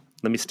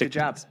 Let me stick. Good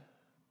job. To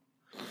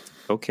this.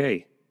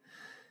 Okay.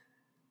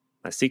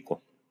 My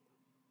sequel.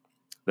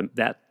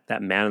 That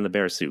man in the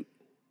bear suit.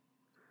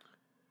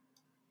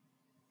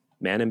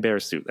 Man in bear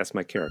suit. That's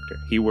my character.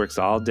 He works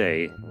all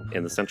day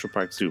in the Central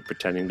Park Zoo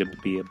pretending to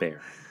be a bear.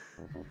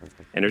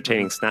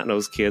 Entertaining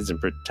snot-nosed kids and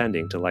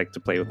pretending to like to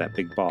play with that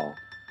big ball.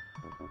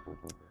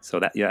 So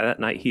that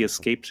night he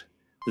escaped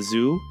the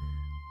zoo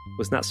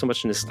was not so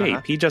much an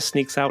escape. He just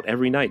sneaks out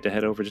every night to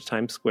head over to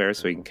Times Square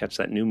so he can catch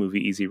that new movie,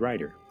 Easy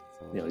Rider.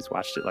 He's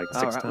watched it like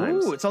 6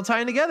 times. Ooh, it's all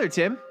tying together,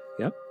 Tim.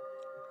 Yep.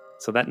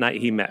 So that night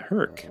he met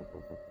Herc.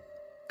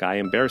 Guy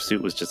in bear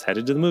suit was just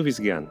headed to the movies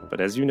again. But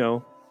as you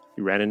know,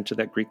 he ran into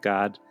that Greek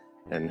god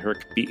and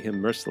Herc beat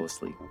him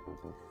mercilessly.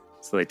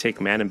 So they take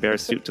man in bear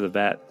suit to the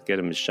vet, get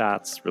him his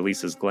shots,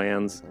 release his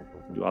glands,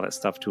 do all that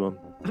stuff to him.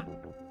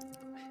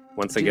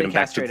 Once they get him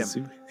back to the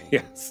zoo.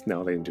 Yes,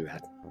 no, they didn't do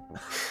that.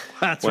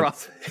 That's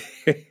rough.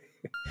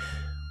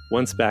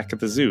 Once back at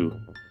the zoo,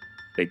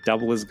 they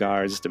double his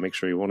guards to make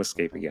sure he won't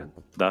escape again.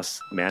 Thus,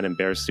 man in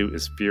bear suit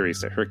is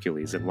furious at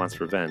Hercules and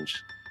wants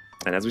revenge.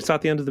 And as we saw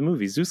at the end of the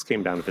movie, Zeus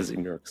came down to visit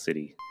New York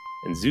City.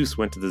 And Zeus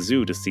went to the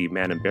zoo to see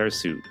man in bear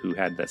suit, who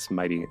had this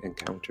mighty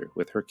encounter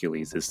with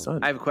Hercules, his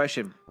son. I have a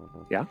question.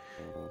 Yeah?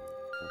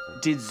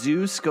 Did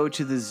Zeus go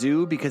to the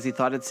zoo because he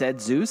thought it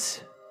said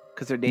Zeus?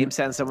 Because their names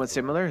sound somewhat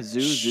similar?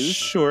 Zeus?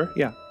 Sure,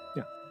 yeah.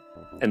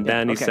 And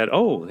then he said,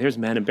 oh, here's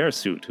man in bear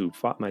suit who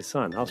fought my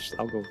son. I'll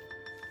go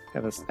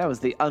have a That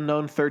was the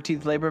unknown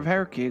 13th labor of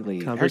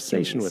Hercules.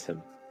 conversation with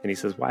him. And he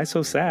says, why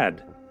so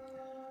sad?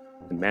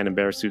 And man in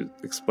bear suit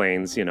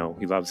explains, he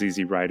loves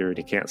Easy Rider and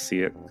he can't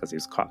see it because he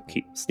was caught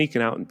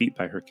sneaking out and beat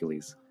by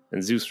Hercules.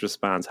 And Zeus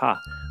responds,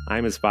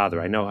 I'm his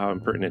father. I know how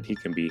impertinent he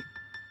can be.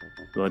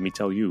 Well, let me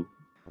tell you.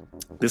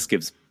 This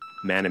gives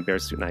man in bear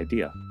suit an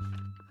idea.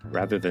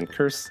 Rather than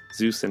curse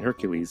Zeus and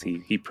Hercules,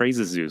 he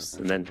praises Zeus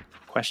and then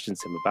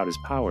questions him about his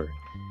power.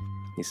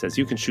 He says,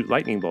 you can shoot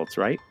lightning bolts,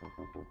 right?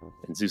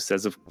 And Zeus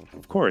says, of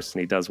course. And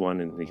he does one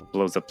and he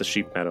blows up the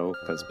sheep meadow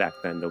because back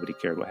then nobody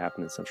cared what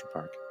happened in Central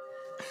Park.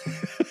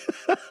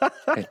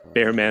 And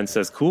Bear Man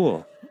says,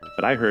 cool.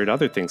 But I heard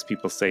other things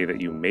people say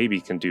that you maybe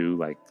can do,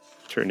 like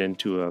turn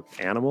into an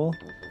animal.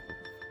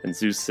 And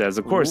Zeus says,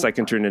 of course I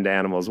can turn into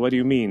animals. What do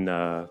you mean,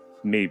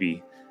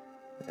 maybe?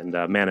 And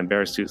man in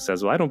bear suit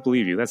says, well, I don't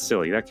believe you. That's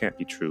silly. That can't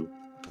be true.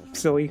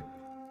 Silly.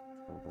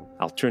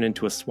 I'll turn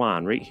into a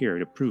swan right here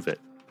to prove it.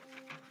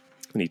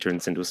 And he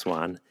turns into a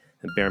swan.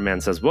 And Bear Man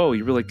says, whoa,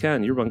 you really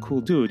can. You're one cool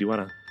dude. You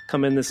want to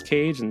come in this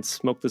cage and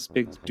smoke this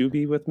big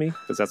doobie with me?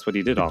 Because that's what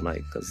he did all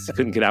night, because he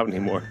couldn't get out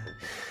anymore.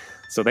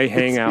 So they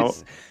hang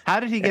out. How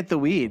did he get the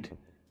weed?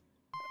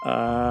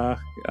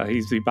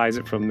 He buys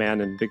it from man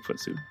in Bigfoot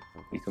suit.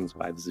 He comes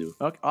by the zoo.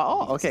 Okay.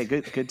 Oh, okay.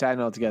 Good tying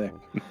it all together.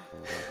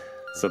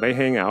 So they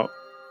hang out,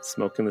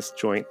 smoking this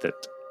joint that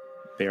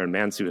Bear and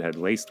Man suit had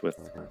laced with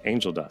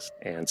angel dust.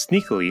 And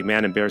sneakily,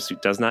 man in bear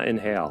suit does not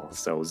inhale.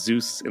 So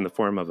Zeus, in the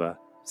form of a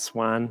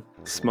swan,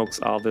 smokes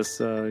all this,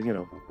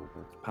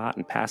 pot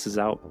and passes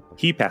out.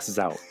 He passes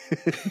out.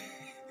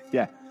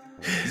 Yeah.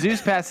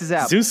 Zeus passes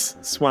out. Zeus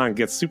swan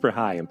gets super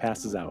high and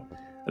passes out.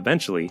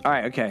 Eventually. All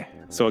right, okay.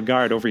 So a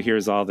guard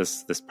overhears all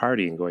this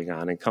partying going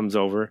on and comes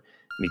over and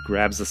he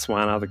grabs the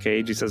swan out of the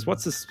cage. He says,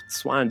 what's this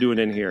swan doing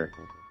in here?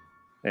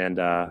 And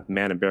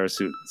man in bear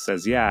suit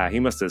says, yeah, he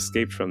must have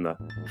escaped from the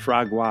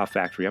Frogwa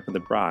factory up in the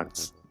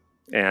Bronx.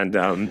 And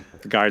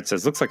the guard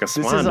says, looks like a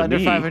swan to me. This is under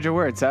 500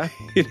 words, huh?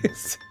 It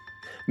is.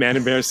 Man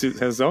in bear suit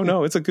says, oh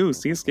no, it's a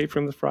goose. He escaped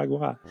from the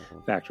Frogwa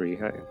factory.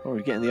 Oh,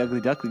 we're getting the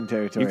ugly duckling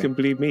territory. You can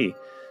believe me.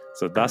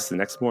 So thus, the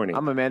next morning,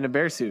 I'm a man in a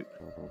bear suit.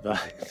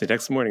 the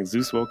next morning,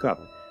 Zeus woke up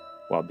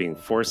while being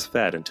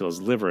force-fed until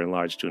his liver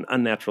enlarged to an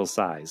unnatural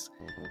size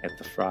at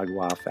the Frog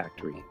Wow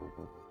factory.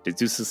 Did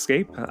Zeus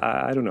escape?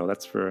 I don't know.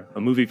 That's for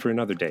a movie for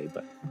another day.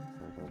 But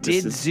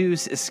did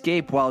Zeus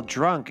escape while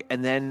drunk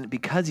and then,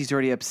 because he's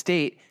already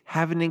upstate,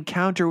 have an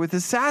encounter with a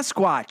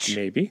Sasquatch?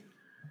 Maybe.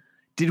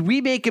 Did we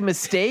make a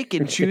mistake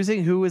in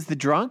choosing who was the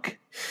drunk?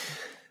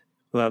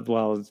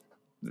 Well,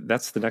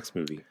 that's the next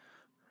movie.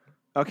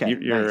 Okay,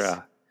 you're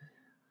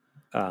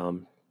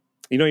nice.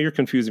 You're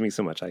confusing me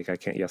so much. I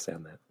can't yes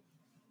and that.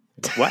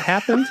 What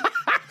happened?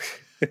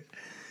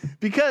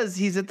 Because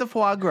he's at the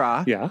foie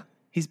gras. Yeah.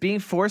 He's being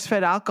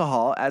force-fed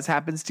alcohol, as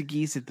happens to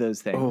geese at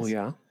those things. Oh,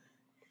 yeah.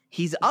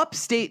 He's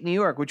upstate New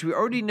York, which we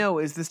already know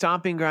is the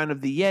stomping ground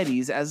of the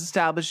Yetis, as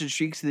established in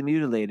Shrieks of the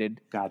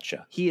Mutilated.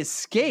 Gotcha. He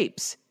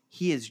escapes.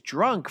 He is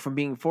drunk from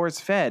being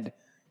force-fed.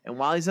 And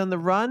while he's on the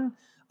run,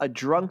 a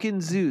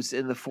drunken Zeus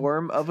in the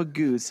form of a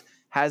goose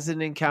has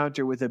an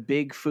encounter with a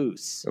big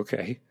foos.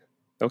 Okay.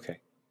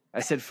 I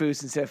said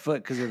foos instead of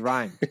foot because it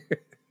rhymed.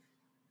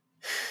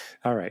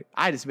 All right.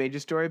 I just made your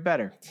story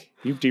better.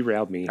 You've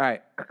derailed me. All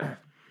right.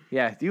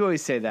 Yeah, you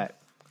always say that.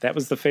 That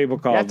was the fable You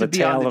have called to The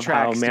be on Tale the of How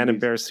tracks to Man in be-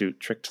 Bear Suit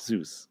Tricked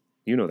Zeus.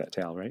 You know that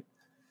tale, right?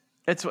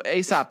 That's what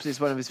Aesop is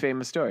one of his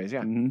famous stories.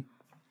 Yeah. Mm-hmm.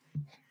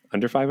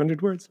 Under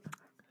 500 words.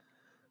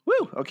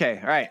 Woo. Okay.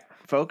 All right,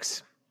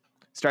 folks.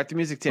 Start the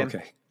music, Tim.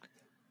 Okay.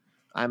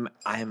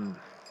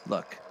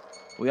 Look,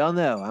 we all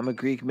know I'm a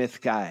Greek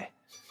myth guy.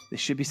 This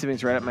should be something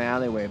that's right up my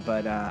alleyway,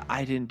 but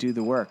I didn't do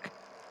the work.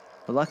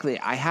 But luckily,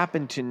 I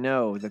happen to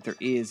know that there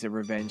is a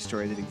revenge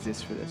story that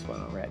exists for this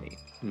one already.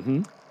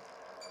 Mm-hmm.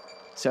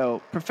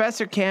 So,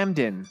 Professor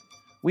Camden,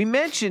 we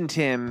mentioned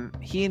him.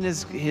 He and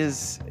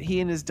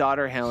his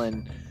daughter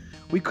Helen.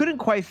 We couldn't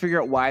quite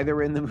figure out why they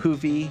were in the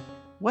movie,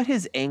 what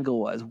his angle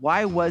was.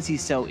 Why was he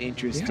so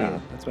interested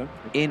That's what.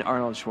 in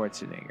Arnold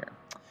Schwarzenegger?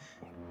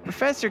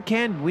 Professor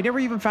Camden, we never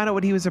even found out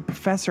what he was a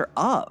professor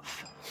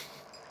of.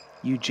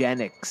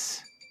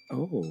 Eugenics.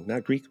 Oh,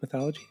 not Greek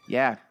mythology?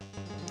 Yeah.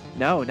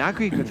 No, not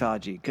Greek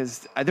mythology,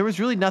 because there was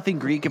really nothing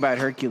Greek about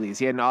Hercules.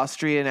 He had an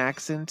Austrian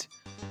accent.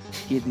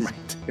 He had these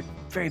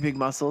very big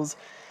muscles.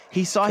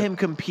 He saw him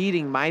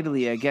competing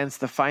mightily against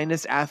the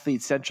finest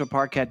athletes Central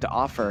Park had to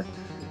offer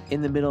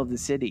in the middle of the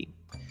city.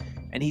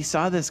 And he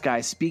saw this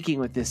guy speaking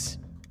with this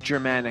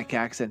Germanic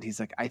accent. He's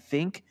like, I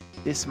think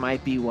this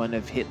might be one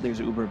of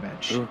Hitler's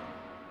Ubermensch.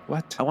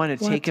 What? I want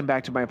to take him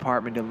back to my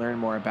apartment and learn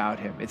more about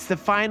him. It's the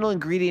final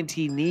ingredient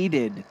he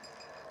needed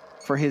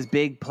for his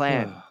big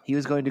plan. He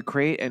was going to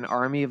create an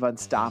army of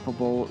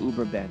unstoppable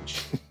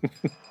Uberbench.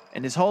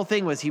 And his whole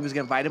thing was he was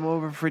going to invite him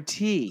over for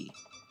tea.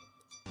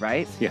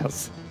 Right?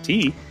 Yes.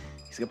 Tea?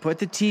 He's going to put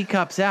the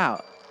teacups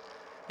out.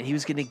 And he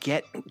was going to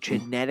get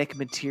genetic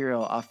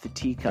material off the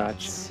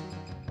teacups.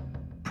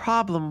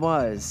 Problem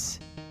was,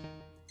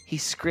 he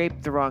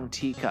scraped the wrong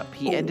teacup.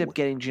 He ended up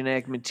getting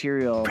genetic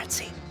material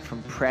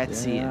from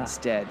Pretzi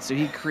instead. So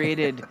he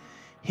created...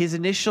 His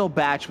initial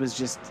batch was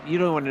just, you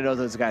don't want to know what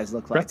those guys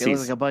look like. They look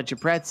like a bunch of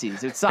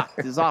Pretzis. It sucked.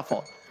 It was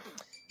awful.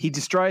 He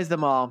destroys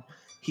them all.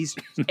 He's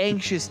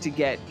anxious to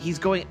he's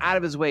going out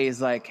of his way.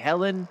 He's like,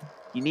 Helen,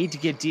 you need to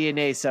get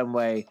DNA some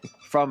way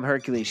from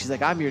Hercules. She's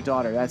like, I'm your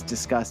daughter. That's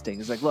disgusting.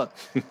 He's like, look,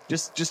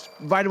 just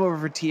invite him over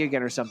for tea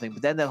again or something.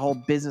 But then that whole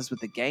business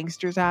with the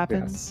gangsters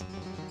happens. Yes.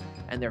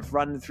 And they're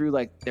running through,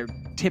 they're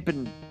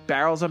tipping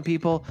barrels on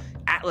people.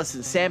 Atlas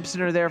and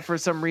Samson are there for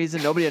some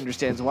reason. Nobody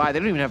understands why. They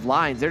don't even have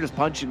lines. They're just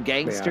punching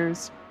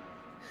gangsters.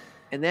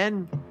 And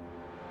then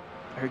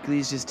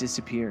Hercules just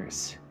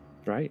disappears.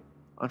 Right.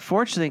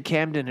 Unfortunately,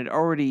 Camden had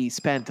already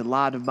spent a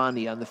lot of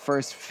money on the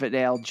first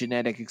failed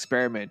genetic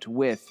experiment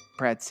with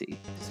Pretzi.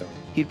 So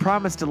he'd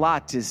promised a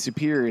lot to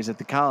superiors at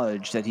the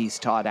college that he's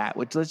taught at,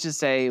 which let's just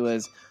say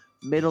was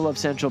middle of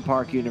Central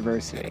Park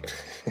University.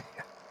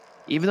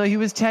 Even though he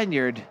was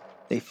tenured,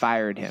 they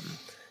fired him.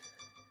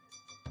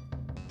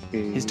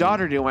 His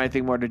daughter didn't want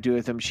anything more to do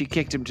with him. She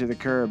kicked him to the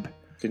curb.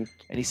 And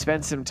he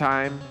spent some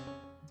time.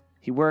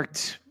 He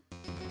worked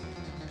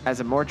as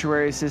a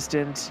mortuary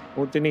assistant.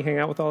 Well, didn't he hang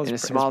out with all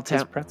his small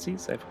town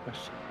Pretzis? I have a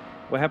question.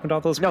 What happened to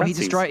all those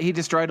Pretzis? No, he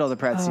destroyed all the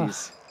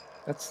Pretzis.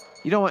 That's...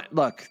 You don't want...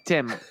 Look,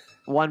 Tim,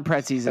 one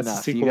Pretzi's enough.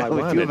 The sequel I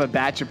wanted. If you have a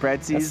batch of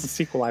Pretzis... That's the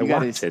sequel I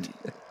wanted.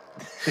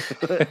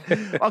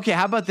 Okay,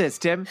 how about this,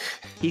 Tim?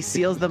 He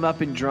seals them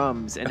up in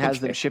drums and has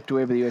them shipped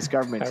away by the U.S.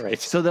 government. All right.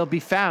 So they'll be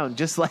found,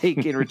 just like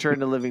in Return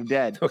to Living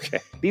Dead. Okay.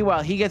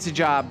 Meanwhile, he gets a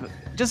job,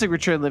 just like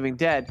Return to Living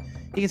Dead,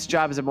 he gets a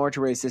job as a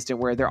mortuary assistant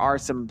where there are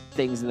some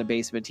things in the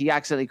basement. He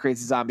accidentally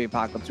creates a zombie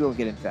apocalypse. We won't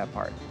get into that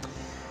part.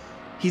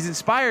 He's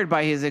inspired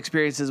by his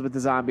experiences with the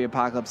zombie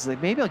apocalypse. He's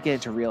like, maybe I'll get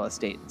into real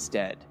estate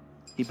instead.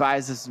 He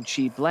buys us some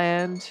cheap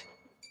land.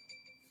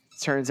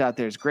 Turns out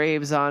there's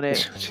graves on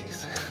it.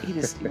 He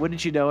just,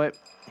 wouldn't you know it?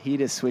 He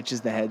just switches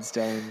the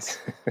headstones.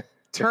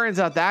 Turns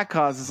out that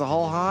causes a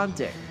whole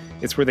haunting.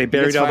 It's where they He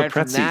buried gets all the fired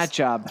from Pretzies. that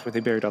job. It's where they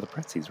buried all the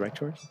Pretzies, right,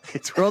 George?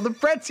 It's where all the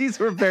Pretzies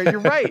were buried. You're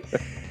right.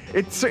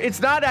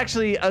 It's not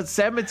actually a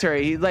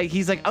cemetery.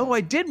 He's like, oh,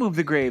 I did move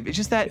the grave. It's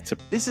just that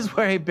this is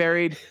where I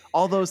buried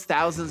all those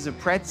thousands of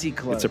Pretzi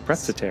clothes. It's a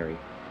Pretzitary.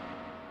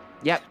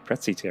 Yep.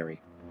 Pretzitary.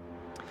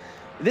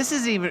 This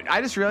isn't even.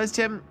 I just realized,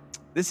 Tim.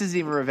 This isn't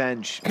even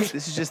revenge.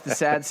 This is just the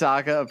sad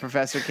saga of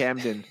Professor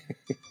Camden.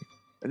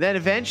 And then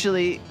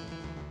eventually,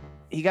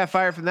 he got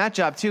fired from that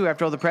job too.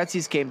 After all the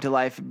Pretzis came to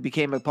life, and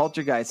became a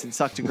poltergeist and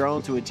sucked a girl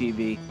into a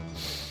TV.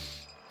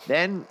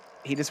 Then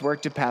he just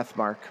worked at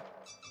Pathmark.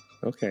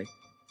 Okay.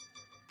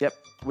 Yep,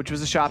 which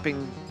was a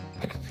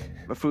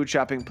food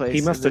shopping place.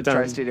 He must have done.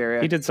 Tri-state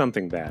area. He did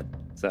something bad.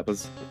 So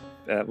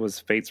that was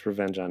fate's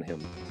revenge on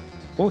him.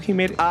 Well, he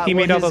made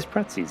all those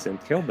Pretzis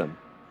and killed them.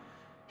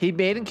 He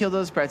made and killed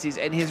those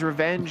Pretzis, and his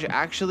revenge,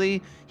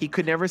 actually, he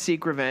could never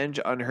seek revenge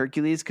on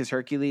Hercules because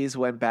Hercules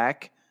went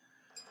back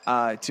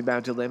to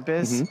Mount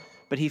Olympus,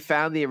 but he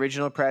found the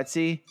original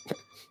Pretzi,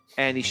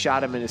 and he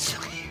shot him in his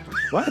sleep.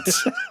 What?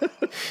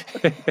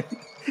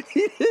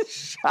 He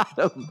just shot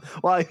him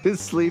while he was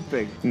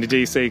sleeping. And did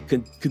he say,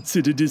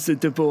 consider this a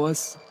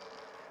divorce?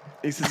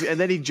 He says, and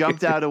then he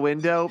jumped out a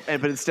window,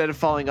 but instead of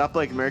falling up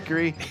like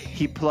Mercury,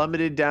 he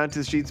plummeted down to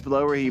the streets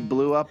below where he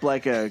blew up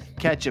like a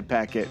ketchup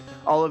packet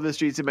all over the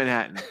streets of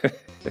Manhattan.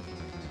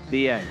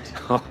 The end.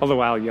 All the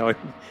while yelling,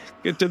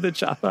 get to the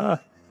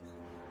chopper.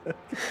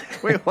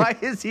 Wait, why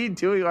is he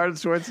doing Arnold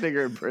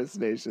Schwarzenegger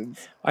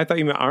impersonations? I thought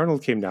you meant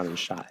Arnold came down and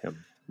shot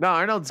him. No,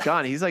 Arnold's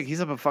gone. He's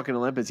up at fucking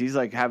Olympus. He's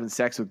like having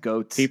sex with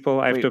goats. People,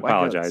 I have to why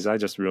apologize. goats? I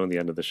just ruined the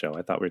end of the show.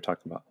 I thought we were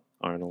talking about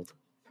Arnold.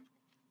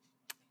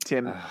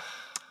 Tim,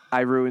 I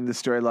ruined the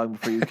story long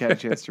before you had a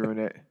chance to ruin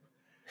it.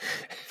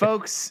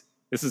 Folks,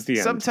 this is the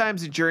end.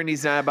 Sometimes the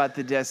journey's not about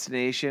the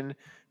destination,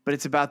 but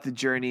it's about the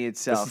journey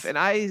itself. And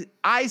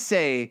I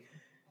say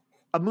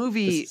a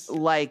movie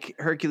like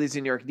Hercules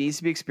in New York needs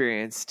to be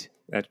experienced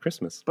at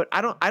Christmas. But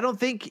I don't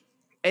think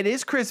it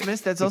is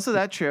Christmas. That's also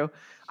that true.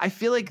 I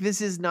feel like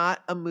this is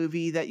not a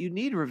movie that you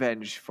need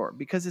revenge for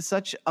because it's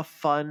such a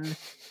fun,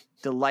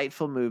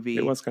 delightful movie.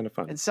 It was kind of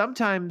fun. And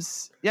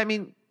sometimes, I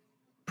mean,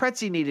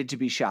 Pretzi needed to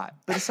be shot.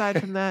 But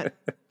aside from that,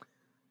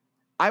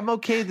 I'm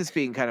okay with this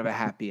being kind of a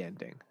happy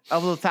ending.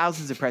 Although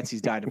thousands of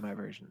Pretzis died in my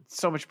version.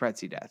 So much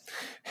Pretzi death.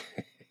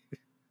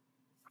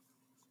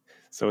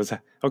 So is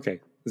that okay?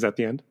 Is that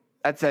the end?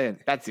 That's the end.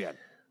 That's the end.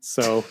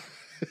 So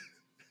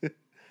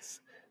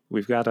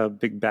we've got a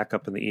big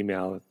backup in the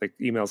email. The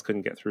emails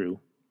couldn't get through.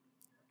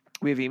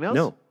 We have emails?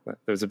 No,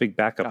 there's a big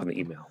backup in the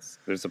emails.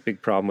 There's a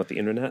big problem with the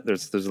internet.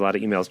 There's a lot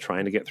of emails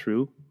trying to get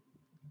through,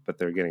 but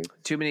they're getting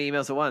too many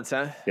emails at once,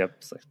 huh? Yep,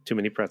 it's like too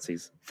many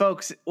Pretzis.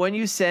 Folks, when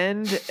you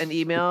send an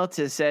email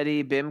to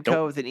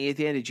SETIBIMCO with an E at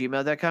the end at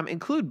gmail.com,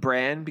 include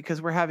brand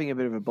because we're having a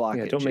bit of a blockage.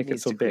 Yeah, don't make it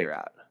so big.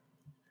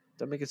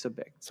 Don't make it so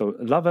big. So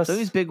love us. Don't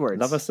use big words.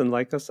 Love us and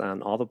like us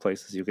on all the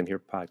places you can hear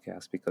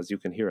podcasts because you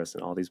can hear us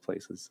in all these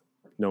places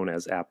known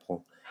as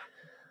Apple,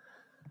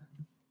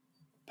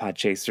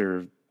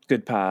 Podchaser,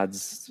 Good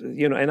Pods,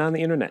 and on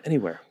the internet,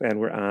 anywhere. And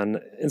we're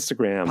on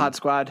Instagram. Pod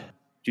Squad. Did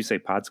you say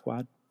Pod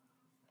Squad?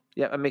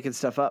 Yeah, I'm making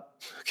stuff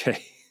up.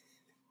 Okay.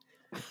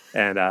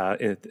 And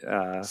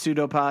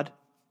Pseudopod.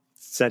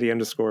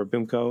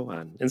 SETI_BIMCO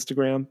on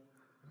Instagram.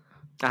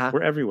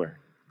 We're everywhere.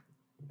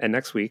 And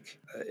next week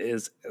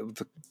is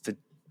the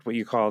what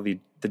you call the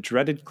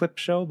dreaded clip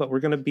show, but we're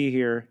going to be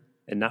here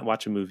and not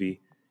watch a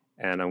movie.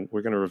 And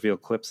we're going to reveal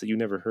clips that you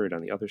never heard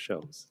on the other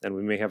shows. And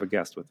we may have a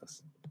guest with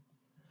us.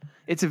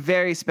 It's a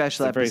very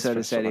special episode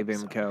of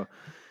SETIBIMCO.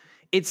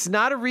 It's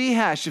not a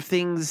rehash of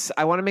things.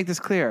 I want to make this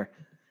clear.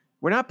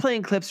 We're not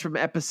playing clips from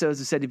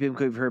episodes of SETIBIMCO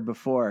we've heard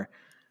before.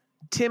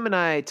 Tim and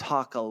I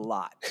talk a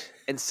lot.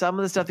 And some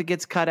of the stuff that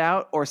gets cut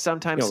out or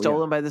sometimes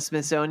stolen by the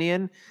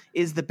Smithsonian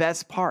is the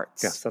best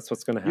parts. Yes, that's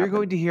what's going to happen. You're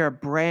going to hear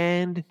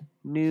brand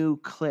new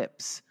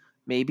clips.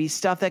 Maybe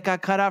stuff that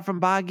got cut out from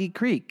Boggy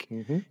Creek.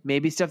 Mm-hmm.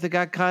 Maybe stuff that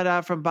got cut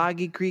out from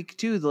Boggy Creek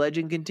 2, The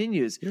Legend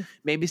Continues. Yeah.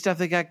 Maybe stuff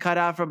that got cut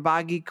out from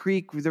Boggy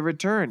Creek, The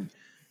Return.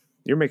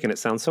 You're making it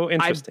sound so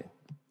interesting.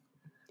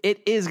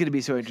 It is going to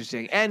be so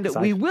interesting. And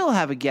we will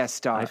have a guest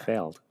star. I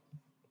failed.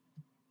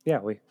 Yeah.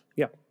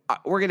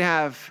 We're going to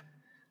have,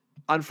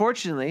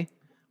 unfortunately,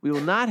 we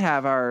will not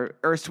have our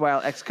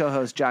erstwhile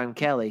ex-co-host John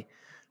Kelly,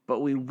 but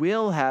we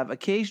will have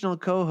occasional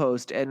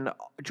co-host and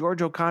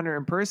George O'Connor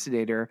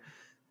impersonator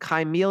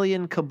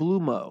Chimelian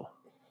Kablumo.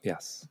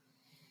 Yes.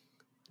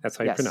 That's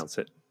how you pronounce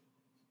it.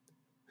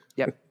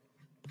 Yep.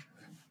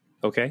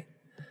 Okay.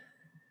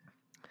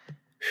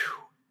 Whew.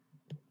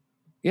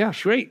 Yeah,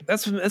 great.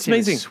 That's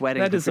amazing.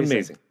 That is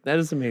amazing. That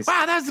is amazing.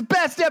 Wow, that's the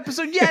best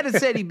episode yet of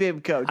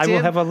SETIBIMCO. I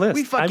will have a list.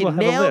 We fucking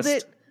nailed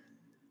it.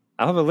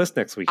 I'll have a list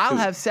next week. I'll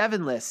have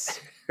 7 lists.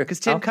 Because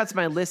Tim cuts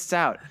my lists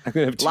out. I'm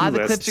going to have 2 lists. A lot of the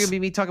lists. clips are going to be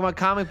me talking about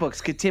comic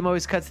books because Tim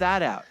always cuts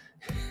that out.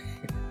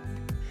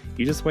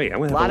 You just wait. I'm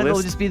going to have a lot of it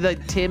will just be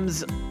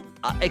Tim's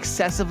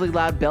excessively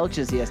loud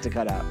belches he has to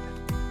cut out.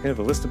 I'm going to have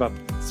a list about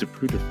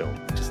Zapruder film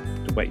just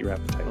to whet your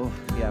appetite. Oh,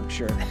 yeah, I'm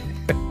sure.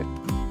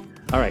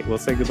 All right, we'll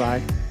say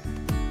goodbye.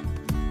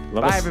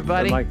 Love Bye, us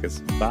everybody. and like us.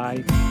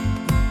 Bye.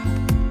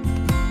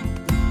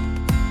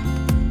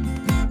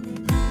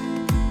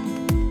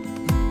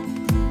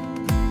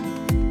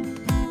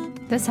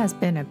 This has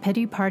been a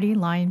Pity Party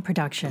Line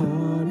production.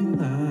 Party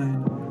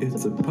line,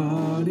 it's a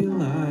party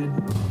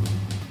line.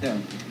 Yeah.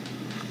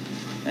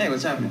 Hey,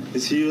 what's happening?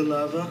 Is he your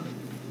lover?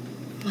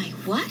 Like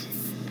what?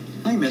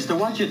 Hey, mister,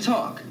 watch your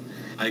talk.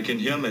 I can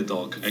hear my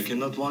dog. I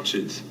cannot watch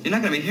it. You're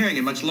not going to be hearing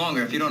it much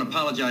longer if you don't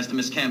apologize to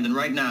Miss Camden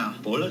right now.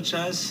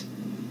 Apologize?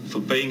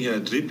 For paying her a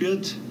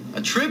tribute?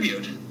 A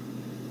tribute?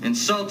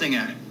 Insulting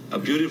her. A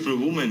beautiful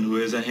woman who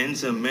has a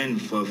handsome man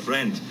for a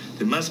friend.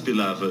 They must be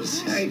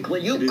lovers. Eric, will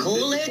you It is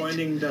cool it?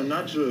 disappointing they're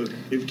natural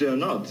if they're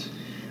not.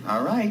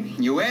 All right,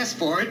 you asked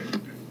for it.